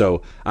that.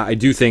 So I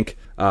do think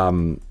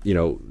some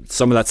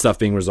of that stuff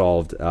being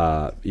resolved,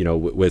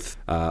 with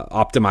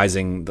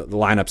optimizing the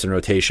lineups and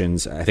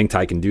rotations. I think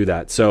Ty can do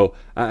that. So,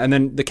 and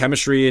then the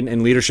chemistry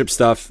and leadership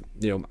stuff,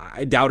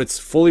 I doubt it's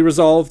fully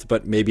resolved,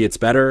 but maybe it's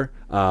better.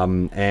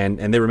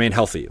 And they remain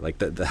healthy. Like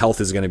the health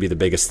is going to be the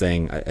biggest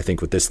thing, I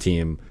think, with this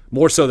team,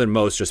 more so than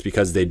most, just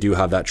because they do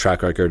have that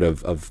track record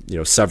of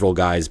several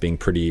guys being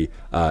pretty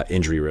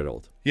injury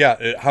riddled.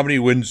 Yeah. How many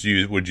wins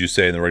would you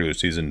say in the regular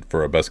season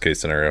for a best case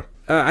scenario?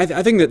 I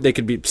think that they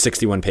could be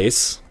 61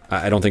 pace.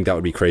 I don't think that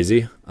would be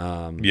crazy. So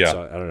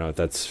I don't know if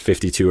that's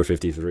 52 or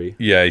 53.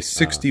 Yeah, a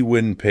 60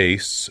 win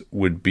pace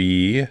would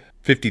be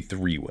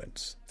 53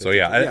 wins. So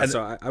yeah,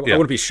 I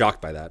wouldn't be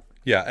shocked by that.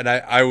 Yeah, and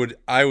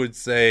I would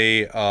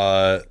say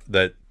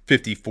that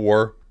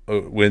 54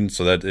 wins,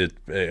 so that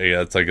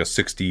it's like a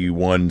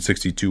 61,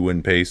 62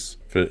 win pace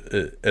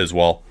as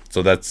well.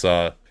 So that's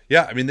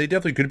yeah, I mean, they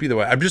definitely could be the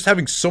way. I'm just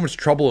having so much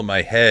trouble in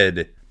my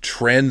head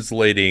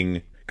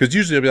translating, because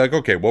usually I'll be like,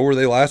 okay, what were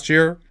they last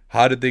year?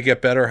 How did they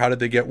get better? How did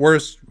they get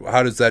worse?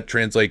 How does that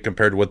translate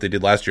compared to what they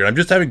did last year? And I'm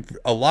just having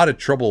a lot of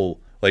trouble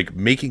like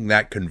making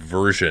that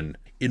conversion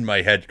in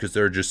my head because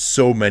there are just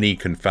so many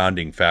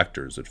confounding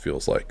factors, it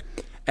feels like.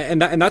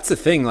 And that's the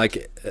thing,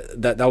 like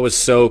that was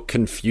so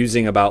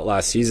confusing about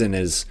last season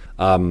is,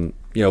 you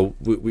know,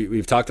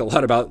 we've talked a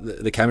lot about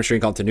the chemistry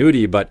and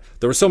continuity, but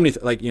there were so many,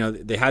 like, you know,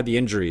 they had the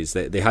injuries,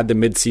 they had the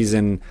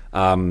midseason,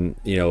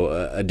 you know,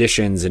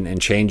 additions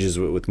and changes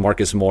with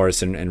Marcus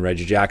Morris and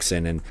Reggie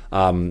Jackson,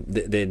 and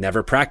they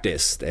never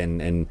practiced,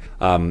 and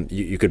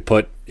you could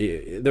put,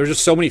 there's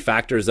just so many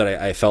factors that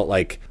I felt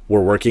like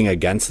were working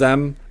against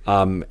them.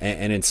 And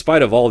in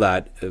spite of all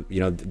that, you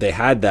know, they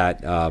had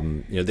that,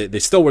 you know, they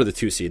still were the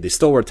 2 seed. They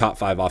still were top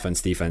 5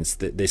 offense defense.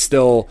 They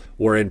still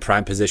were in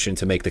prime position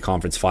to make the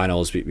conference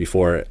finals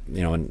before,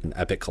 you know, an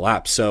epic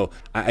collapse. So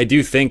I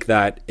do think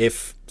that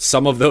if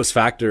some of those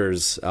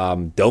factors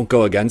don't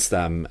go against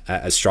them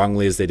as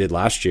strongly as they did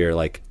last year,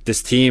 like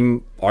this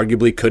team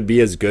arguably could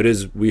be as good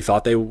as we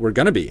thought they were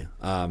going to be.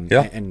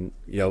 And,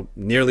 you know,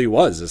 nearly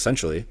was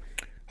essentially.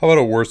 How about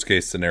a worst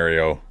case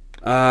scenario?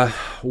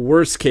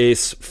 Worst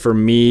case for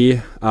me,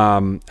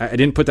 I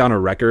didn't put down a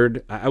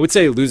record. I would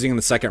say losing in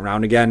the second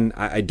round again.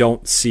 I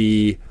don't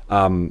see,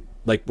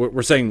 like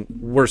we're saying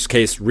worst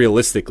case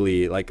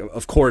realistically, like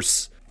of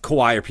course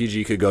Kawhi or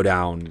PG could go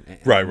down.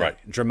 Right.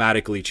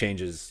 Dramatically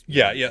changes.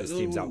 Yeah. This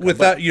team's outcome. With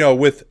that, you know,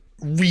 with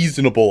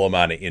reasonable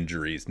amount of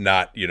injuries,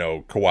 not, you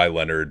know, Kawhi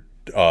Leonard,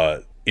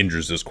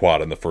 injures his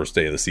quad on the first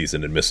day of the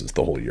season and misses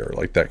the whole year,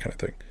 like that kind of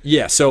thing.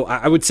 Yeah, so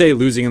I would say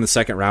losing in the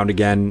second round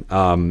again,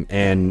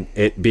 and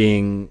it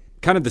being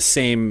kind of the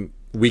same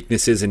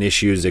weaknesses and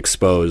issues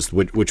exposed,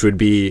 which would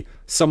be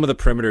some of the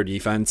perimeter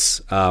defense.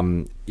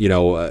 You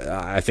know,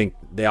 I think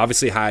they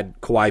obviously had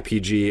Kawhi,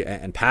 PG,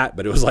 and Pat,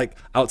 but it was like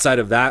outside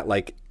of that,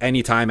 like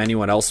anytime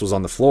anyone else was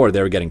on the floor,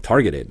 they were getting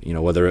targeted. You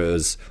know, whether it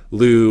was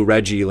Lou,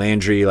 Reggie,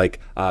 Landry, like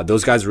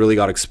those guys really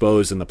got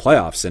exposed in the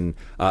playoffs, and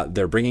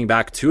they're bringing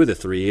back 2 of the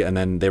 3, and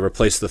then they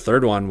replaced the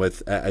third one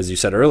with, as you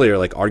said earlier,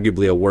 like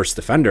arguably a worse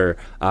defender.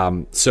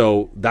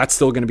 So that's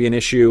still going to be an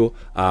issue.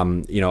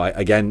 You know,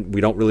 again,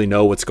 we don't really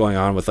know what's going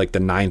on with like the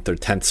 9th or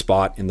 10th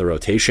spot in the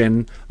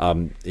rotation.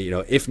 You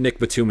know, if Nick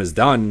Batum is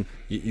done,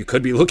 you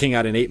could be looking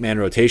at an 8-man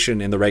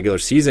rotation in the regular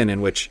season, in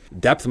which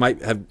depth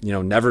might have, you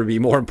know, never be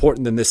more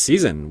important than this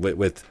season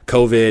with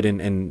COVID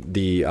and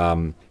the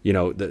you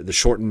know, the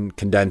shortened,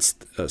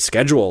 condensed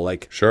schedule.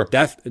 Like, sure,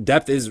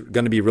 depth is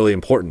going to be really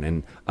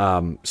important,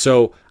 and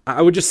so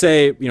I would just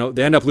say, you know,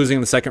 they end up losing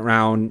in the second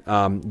round.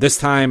 This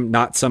time,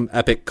 not some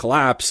epic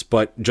collapse,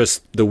 but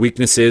just the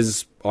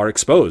weaknesses are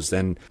exposed.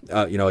 And,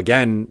 you know,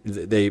 again,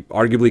 they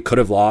arguably could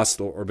have lost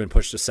or been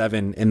pushed to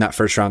 7 in that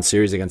first round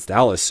series against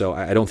Dallas. So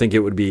I don't think it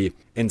would be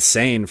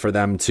insane for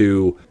them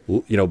to,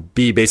 you know,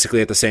 be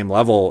basically at the same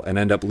level and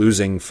end up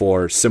losing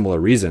for similar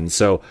reasons.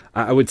 So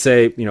I would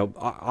say, you know,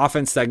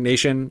 offensive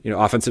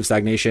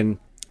stagnation.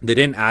 They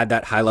didn't add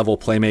that high-level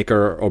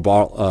playmaker or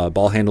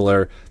ball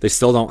handler. They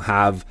still don't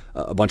have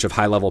a bunch of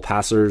high-level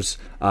passers.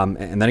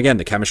 And then again,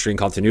 the chemistry and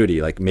continuity.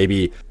 Like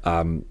maybe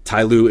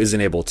Ty Lue isn't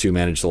able to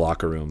manage the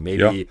locker room.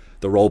 Maybe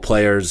the role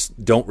players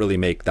don't really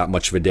make that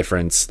much of a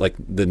difference, like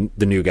the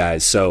new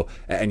guys. So,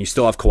 and you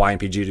still have Kawhi and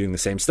PG doing the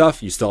same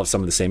stuff. You still have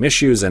some of the same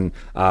issues, and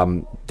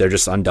they're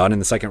just undone in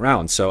the second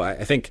round. So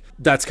I think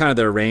that's kind of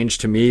their range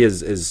to me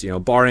is, you know,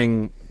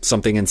 barring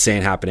something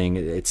insane happening,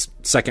 it's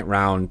second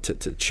round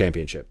to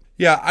championship.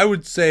 Yeah, I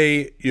would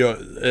say, you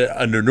know,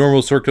 under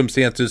normal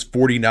circumstances,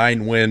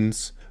 49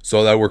 wins.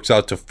 So that works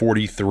out to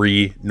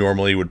 43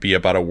 normally would be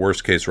about a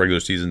worst case regular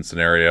season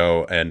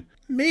scenario. And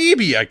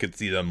maybe I could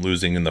see them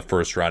losing in the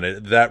first round.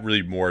 That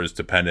really more is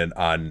dependent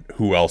on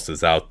who else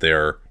is out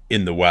there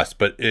in the West.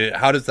 But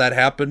how does that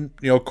happen?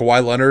 You know,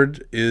 Kawhi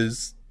Leonard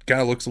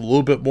kind of looks a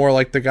little bit more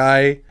like the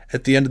guy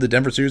at the end of the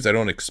Denver series. I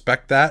don't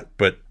expect that,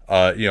 but,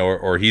 you know,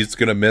 or he's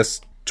going to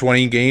miss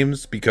 20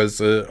 games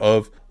because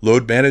of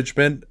load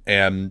management,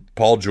 and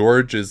Paul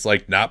George is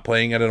like not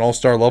playing at an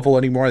all-star level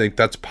anymore. I think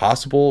that's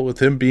possible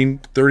with him being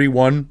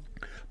 31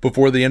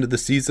 before the end of the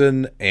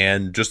season,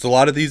 and just a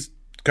lot of these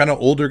kind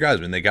of older guys.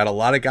 I mean, they got a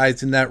lot of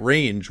guys in that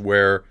range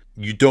where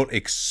you don't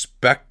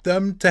expect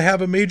them to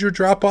have a major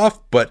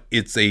drop-off, but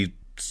it's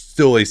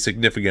still a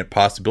significant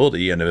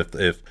possibility. And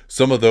if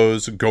some of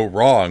those go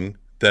wrong,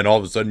 then all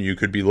of a sudden you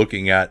could be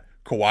looking at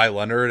Kawhi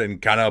Leonard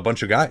and kind of a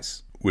bunch of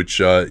guys, which,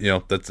 you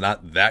know, that's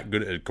not that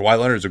good. Kawhi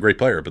Leonard is a great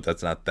player, but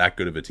that's not that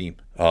good of a team.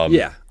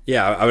 Yeah,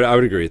 I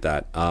would agree with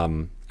that.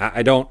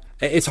 I don't.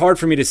 It's hard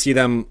for me to see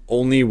them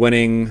only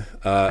winning.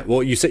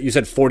 Well, you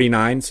said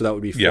 49, so that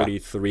would be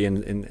 43, yeah.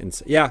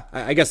 And yeah,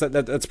 I guess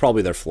that's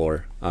probably their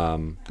floor.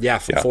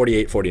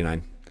 48,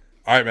 49.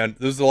 All right, man.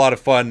 This was a lot of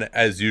fun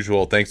as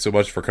usual. Thanks so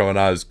much for coming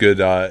on. It was good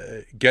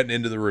getting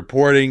into the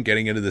reporting,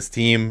 getting into this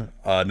team.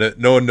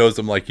 No one knows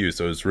them like you,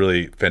 so it's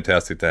really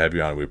fantastic to have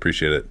you on. We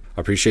appreciate it.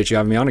 I appreciate you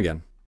having me on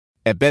again.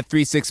 At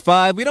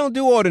Bet365, we don't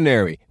do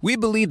ordinary. We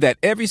believe that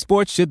every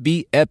sport should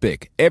be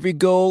epic. Every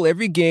goal,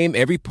 every game,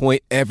 every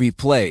point, every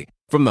play.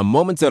 From the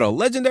moments that are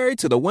legendary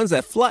to the ones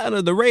that fly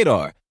under the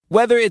radar.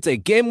 Whether it's a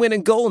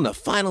game-winning goal in the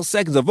final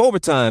seconds of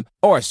overtime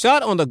or a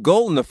shot on the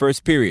goal in the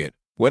first period.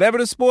 Whatever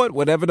the sport,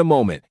 whatever the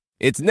moment.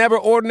 It's never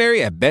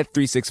ordinary at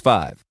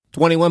Bet365.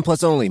 21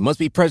 plus only. Must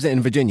be present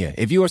in Virginia.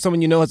 If you or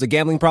someone you know has a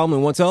gambling problem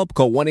and wants help,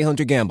 call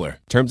 1-800-GAMBLER.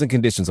 Terms and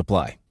conditions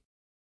apply.